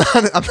bag. I'm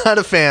not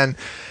a fan.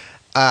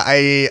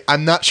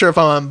 I'm not sure if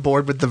I'm on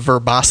board with the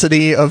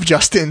verbosity of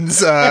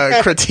Justin's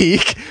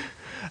critique.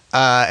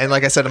 And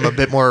like I said, I'm a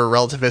bit more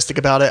relativistic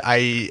about it.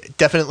 I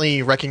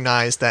definitely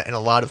recognize that in a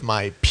lot of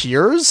my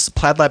peers,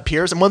 Plaid Lab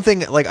peers, and one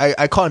thing, like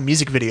I caught a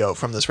music video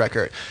from this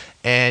record,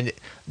 and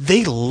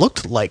they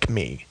looked like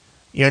me.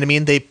 You know what I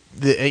mean? They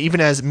even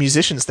as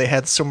musicians, they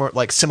had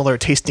similar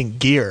tasting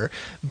gear,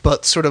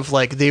 but sort of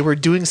like they were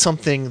doing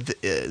something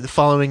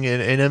following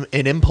an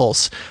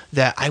impulse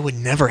that I would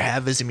never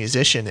have as a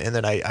musician, and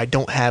that I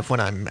don't have when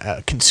I'm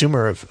a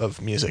consumer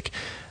of music.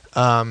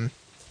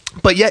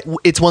 But yet,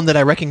 it's one that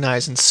I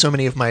recognize in so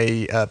many of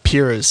my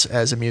peers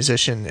as a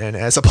musician and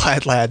as a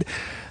Plaid Lad.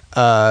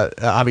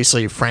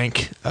 Obviously,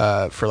 Frank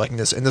for liking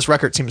this, and this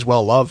record seems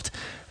well loved,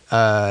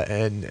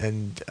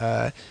 and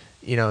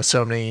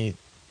so many.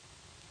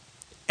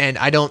 And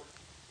I don't.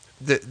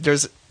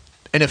 There's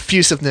an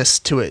effusiveness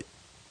to it,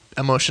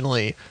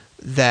 emotionally,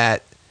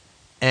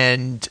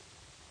 and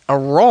a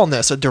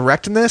rawness, a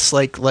directness,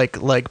 like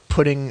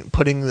plugging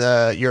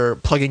your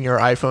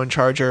iPhone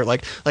charger,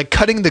 like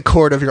cutting the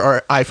cord of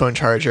your iPhone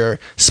charger,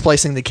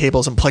 splicing the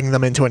cables and plugging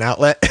them into an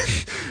outlet.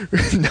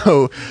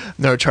 no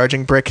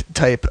charging brick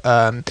type.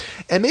 And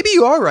maybe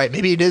you are right.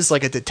 Maybe it is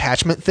like a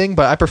detachment thing,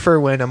 but I prefer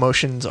when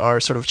emotions are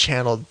sort of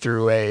channeled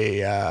through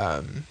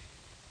a.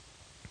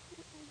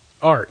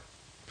 Art.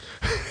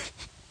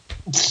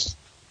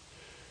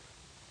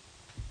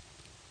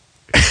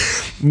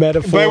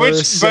 Metaphor. By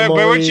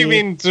which you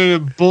mean sort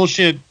of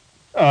bullshit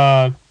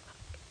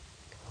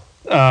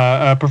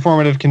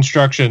performative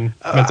construction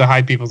meant to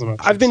hide people's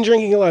emotions. I've been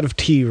drinking a lot of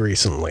tea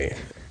recently.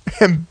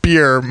 And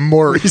beer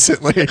more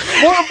recently.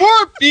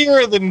 more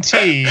beer than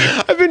tea.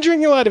 I've been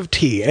drinking a lot of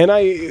tea, and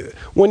I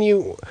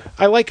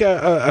like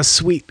a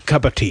sweet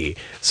cup of tea,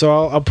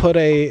 so I'll put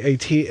a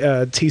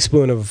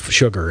teaspoon of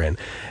sugar in.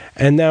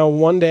 And now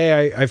one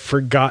day I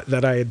forgot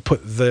that I had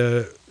put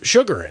the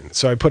sugar in,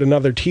 so I put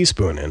another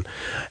teaspoon in,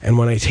 and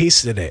when I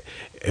tasted it,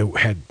 it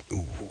had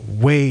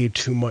way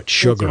too much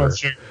sugar.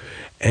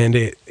 And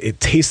it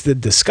tasted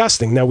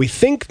disgusting. Now we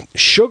think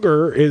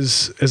sugar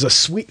is a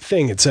sweet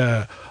thing. It's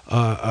a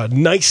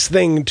nice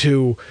thing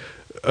to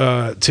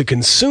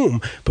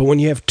consume, but when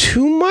you have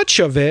too much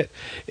of it,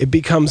 it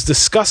becomes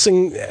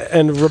disgusting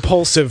and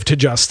repulsive to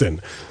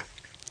Justin.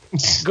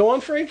 Go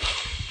on, Frank,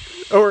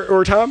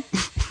 or Tom.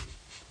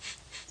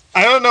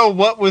 I don't know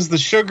what was the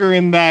sugar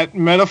in that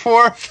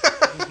metaphor,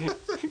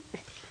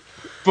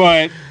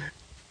 but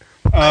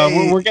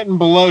we're getting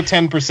below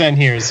 10%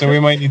 here, so we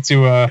might need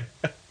to.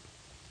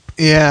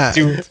 Yeah,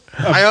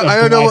 I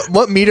don't know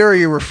what meter are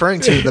you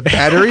referring to, the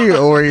battery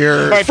or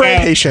your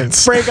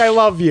patience? Frank, I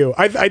love you.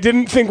 I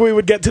didn't think we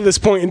would get to this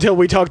point until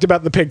we talked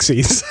about the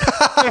Pixies.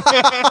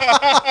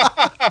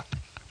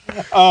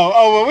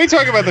 When we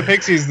talk about the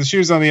Pixies, the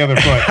shoe's on the other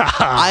foot.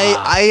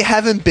 I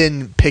haven't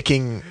been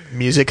picking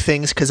music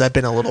things because I've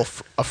been a little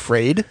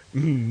afraid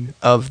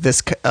of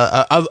this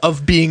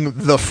of being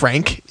the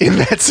Frank in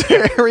that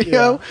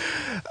scenario,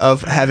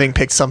 of having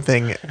picked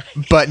something.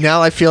 But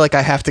now I feel like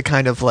I have to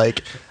kind of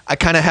like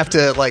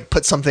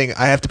put something.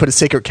 I have to put a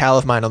sacred cow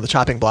of mine on the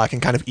chopping block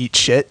and kind of eat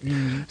shit.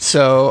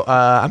 So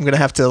I'm gonna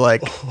have to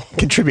like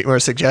contribute more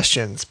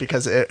suggestions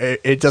because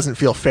it doesn't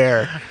feel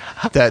fair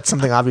that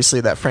something obviously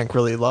that Frank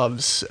really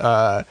loves.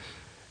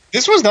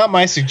 This was not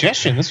my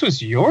suggestion. This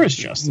was yours,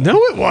 Justin. No,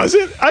 it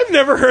wasn't. I've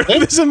never heard of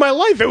this in my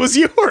life. It was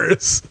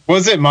yours.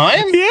 Was it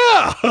mine?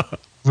 Yeah.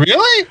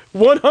 Really?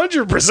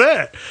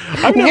 100%.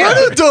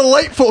 What a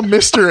delightful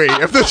mystery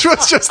if this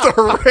was just a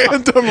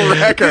random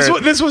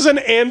record. This was an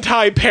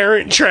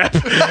anti-parent trap.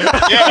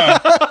 Yeah.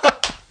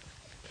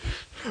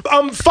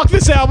 Fuck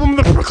this album.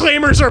 The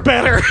Proclaimers are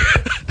better.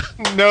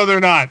 No, they're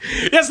not.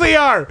 Yes, they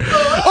are.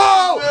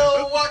 Oh!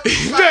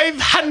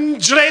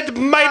 500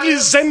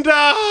 miles and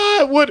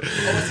wood.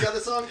 What's the other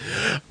song?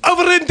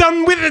 Over and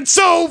done with it. It's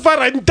over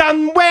and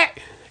done with.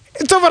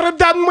 It's over and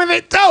done with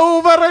it.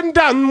 Over and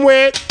done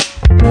with.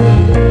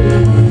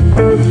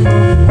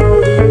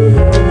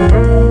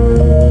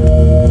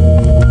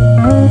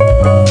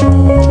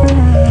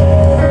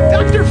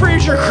 Dr.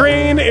 Frasier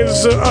Crane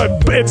is,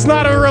 it's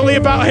not really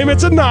about him,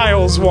 it's a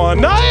Niles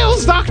one.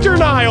 Dr.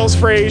 Niles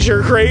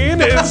Frasier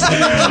Crane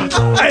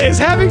is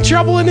having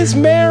trouble in his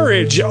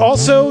marriage.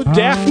 Also,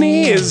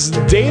 Daphne is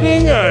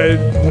dating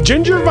a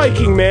ginger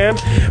Viking man,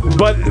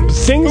 but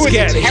things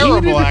get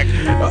terrible heated.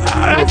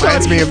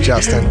 Reminds me of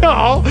Justin.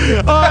 No.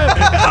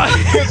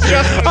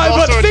 Justin is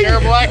also a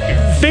terrible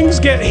actor. Things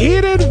get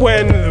heated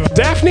when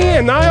Daphne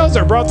and Niles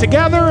are brought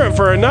together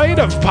for a night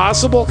of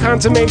possible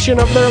consummation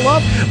of their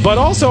love. But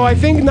also, I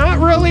think not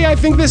really. I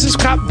think this is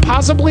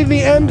possibly the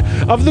end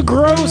of the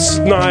gross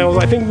Niles.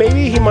 I think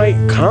maybe he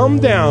might calm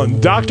down.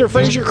 Dr.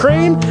 Frasier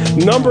Crane,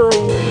 number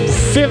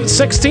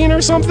 16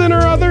 or something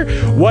or other.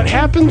 What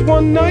happened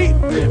one night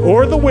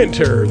or the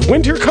winter?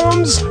 Winter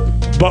comes,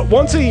 but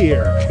once a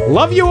year.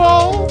 Love you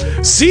all.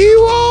 See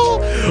you all.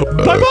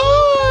 Bye-bye.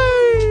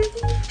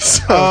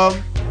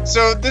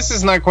 So this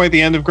is not quite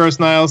the end of Gross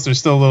Niles. There's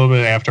still a little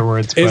bit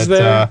afterwards. Is but,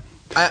 there?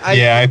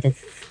 I think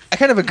I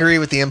kind of agree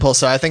with the impulse.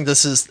 So I think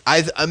this is,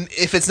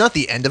 if it's not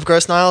the end of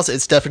Gross Niles,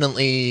 it's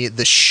definitely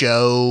the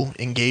show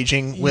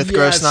engaging with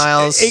Gross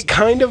Niles. It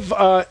kind of,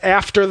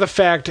 after the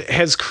fact,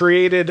 has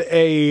created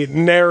a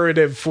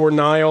narrative for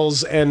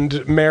Niles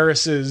and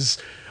Maris's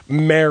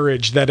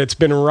marriage that it's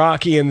been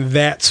rocky, and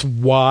that's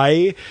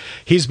why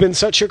he's been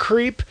such a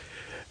creep.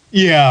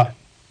 Yeah.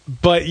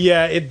 But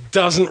yeah, it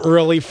doesn't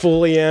really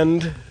fully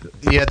end.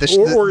 Yeah,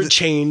 or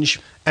change.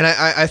 And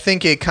I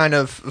think it kind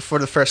of, for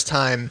the first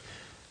time,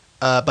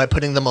 by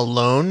putting them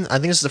alone, I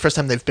think this is the first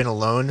time they've been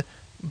alone,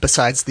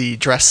 besides the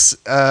dress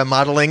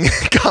modeling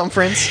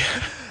conference.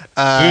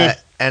 And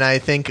I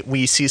think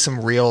we see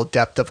some real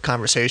depth of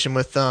conversation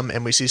with them,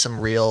 and we see some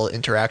real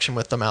interaction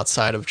with them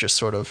outside of just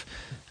sort of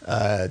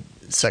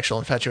sexual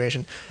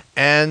infatuation.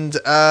 And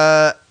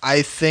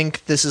I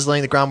think this is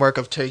laying the groundwork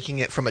of taking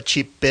it from a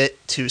cheap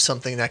bit to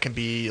something that can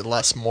be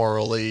less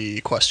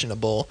morally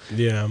questionable.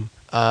 Yeah.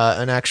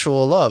 An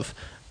actual love.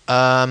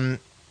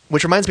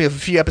 Which reminds me of a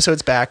few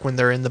episodes back when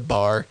they're in the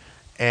bar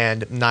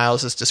and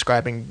Niles is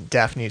describing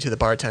Daphne to the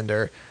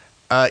bartender.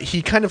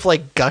 He kind of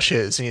like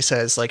gushes and he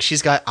says, like,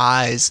 she's got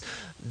eyes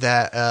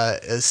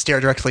that stare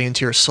directly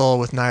into your soul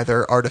with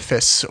neither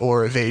artifice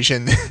or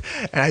evasion.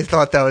 And I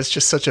thought that was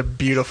just such a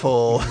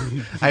beautiful...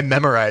 I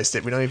memorized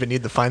it. We don't even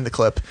need to find the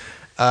clip.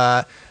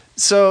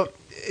 So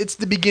it's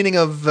the beginning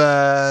of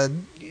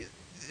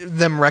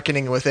them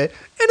reckoning with it.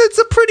 And it's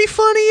a pretty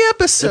funny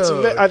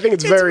episode. I think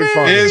it's very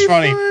funny. It is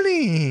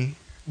funny.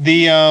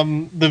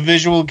 The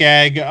visual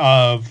gag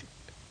of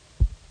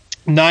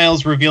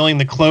Niles revealing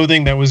the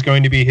clothing that was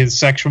going to be his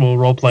sexual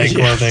role-playing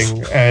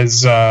clothing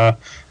as a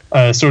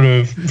sort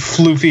of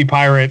floofy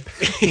pirate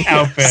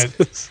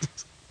outfit.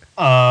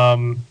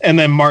 And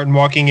then Martin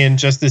walking in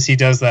just as he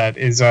does that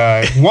is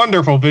a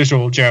wonderful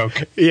visual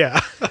joke.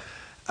 Yeah.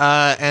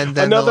 And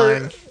then Another-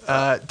 the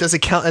line, does it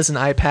count as an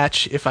eye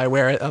patch if I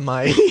wear it on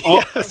my...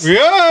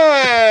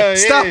 Yeah,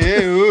 Stop.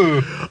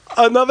 ooh.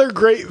 Another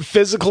great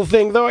physical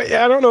thing, though,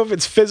 I don't know if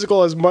it's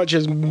physical as much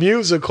as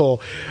musical.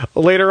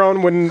 Later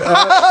on, when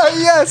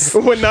yes,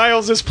 when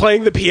Niles is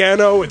playing the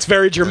piano, it's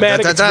very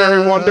dramatic. It's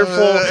very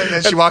wonderful. And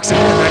then she walks in.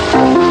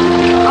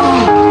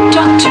 Oh,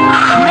 Dr.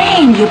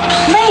 Crane, you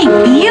play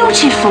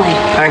beautifully.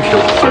 Thank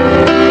you.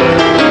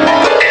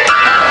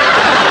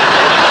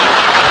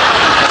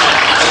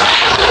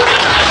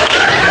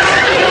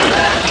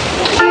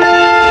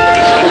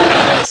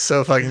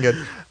 So fucking good.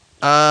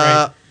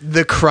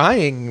 The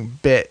crying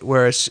bit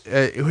where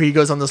he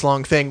goes on this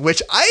long thing,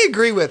 which I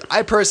agree with.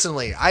 I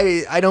personally,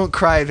 I don't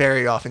cry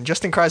very often.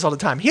 Justin cries all the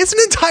time. He has an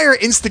entire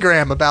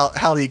Instagram about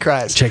how he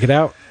cries. Check it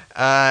out.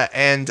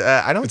 And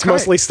I don't. It's cry.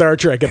 mostly Star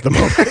Trek at the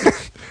moment.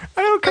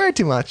 I don't cry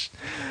too much.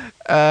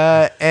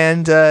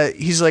 And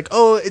he's like,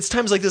 "Oh, it's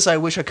times like this I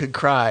wish I could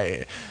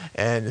cry."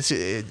 and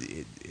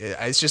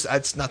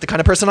it's not the kind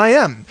of person I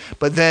am.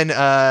 But then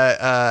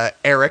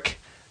Eric,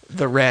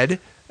 the Red,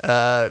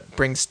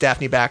 brings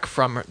Daphne back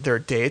from their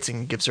dates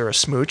and gives her a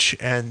smooch,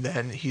 and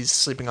then he's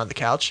sleeping on the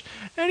couch,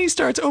 and he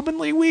starts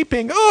openly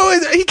weeping.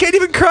 Oh, he can't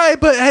even cry,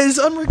 but his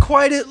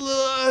unrequited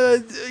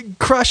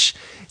crush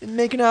in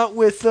making out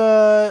with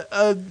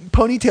a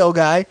ponytail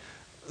guy,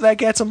 that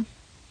gets him.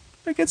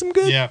 That gets him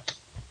good. Yeah.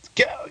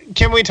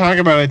 Can we talk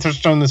about? I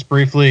touched on this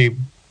briefly,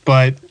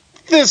 but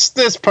this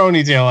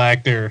ponytail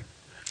actor.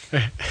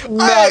 I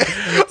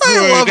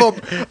love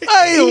him.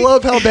 I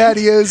love how bad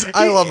he is.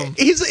 I love him.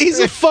 He's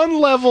a fun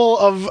level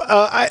of.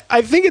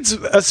 I think it's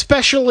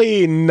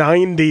especially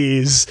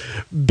 90s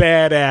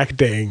bad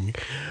acting.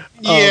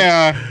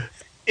 Yeah,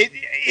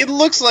 it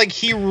looks like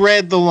he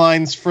read the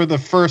lines for the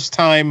first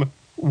time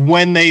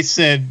when they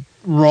said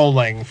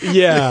rolling.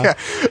 Yeah.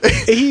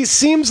 He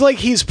seems like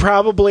he's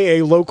probably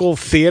a local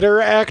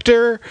theater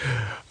actor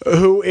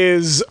who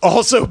is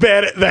also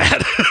bad at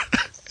that.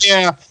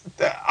 Yeah,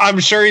 I'm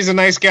sure he's a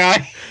nice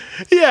guy.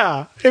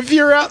 Yeah, if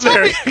you're out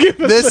there,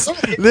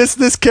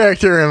 this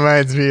character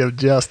reminds me of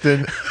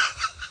Justin.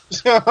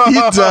 He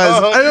does.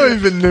 I don't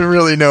even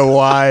really know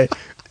why.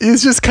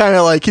 He's just kind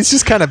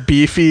of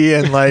beefy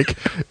and like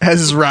has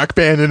his rock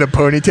band in a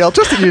ponytail.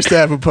 Justin used to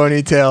have a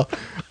ponytail.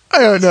 I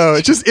don't know.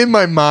 It's just in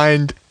my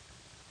mind.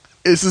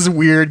 It's this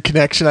weird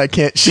connection I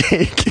can't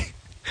shake.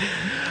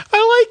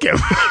 I like him.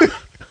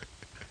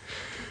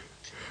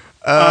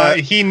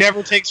 He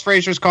never takes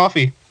Frasier's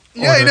coffee.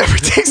 Yeah, he never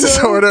takes his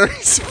order.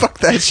 Fuck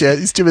that shit.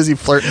 He's too busy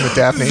flirting with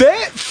Daphne.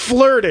 That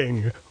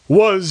flirting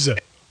was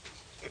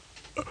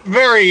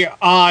very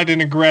odd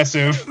and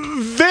aggressive.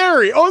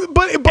 Very.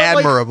 But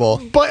admirable.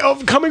 Like,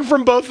 but coming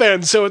from both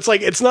ends, so it's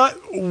like it's not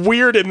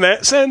weird in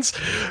that sense,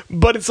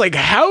 but it's like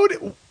how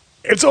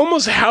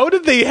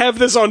did they have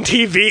this on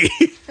TV?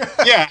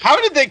 Yeah,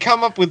 how did they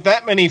come up with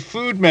that many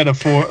food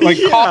metaphors, like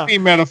coffee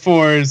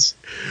metaphors,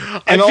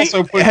 and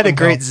also put it had a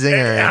great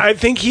zinger. I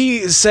think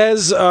he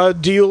says,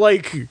 "Do you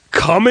like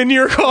cum in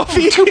your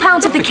coffee?" 2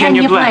 pounds of the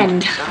Kenya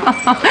blend.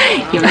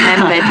 You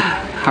remembered.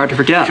 Hard to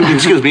forget.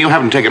 Excuse me, you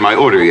haven't taken my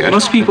order yet.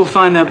 Most people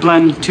find that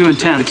blend too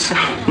intense.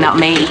 Not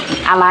me.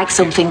 I like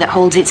something that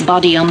holds its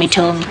body on my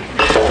tongue.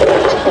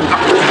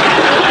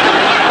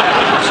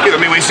 Excuse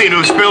me, we seem to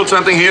have spilled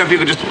something here. If you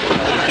could just...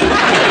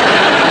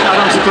 I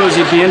don't suppose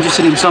you'd be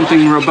interested in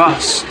something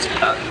robust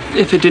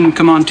if it didn't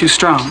come on too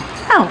strong.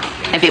 Oh,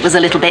 if it was a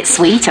little bit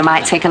sweet, I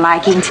might take a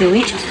liking to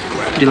it.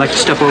 Would you like to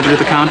step over to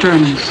the counter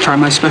and try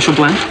my special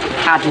blend?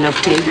 I'd love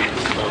to.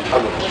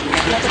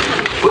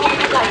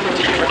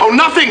 Oh,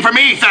 nothing for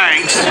me,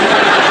 thanks.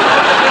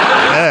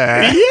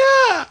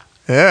 Yeah.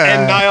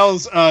 And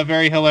Niles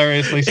very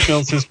hilariously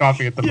spills his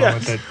coffee at the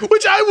moment.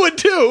 Which I would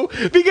too,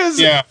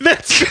 because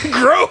that's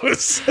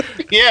gross.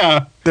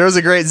 Yeah. There was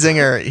a great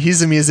zinger.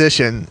 He's a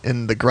musician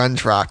in the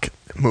grunge rock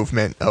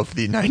movement of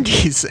the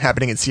 90s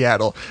happening in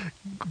Seattle.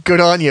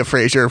 Good on you,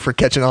 Frasier, for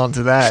catching on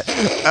to that.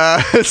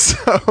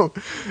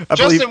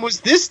 Justin,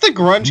 was this the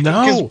grunge kid?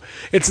 No,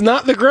 it's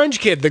not the grunge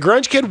kid. The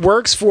grunge kid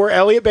works for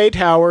Elliott Bay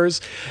Towers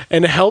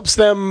and helps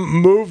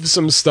them move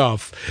some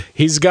stuff.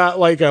 He's got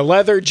like a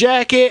leather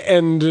jacket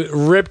and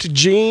ripped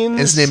jeans.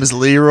 His name is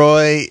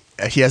Leroy.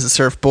 He has a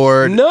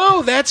surfboard.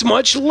 No, that's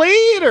much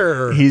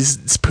later. He's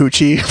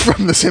Poochie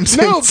from The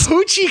Simpsons. No,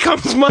 Poochie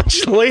comes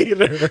much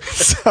later.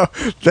 So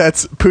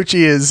that's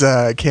Poochie is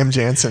Cam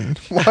Jansen.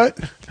 What?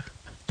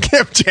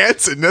 Cam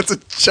Jansen. That's a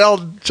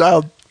child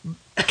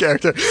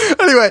character.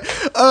 Anyway,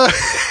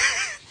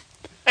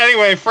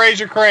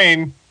 Fraser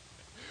Crane.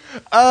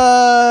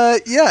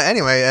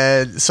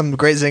 Anyway, some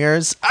great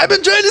zingers. I've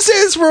been trying to say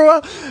this for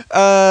a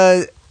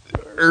while.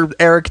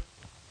 Eric,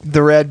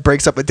 the Red,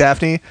 breaks up with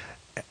Daphne,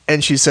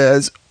 and she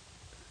says,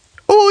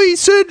 "Oh, he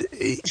said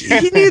he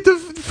needed to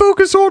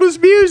focus on his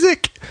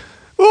music.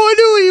 Oh, I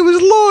knew he was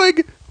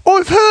lying.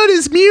 I've heard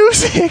his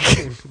music."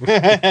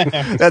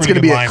 That's going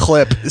to be a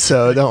clip,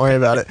 so don't worry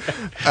about it.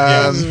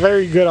 It's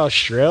very good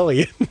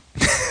Australian.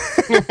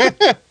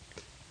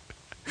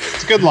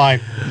 It's a good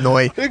line.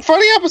 Noi.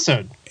 Funny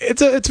episode.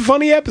 It's a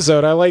funny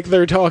episode. I like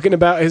they're talking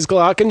about his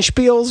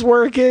glockenspiel's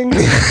working.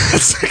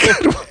 That's a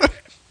good one.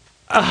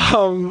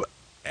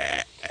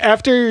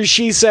 After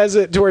she says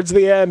it towards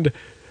the end,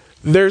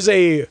 there's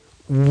a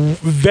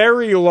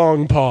very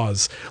long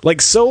pause,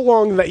 like so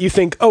long that you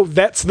think, oh,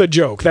 that's the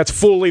joke, that's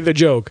fully the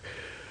joke,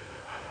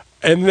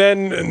 and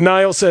then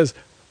Niall says,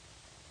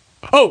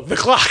 oh, the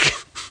clock.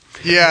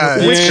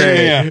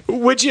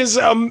 Which is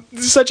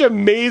such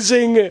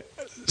amazing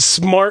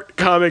smart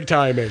comic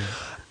timing.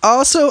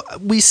 Also,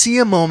 we see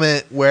a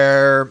moment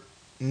where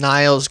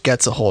Niles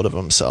gets a hold of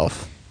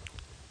himself.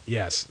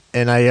 Yes,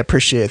 and I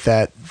appreciate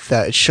that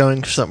it's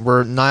showing some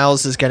where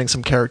Niles is getting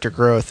some character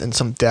growth and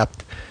some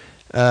depth.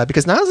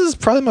 Because Niles is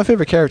probably my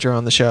favorite character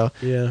on the show.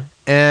 Yeah.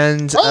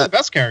 And probably the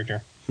best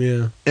character.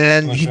 Yeah.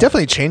 And he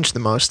definitely changed the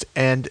most.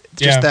 And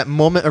just that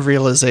moment of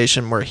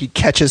realization where he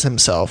catches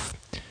himself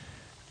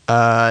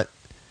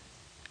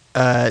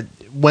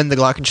when the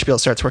glockenspiel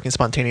starts working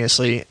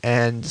spontaneously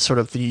and sort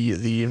of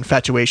the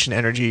infatuation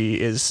energy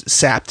is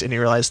sapped, and you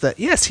realize that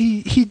yes,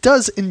 he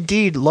does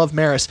indeed love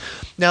Maris.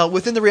 Now,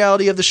 within the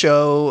reality of the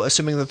show,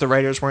 assuming that the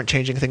writers weren't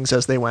changing things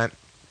as they went,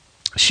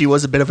 she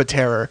was a bit of a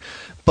terror.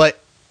 But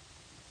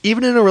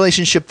even in a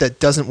relationship that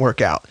doesn't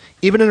work out,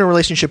 even in a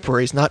relationship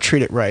where he's not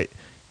treated right,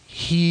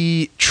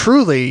 he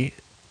truly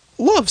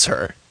loves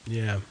her.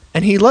 Yeah.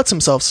 And he lets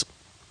himself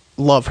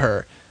love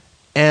her.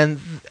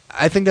 And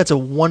I think that's a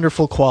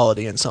wonderful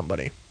quality in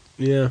somebody.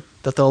 Yeah.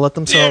 That they'll let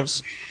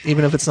themselves,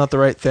 even if it's not the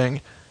right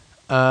thing.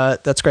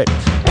 That's great.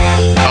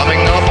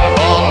 Coming up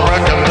on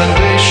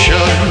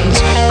recommendations,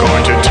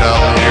 going to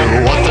tell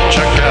you what to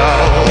check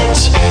out.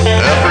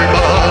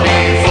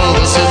 Everybody,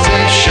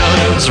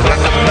 felicitations,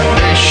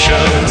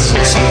 recommendations,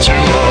 listen to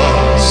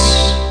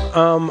us.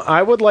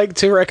 I would like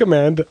to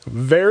recommend,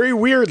 very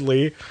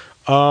weirdly,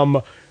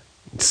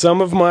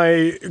 some of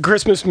my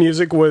Christmas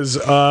music was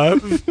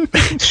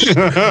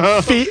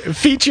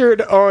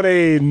featured on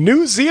a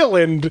New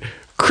Zealand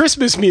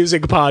Christmas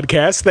music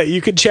podcast that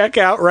you can check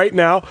out right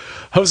now,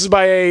 hosted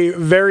by a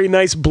very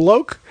nice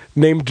bloke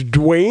named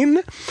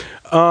Dwayne.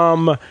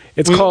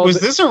 Was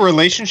this a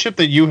relationship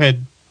that you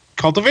had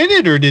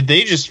cultivated, or did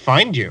they just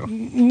find you?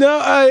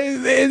 No,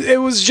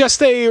 it was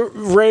just a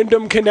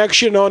random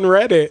connection on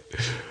Reddit.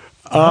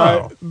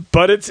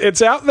 But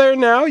it's out there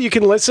now. You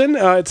can listen.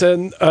 It's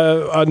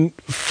a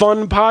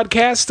fun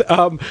podcast.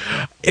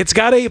 It's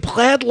got a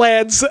Plaid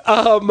Lads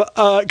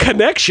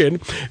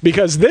connection,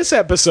 because this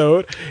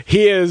episode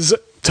he is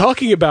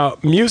talking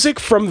about music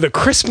from the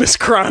Christmas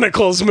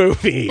Chronicles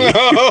movie.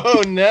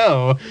 Oh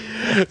no!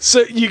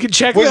 So you can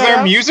check. Was that there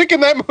out. music in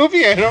that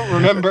movie? I don't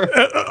remember.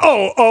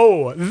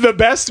 The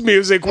best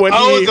music when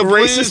he the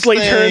blues racistly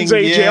thing. turns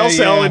a jail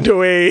cell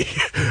into a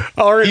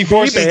R&B He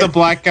forces band. the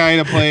black guy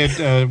to play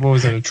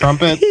a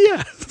trumpet?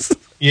 Yes.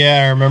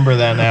 Yeah, I remember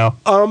that now.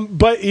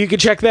 But you can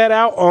check that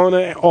out on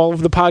all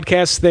of the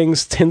podcast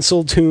things.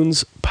 Tinsel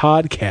Tunes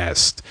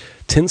Podcast.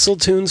 Tinsel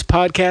Tunes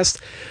Podcast.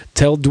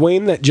 Tell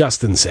Dwayne that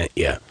Justin sent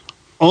you.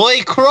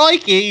 Oi,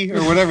 crikey!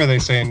 Or whatever they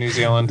say in New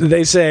Zealand.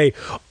 They say,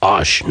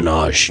 osh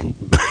nosh.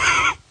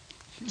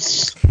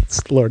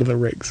 It's Lord of the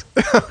Rings.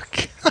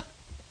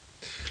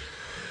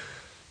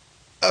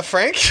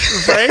 Frank?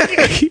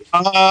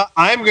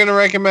 I'm going to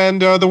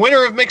recommend The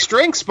Winner of Mixed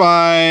Drinks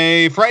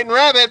by Frightened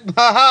Rabbit.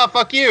 Haha,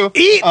 fuck you.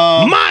 Eat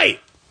my...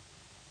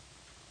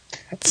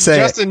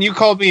 Justin, you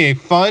called me a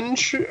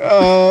funge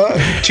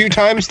 2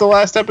 times the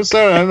last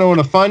episode. I don't know what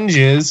a funge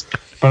is,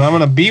 but I'm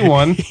going to be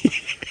one.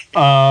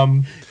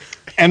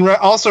 And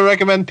also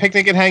recommend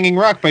Picnic at Hanging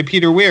Rock by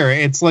Peter Weir.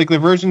 It's like the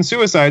Virgin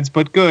Suicides,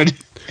 but good.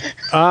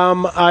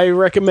 I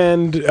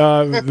recommend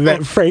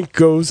that Frank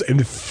goes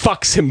and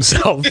fucks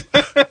himself.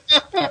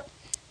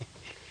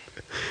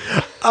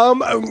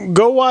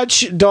 Go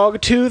watch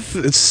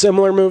Dogtooth. It's a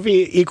similar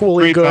movie,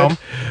 equally Great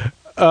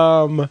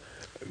good.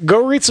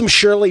 Go read some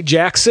Shirley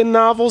Jackson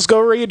novels.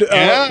 Go read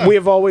We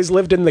Have Always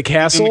Lived in the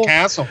Castle. In the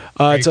Castle.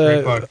 It's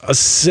Great book. a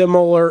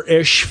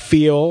similar-ish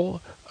feel.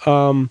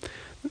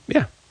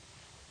 Yeah.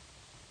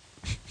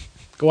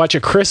 Go watch A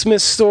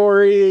Christmas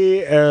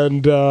Story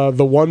and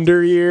The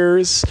Wonder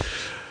Years.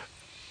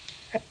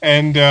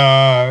 And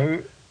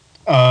How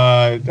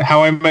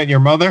I Met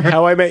Your Mother.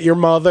 How I Met Your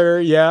Mother,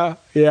 yeah.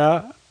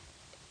 The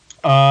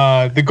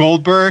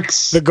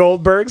Goldbergs. The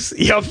Goldbergs,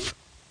 yep.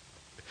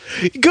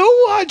 Go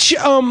watch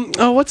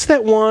what's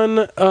that one?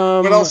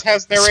 What else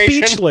has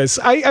narration? Speechless.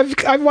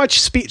 I've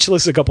watched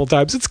Speechless a couple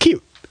times. It's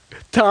cute.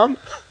 Tom?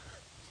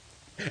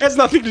 It has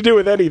nothing to do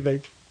with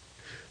anything.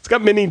 It's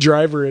got Minnie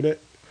Driver in it.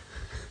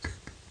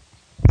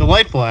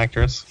 Delightful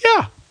actress.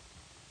 Yeah.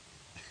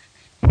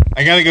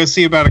 I gotta go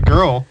see About a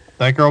Girl.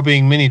 That girl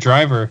being Minnie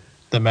Driver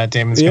that Matt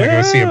Damon's gonna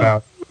go see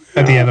about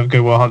at the end of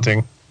Good Will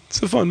Hunting.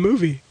 It's a fun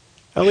movie.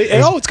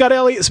 It's got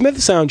Elliott Smith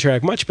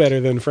soundtrack. Much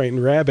better than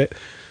Frightened Rabbit.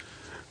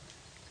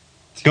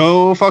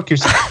 Go fuck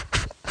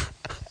yourself.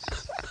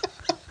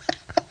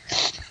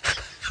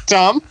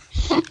 Tom?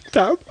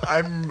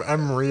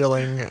 I'm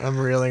reeling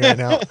right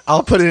now.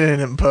 I'll put it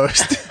in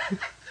post.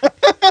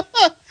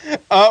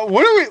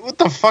 What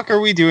the fuck are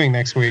we doing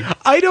next week?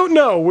 I don't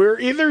know. We're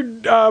either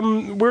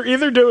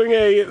doing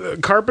a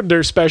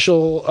Carpenter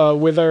special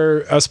with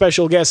our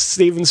special guest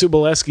Steven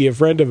Suboleski, a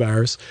friend of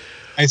ours.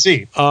 I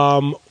see.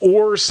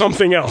 Or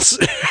something else.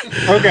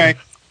 Okay.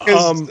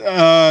 Because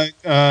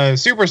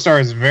Superstar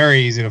is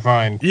very easy to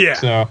find.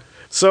 Yeah.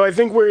 So I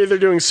think we're either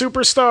doing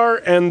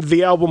Superstar and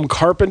the album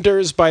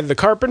Carpenters by the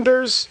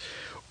Carpenters,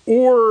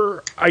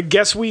 or I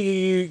guess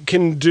we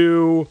can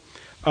do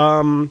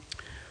Pather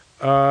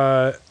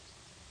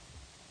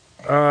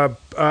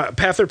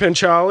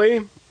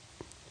Panchali.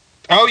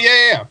 Oh,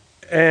 yeah.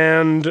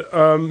 And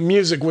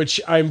music, which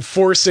I'm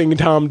forcing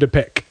Tom to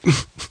pick.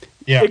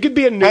 Yeah. It could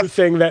be a new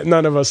thing that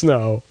none of us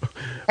know.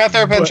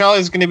 Pather Panchali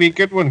is going to be a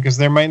good one because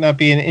there might not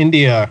be in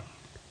India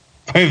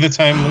by the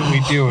time that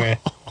we do it.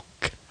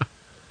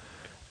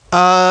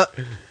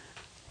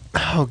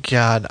 Oh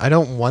God, I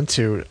don't want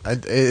to.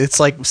 It's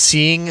like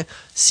seeing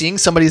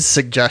somebody's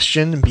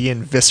suggestion be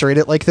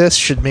eviscerated like this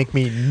should make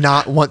me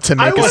not want to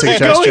make a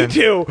suggestion. I wasn't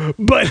going to,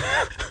 but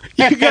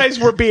you guys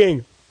were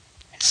being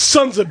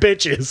sons of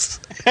bitches.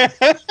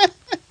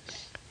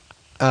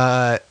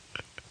 I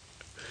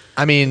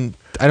mean,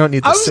 I don't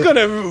need. I was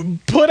gonna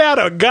put out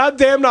a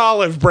goddamn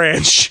olive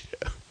branch,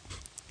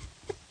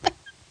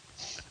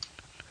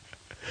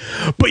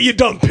 but you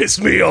done pissed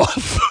me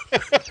off.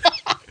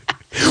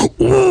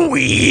 Ooh,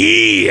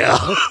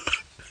 yeah.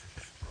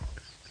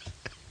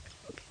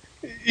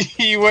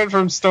 You went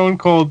from Stone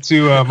Cold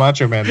to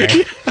Macho Man there.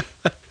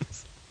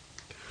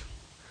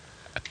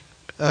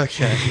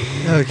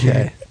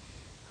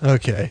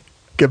 Okay.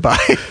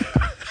 Goodbye.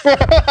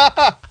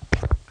 That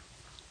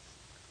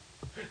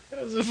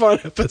was a fun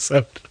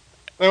episode.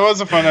 That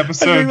was a fun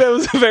episode. I think that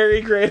was a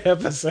very great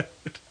episode.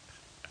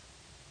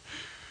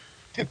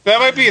 That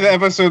might be the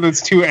episode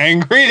that's too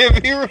angry to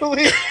be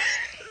released.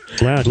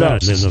 Glad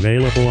Lads is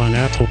available on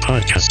Apple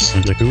Podcasts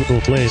and the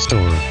Google Play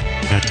Store.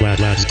 At Glad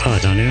Lads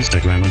Pod on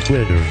Instagram and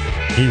Twitter.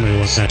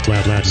 Email us at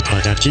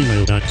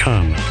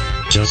gladladspod@gmail.com.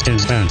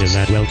 Justin's band is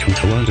at Welcome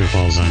to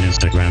Wonderballs on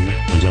Instagram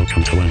and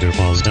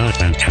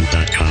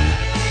welcometowonderballs.bandcamp.com.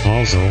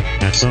 Also,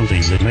 at Some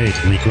Things That Made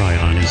Me Cry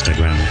on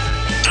Instagram.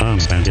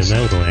 Tom's band is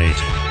Elbow8,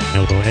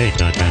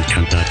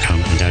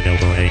 elbow8.bandcamp.com and at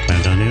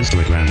elbow8band on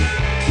Instagram.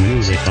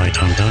 Music by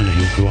Tom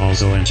Donahue, who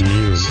also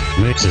engineers,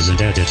 mixes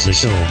and edits the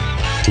show.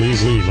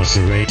 Please leave us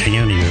a rating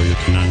anywhere you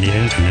can on the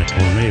internet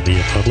or maybe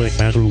a public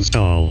bathroom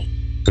stall.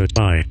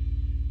 Goodbye.